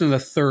first and the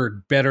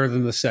third better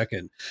than the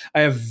second.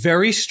 I have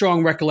very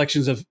strong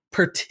recollections of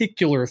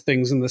particular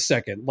things in the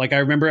second. Like I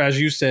remember,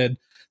 as you said,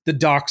 the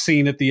dock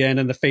scene at the end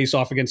and the face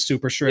off against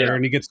Super Shredder,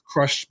 and he gets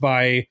crushed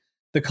by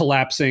the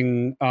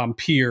collapsing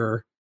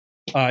pier.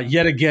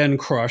 Yet again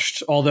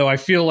crushed, although I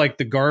feel like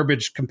the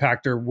garbage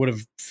compactor would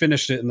have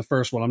finished it in the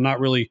first one. I'm not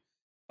really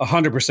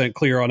 100%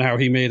 clear on how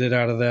he made it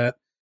out of that.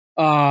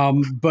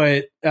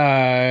 But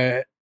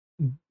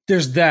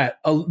there's that.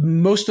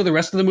 Most of the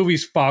rest of the movie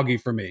is foggy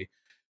for me.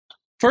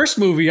 First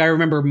movie, I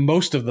remember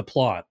most of the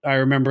plot. I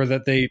remember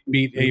that they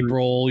meet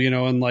April, you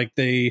know, and like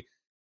they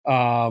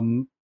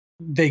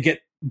get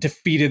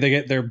defeated, they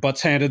get their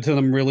butts handed to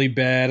them really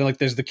bad, and like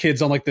there's the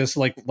kids on like this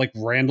like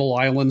Randall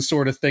Island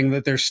sort of thing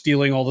that they're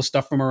stealing all the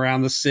stuff from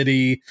around the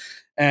city,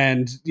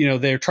 and you know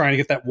they're trying to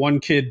get that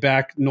one kid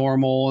back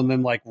normal, and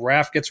then like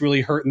Raph gets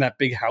really hurt in that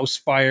big house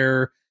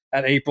fire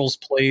at April's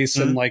place,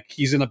 and like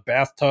he's in a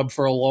bathtub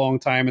for a long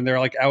time, and they're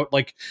like out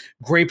like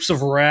Grapes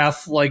of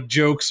Wrath like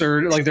jokes,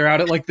 or like they're out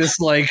at like this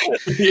like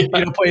you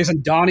know place,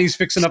 and Donnie's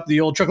fixing up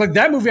the old truck. Like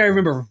that movie I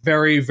remember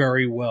very,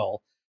 very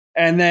well.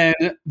 And then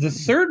the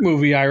third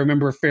movie I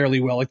remember fairly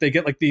well. Like they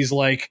get like these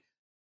like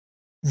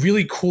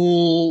really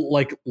cool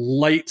like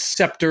light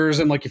scepters,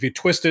 and like if you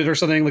twist it or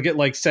something, like it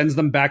like sends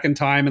them back in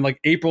time, and like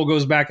April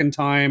goes back in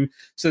time.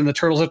 So then the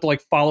turtles have to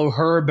like follow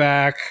her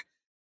back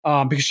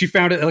because she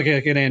found it like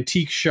an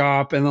antique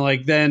shop, and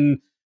then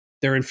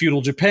they're in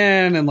feudal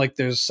Japan, and like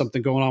there's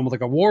something going on with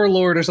like a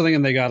warlord or something,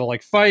 and they got to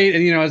like fight,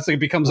 and you know it's like it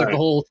becomes like the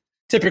whole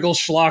typical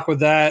schlock with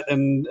that,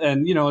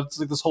 and you know it's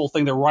like this whole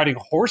thing. They're riding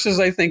horses,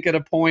 I think, at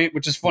a point,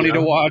 which is funny to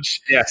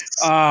watch. Yes.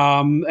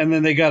 And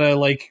then they gotta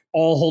like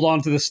all hold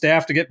on to the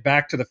staff to get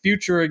back to the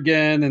future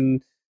again,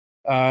 and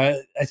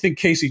I think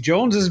Casey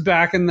Jones is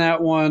back in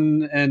that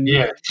one, and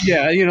you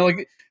know,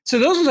 like so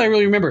those ones I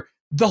really remember.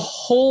 The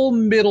whole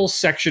middle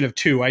section of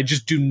 2, I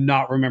just do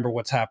not remember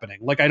what's happening.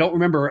 Like I don't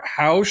remember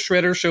how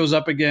Shredder shows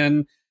up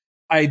again.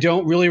 I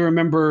don't really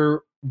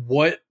remember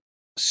what.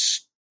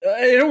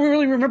 I don't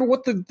really remember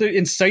what the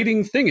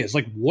inciting thing is.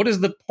 Like, what is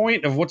the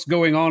point of what's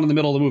going on in the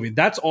middle of the movie?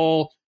 That's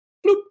all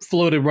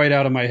floated right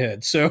out of my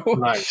head. So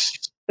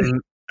nice.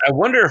 I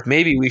wonder if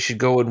maybe we should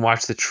go and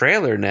watch the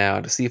trailer now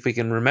to see if we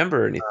can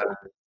remember anything.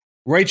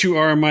 Right you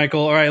are,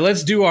 Michael. All right,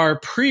 let's do our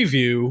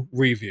preview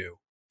review.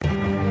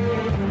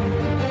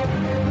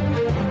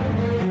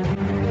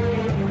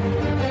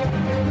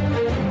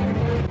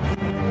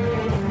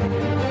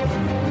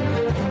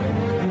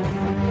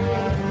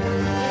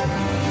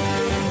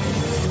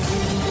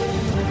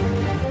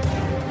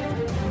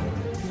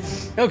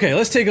 Okay,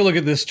 let's take a look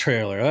at this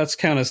trailer. Let's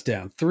count us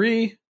down.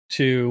 3,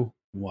 2,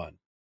 1.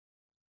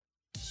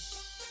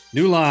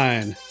 New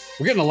Line.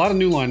 We're getting a lot of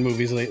New Line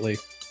movies lately.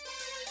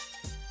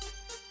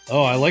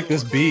 Oh, I like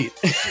this beat.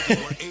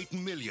 8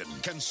 million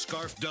can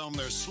scarf down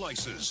their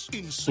slices.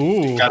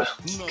 Ooh.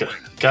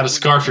 Gotta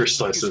scarf your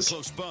slices.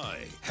 Close by.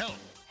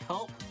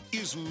 Help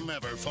is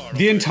never far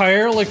the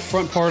entire like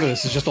front part of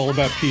this is just all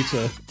about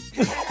pizza.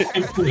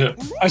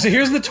 I say,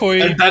 here's the toy.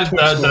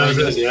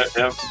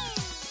 Yeah.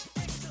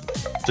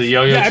 The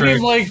yo-yo trick. I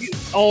mean, like,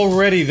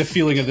 already the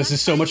feeling of this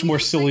is so much more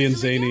silly and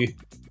zany.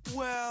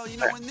 Well, you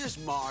know, in this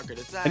market,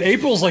 it's and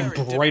April's like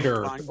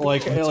brighter.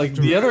 Like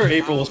the other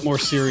April is more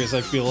serious,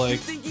 I feel like. I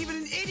think even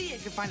an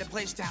idiot could find a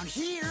place down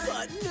here.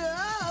 But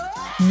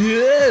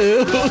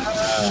No.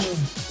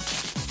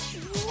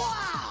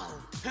 Wow.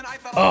 And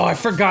I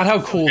forgot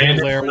how cool the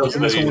glare was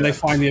in this one when they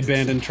find the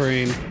abandoned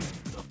train.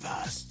 The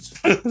past's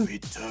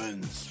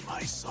returns,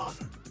 my son.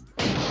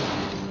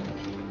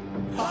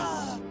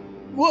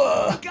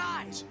 Whoa!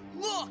 Guys,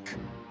 look!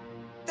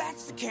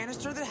 That's the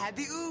canister that had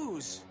the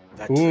ooze.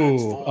 That Ooh,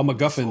 transforms a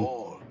MacGuffin.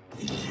 all.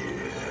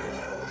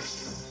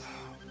 Yes.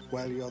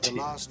 Well, you're the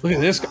last. Look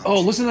at this. Oh,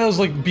 listen to those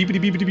like beepity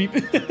beepity beep.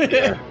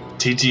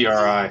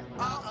 TTRI.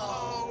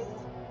 Uh-oh.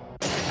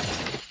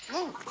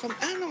 Oh, some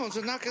animals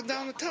are knocking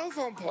down the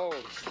telephone poles.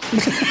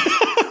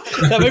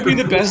 That might be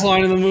the best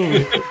line in the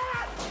movie.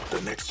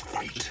 The next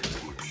fight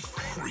will be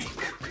freak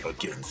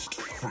against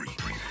freak.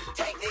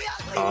 Take the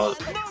ugly one!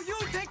 No, you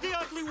take the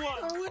ugly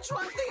one! Which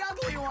one's the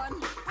ugly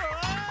one?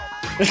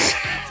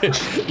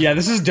 Yeah,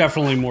 this is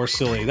definitely more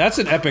silly. That's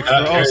an epic.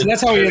 Oh, so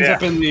that's how he ends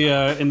up in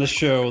the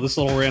show. This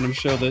little random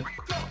show that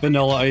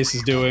Vanilla Ice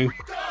is doing.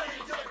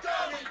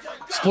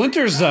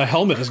 Splinter's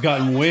helmet has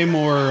gotten way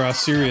more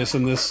serious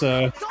in this.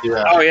 Oh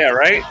yeah,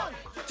 right.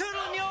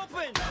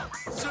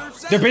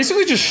 They're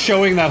basically just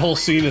showing that whole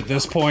scene at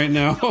this point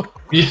now.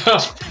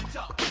 Yeah.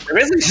 They're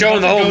basically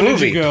showing the whole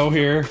movie. Go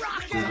here.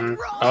 Mm-hmm.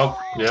 Oh,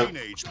 yeah.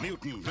 Teenage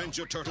Mutant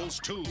Ninja Turtles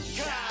 2.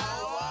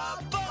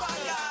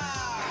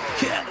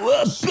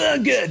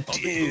 Cowabunga,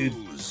 dude.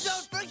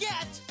 Don't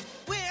forget,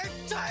 we're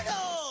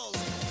turtles!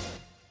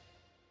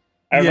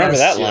 I remember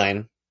Yes. that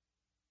line.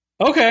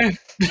 Okay.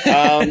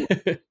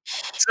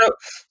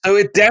 So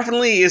it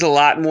definitely is a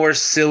lot more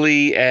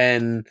silly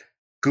and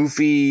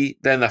goofy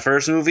than the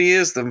first movie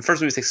is. The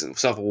first movie takes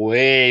itself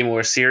way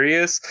more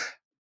serious.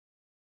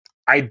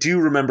 I do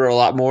remember a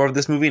lot more of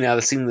this movie now that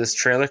I've seen this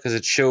trailer because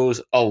it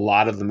shows a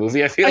lot of the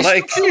movie. I feel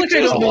like I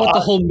don't know what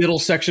the whole middle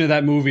section of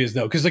that movie is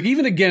though, because like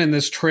even again in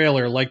this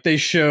trailer, like they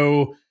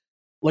show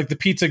like the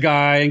pizza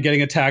guy and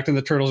getting attacked, and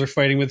the turtles are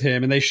fighting with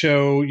him, and they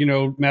show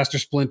Master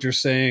Splinter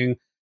saying,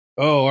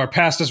 "Oh, our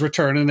past has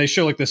returned," and they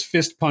show like this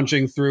fist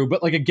punching through.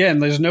 But like again,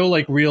 there's no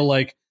like real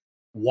like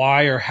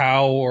why or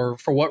how or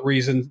for what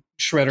reason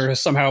Shredder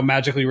has somehow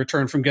magically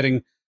returned from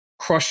getting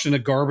crushed in a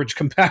garbage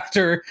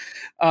compactor.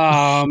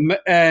 And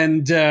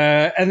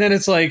then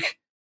it's like,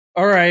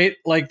 all right,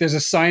 like there's a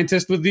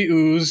scientist with the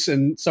ooze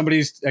and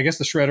somebody's, I guess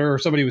the Shredder or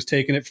somebody was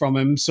taking it from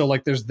him. So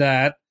like there's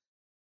that.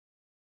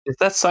 Is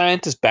that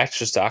scientist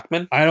Baxter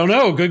Stockman? I don't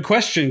know. Good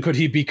question. Could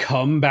he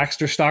become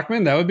Baxter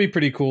Stockman? That would be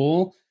pretty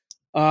cool.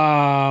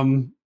 I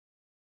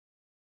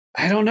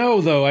don't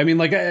know though. I mean,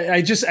 like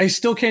I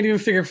still can't even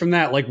figure from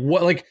that. Like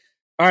what, like,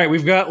 all right,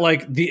 we've got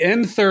like the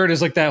end third is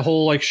like that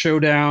whole like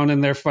showdown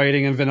and they're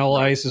fighting and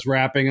Vanilla Ice is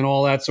rapping and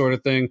all that sort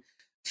of thing.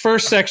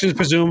 First section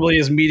presumably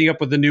is meeting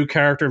up with the new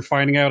character and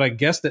finding out, I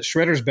guess, that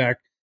Shredder's back.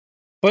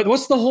 But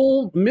what's the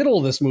whole middle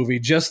of this movie?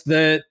 Just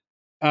that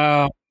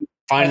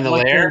finding the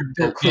like lair,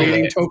 they're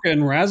creating Toka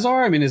and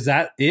Razar. I mean, is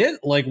that it?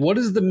 Like, what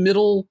is the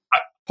middle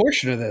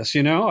portion of this?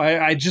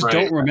 I just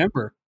don't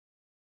remember.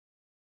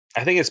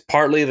 I think it's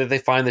partly that they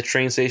find the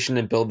train station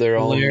and build their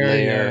own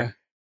lair.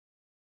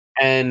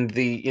 And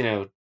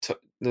the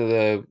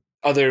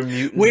other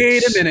mutants.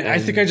 Wait a minute. I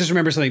think I just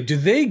remember something. Do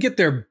they get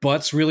their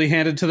butts really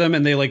handed to them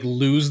and they like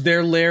lose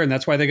their lair and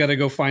that's why they got to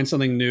go find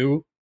something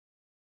new?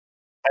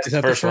 Is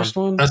that the first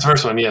one? That's the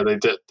first one. Yeah, they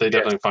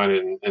definitely find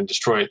it and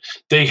destroy it.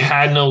 They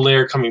had no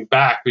lair coming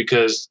back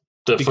because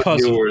they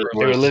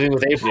were living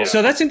with April. Yeah.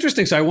 So that's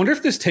interesting. So I wonder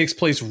if this takes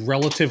place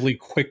relatively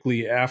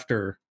quickly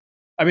after.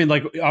 I mean,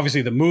 like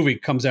obviously the movie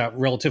comes out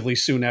relatively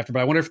soon after, but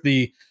I wonder if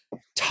the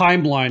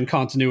timeline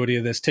continuity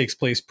of this takes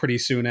place pretty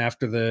soon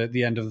after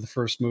the end of the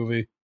first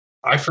movie.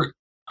 I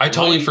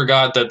totally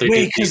forgot that they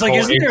did because like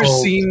isn't there a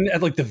scene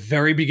at like the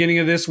very beginning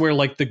of this where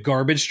like the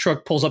garbage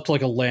truck pulls up to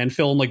like a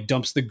landfill and like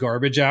dumps the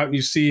garbage out and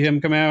you see him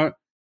come out?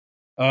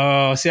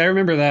 Oh, see, I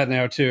remember that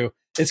now too.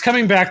 It's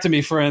coming back to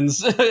me,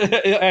 friends.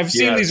 I've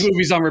seen these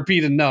movies on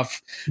repeat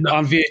enough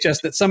on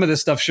VHS that some of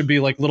this stuff should be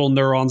like little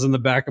neurons in the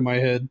back of my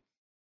head.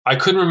 I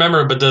couldn't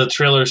remember, but the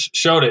trailer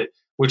showed it,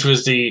 which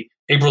was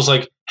April's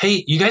like,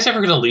 "Hey, you guys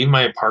ever gonna leave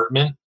my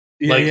apartment?"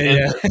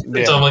 And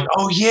so I'm like,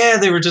 "Oh yeah,"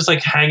 they were just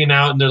like hanging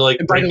out, and they're like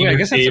breaking I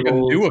guess that's like a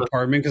new tables.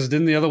 apartment because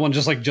didn't the other one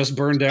just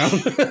burn down?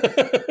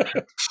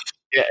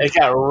 Yeah, it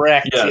got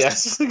wrecked.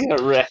 Yes. It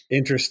got wrecked.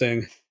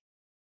 Interesting.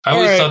 I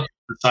always thought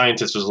the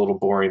scientist was a little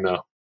boring,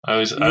 though.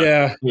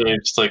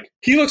 Just like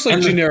he looks like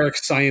a generic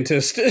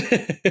scientist,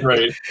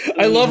 right?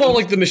 I love all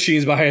like the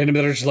machines behind him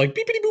that are just like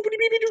beepity boopity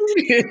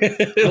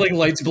beepity, like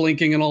lights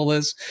blinking and all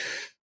this.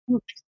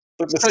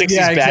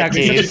 Yeah,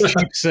 exactly.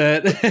 Cheap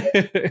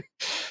set.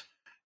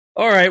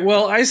 All right.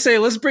 Well, I say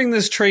let's bring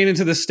this train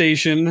into the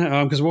station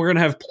because we're going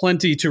to have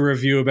plenty to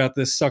review about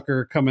this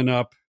sucker coming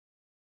up.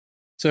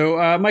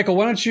 So, Michael,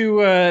 why don't you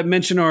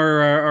mention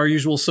our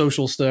usual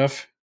social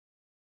stuff?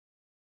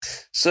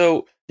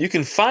 So you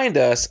can find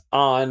us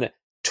on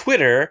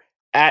Twitter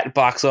at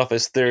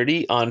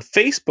BoxOffice30, on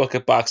Facebook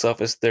at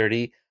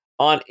BoxOffice30,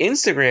 on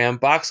Instagram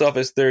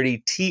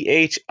BoxOffice30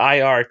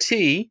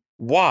 THIRT.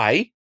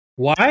 Why?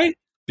 Why?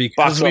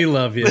 Because we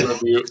love you.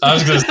 I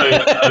was going to say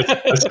it. I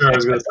was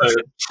going to say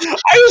it.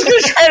 I was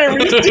going to try to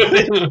redo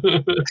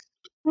it.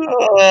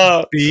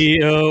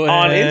 BOX.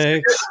 On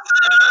Instagram.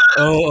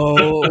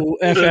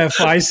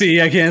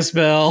 OOFFIC. I can't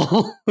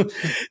spell.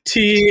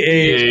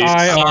 THIRTY.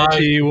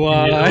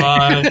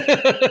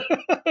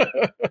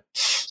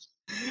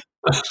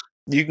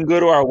 You can go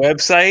to our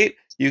website.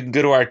 You can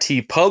go to our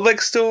TeePublic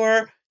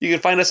store. You can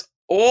find us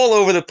all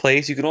over the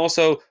place. You can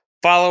also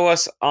follow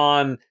us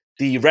on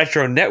the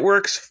Retro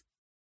Networks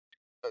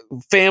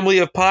family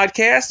of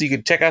podcasts. You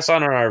can check us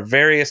on our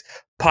various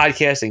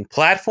podcasting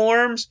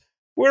platforms.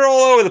 We're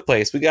all over the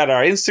place. We got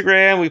our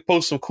Instagram. We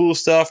post some cool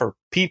stuff, or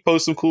Pete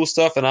posts some cool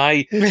stuff, and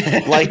I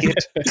like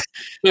it.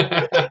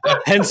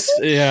 Hence,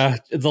 yeah,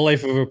 the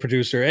life of a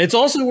producer. It's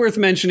also worth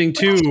mentioning,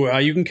 too,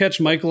 you can catch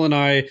Michael and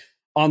I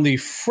on the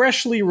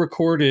freshly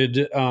recorded,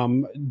 it's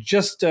on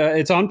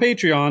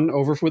Patreon,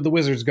 over with the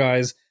Wizards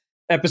guys,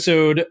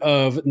 episode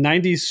of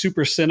 90s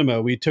Super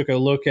Cinema. We took a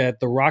look at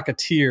The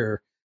Rocketeer,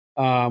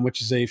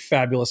 which is a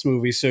fabulous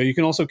movie. So you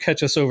can also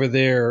catch us over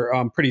there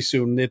pretty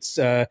soon. It's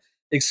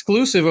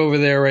exclusive over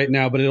there right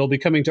now, but it'll be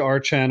coming to our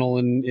channel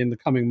in the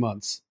coming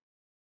months.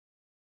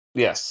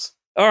 Yes.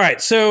 All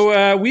right.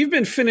 So we've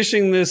been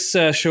finishing this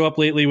show up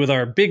lately with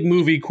our big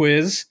movie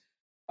quiz.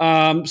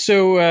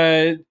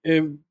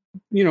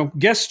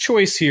 Guest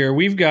choice here.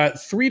 We've got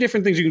 3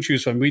 different things you can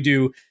choose from. We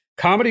do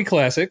comedy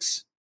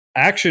classics,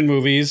 action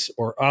movies,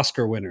 or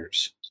Oscar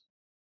winners.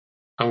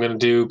 I'm going to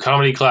do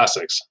comedy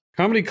classics.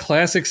 Comedy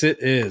classics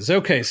it is.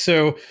 Okay,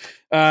 so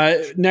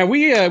now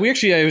we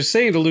actually, I was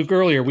saying to Luke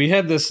earlier, we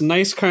had this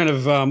nice kind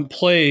of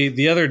play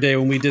the other day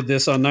when we did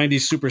this on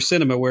 90s Super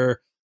Cinema,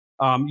 where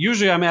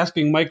usually I'm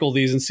asking Michael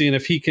these and seeing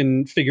if he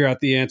can figure out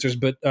the answers,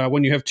 but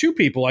when you have 2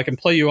 people, I can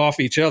play you off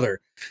each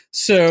other.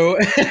 So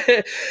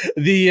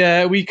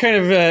we kind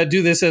of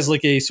do this as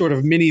like a sort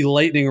of mini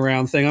lightning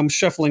round thing. I'm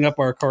shuffling up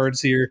our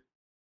cards here.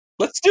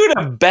 Let's do it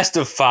a best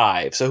of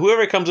 5. So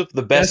whoever comes up with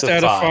the best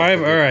out of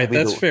 5. All right,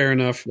 that's fair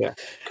enough. Yeah,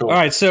 cool. All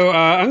right, so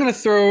I'm going to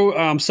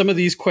throw some of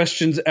these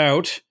questions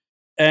out,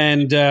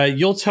 and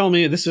you'll tell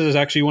me. This is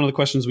actually one of the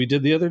questions we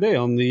did the other day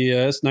on the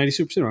S90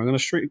 Super Cinema. I'm going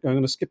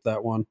to skip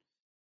that one.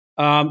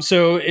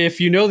 So if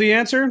you know the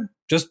answer,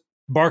 just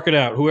bark it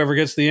out. Whoever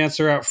gets the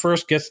answer out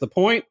first gets the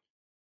point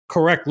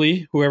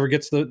correctly. Whoever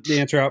gets the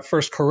answer out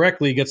first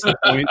correctly gets the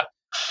point.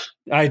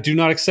 I do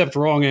not accept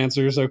wrong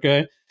answers,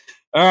 okay?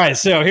 All right,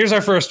 so here's our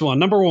first one.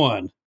 Number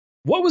 1.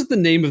 What was the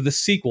name of the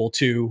sequel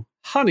to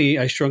Honey,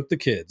 I Shrunk the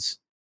Kids?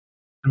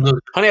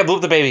 Honey, I Blew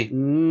Up the Baby.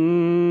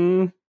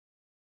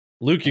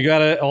 Luke, you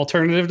got an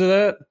alternative to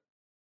that?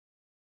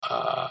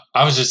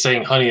 I was just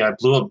saying, Honey, I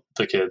Blew Up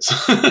the Kids.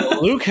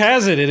 Luke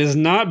has it. It is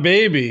not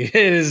Baby. It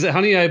is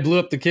Honey, I Blew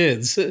Up the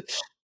Kids. Are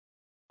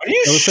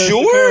you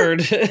sure?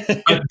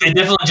 But they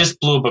definitely just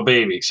blew up a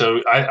baby,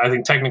 so I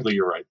think technically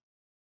you're right.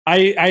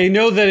 I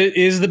know that it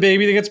is the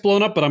baby that gets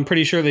blown up, but I'm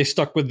pretty sure they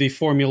stuck with the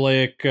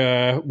formulaic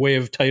way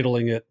of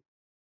titling it.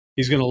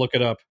 He's going to look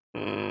it up. I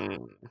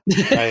am.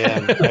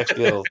 I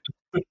feel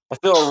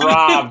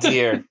robbed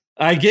here.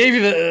 I gave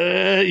you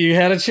you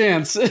had a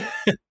chance.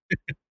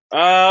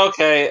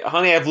 Okay,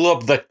 Honey, I Blew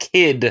Up the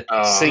Kid,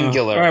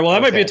 singular. All right, well,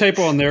 that might be a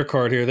typo on their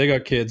card here. They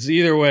got kids.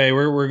 Either way,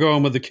 we're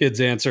going with the kids'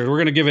 answer. We're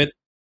going to give it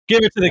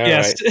to the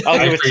guest.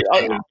 Right.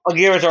 I'll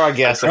give it to our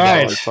guest. All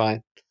right, it's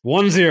fine.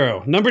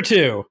 1-0. Number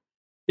 2.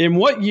 In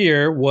what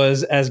year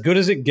was As Good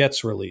as It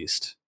Gets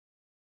released?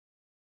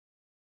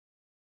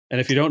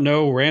 And if you don't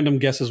know, random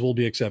guesses will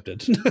be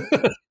accepted.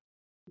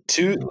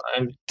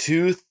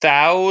 2002.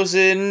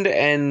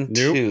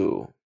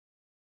 Nope.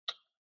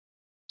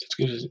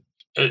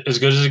 As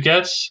good as it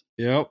gets?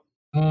 Yep.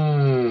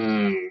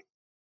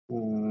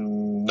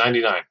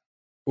 99.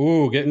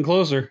 Ooh, getting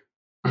closer.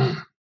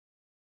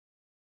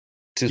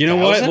 You know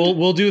what?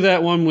 We'll do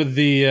that one with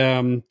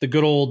the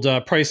good old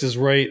Price is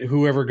Right.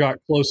 Whoever got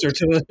closer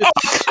to the. Oh,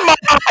 come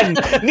on!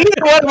 Neither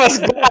one of us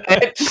got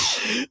it.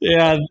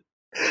 Yeah.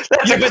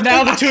 But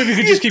now the two of you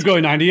could just keep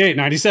going. 98,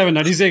 97,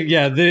 96.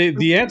 Yeah,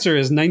 the answer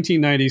is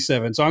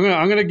 1997. So I'm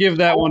gonna give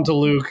that one to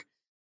Luke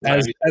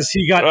as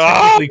he got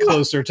technically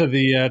closer to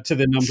the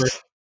number.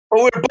 But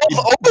we're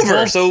both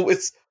over, so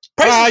it's.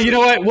 You know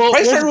what?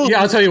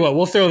 I'll tell you what.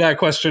 We'll throw that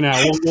question out.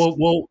 We'll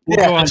go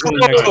on to the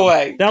next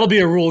one. That'll be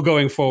a rule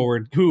going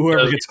forward.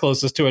 Whoever gets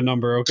closest to a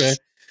number, okay?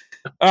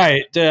 All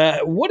right.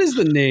 What is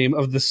the name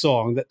of the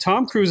song that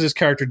Tom Cruise's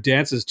character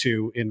dances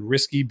to in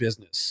Risky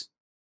Business?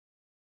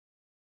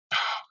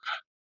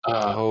 These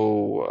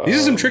are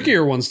some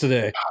trickier ones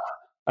today.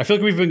 I feel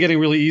like we've been getting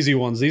really easy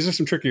ones. These are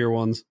some trickier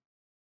ones.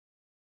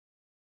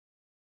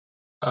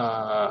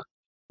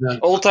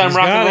 Old time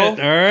rock and roll.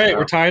 All right,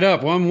 we're tied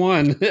up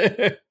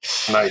 1-1.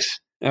 Nice.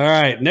 All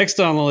right, next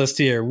on the list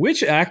here.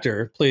 Which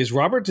actor plays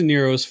Robert De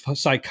Niro's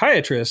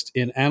psychiatrist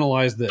in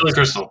Analyze This? Billy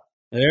Crystal.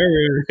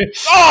 There.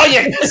 Oh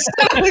yes.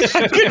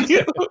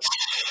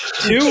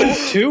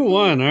 2-1.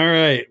 All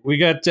right, we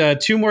got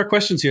 2 more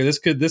questions here. This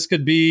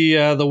could be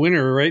the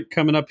winner right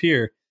coming up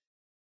here.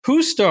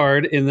 Who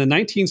starred in the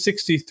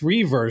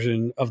 1963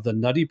 version of The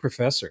Nutty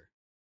Professor?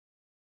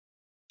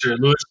 Jerry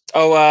Lewis.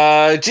 Oh,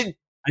 I think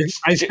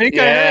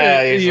I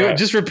heard it. You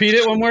just repeat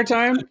it one more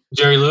time.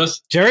 Jerry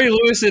Lewis. Jerry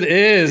Lewis it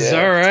is.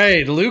 Yeah. All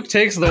right. Luke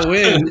takes the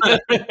win.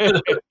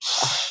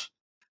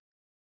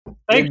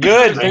 Thank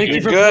good. Thank you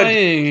You're for good.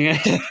 playing.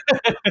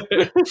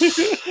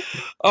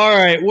 All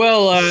right.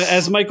 Well,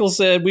 as Michael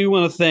said, we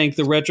want to thank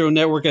the Retro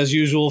Network as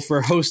usual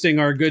for hosting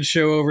our good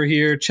show over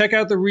here. Check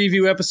out the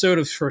review episode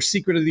of For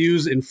Secret of the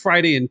Use in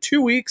Friday in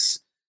 2 weeks.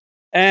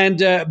 And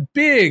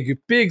big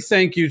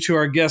thank you to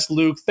our guest,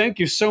 Luke. Thank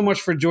you so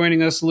much for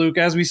joining us, Luke.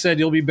 As we said,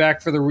 you'll be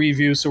back for the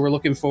review, so we're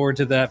looking forward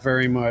to that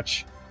very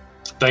much.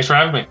 Thanks for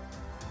having me.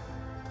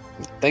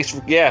 Thanks.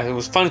 It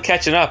was fun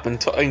catching up and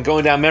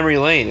going down memory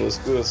lane. It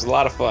was a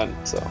lot of fun.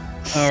 So.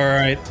 All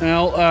right.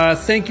 Well,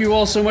 thank you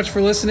all so much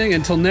for listening.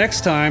 Until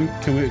next time,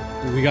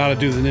 we got to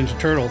do the Ninja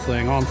Turtle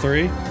thing on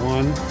 3.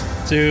 1,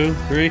 2,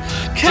 3.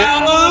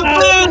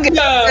 Cowabunga!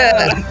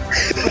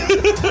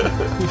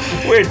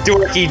 We're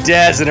dorky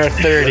dads in our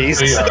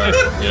 30s. We are.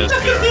 Yes,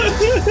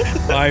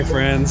 we are. Bye,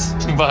 friends.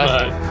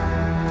 Bye.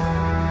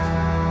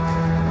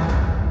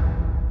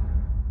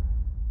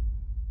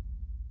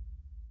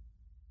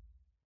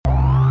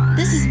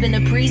 This has been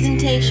a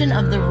presentation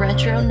of the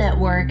Retro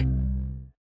Network.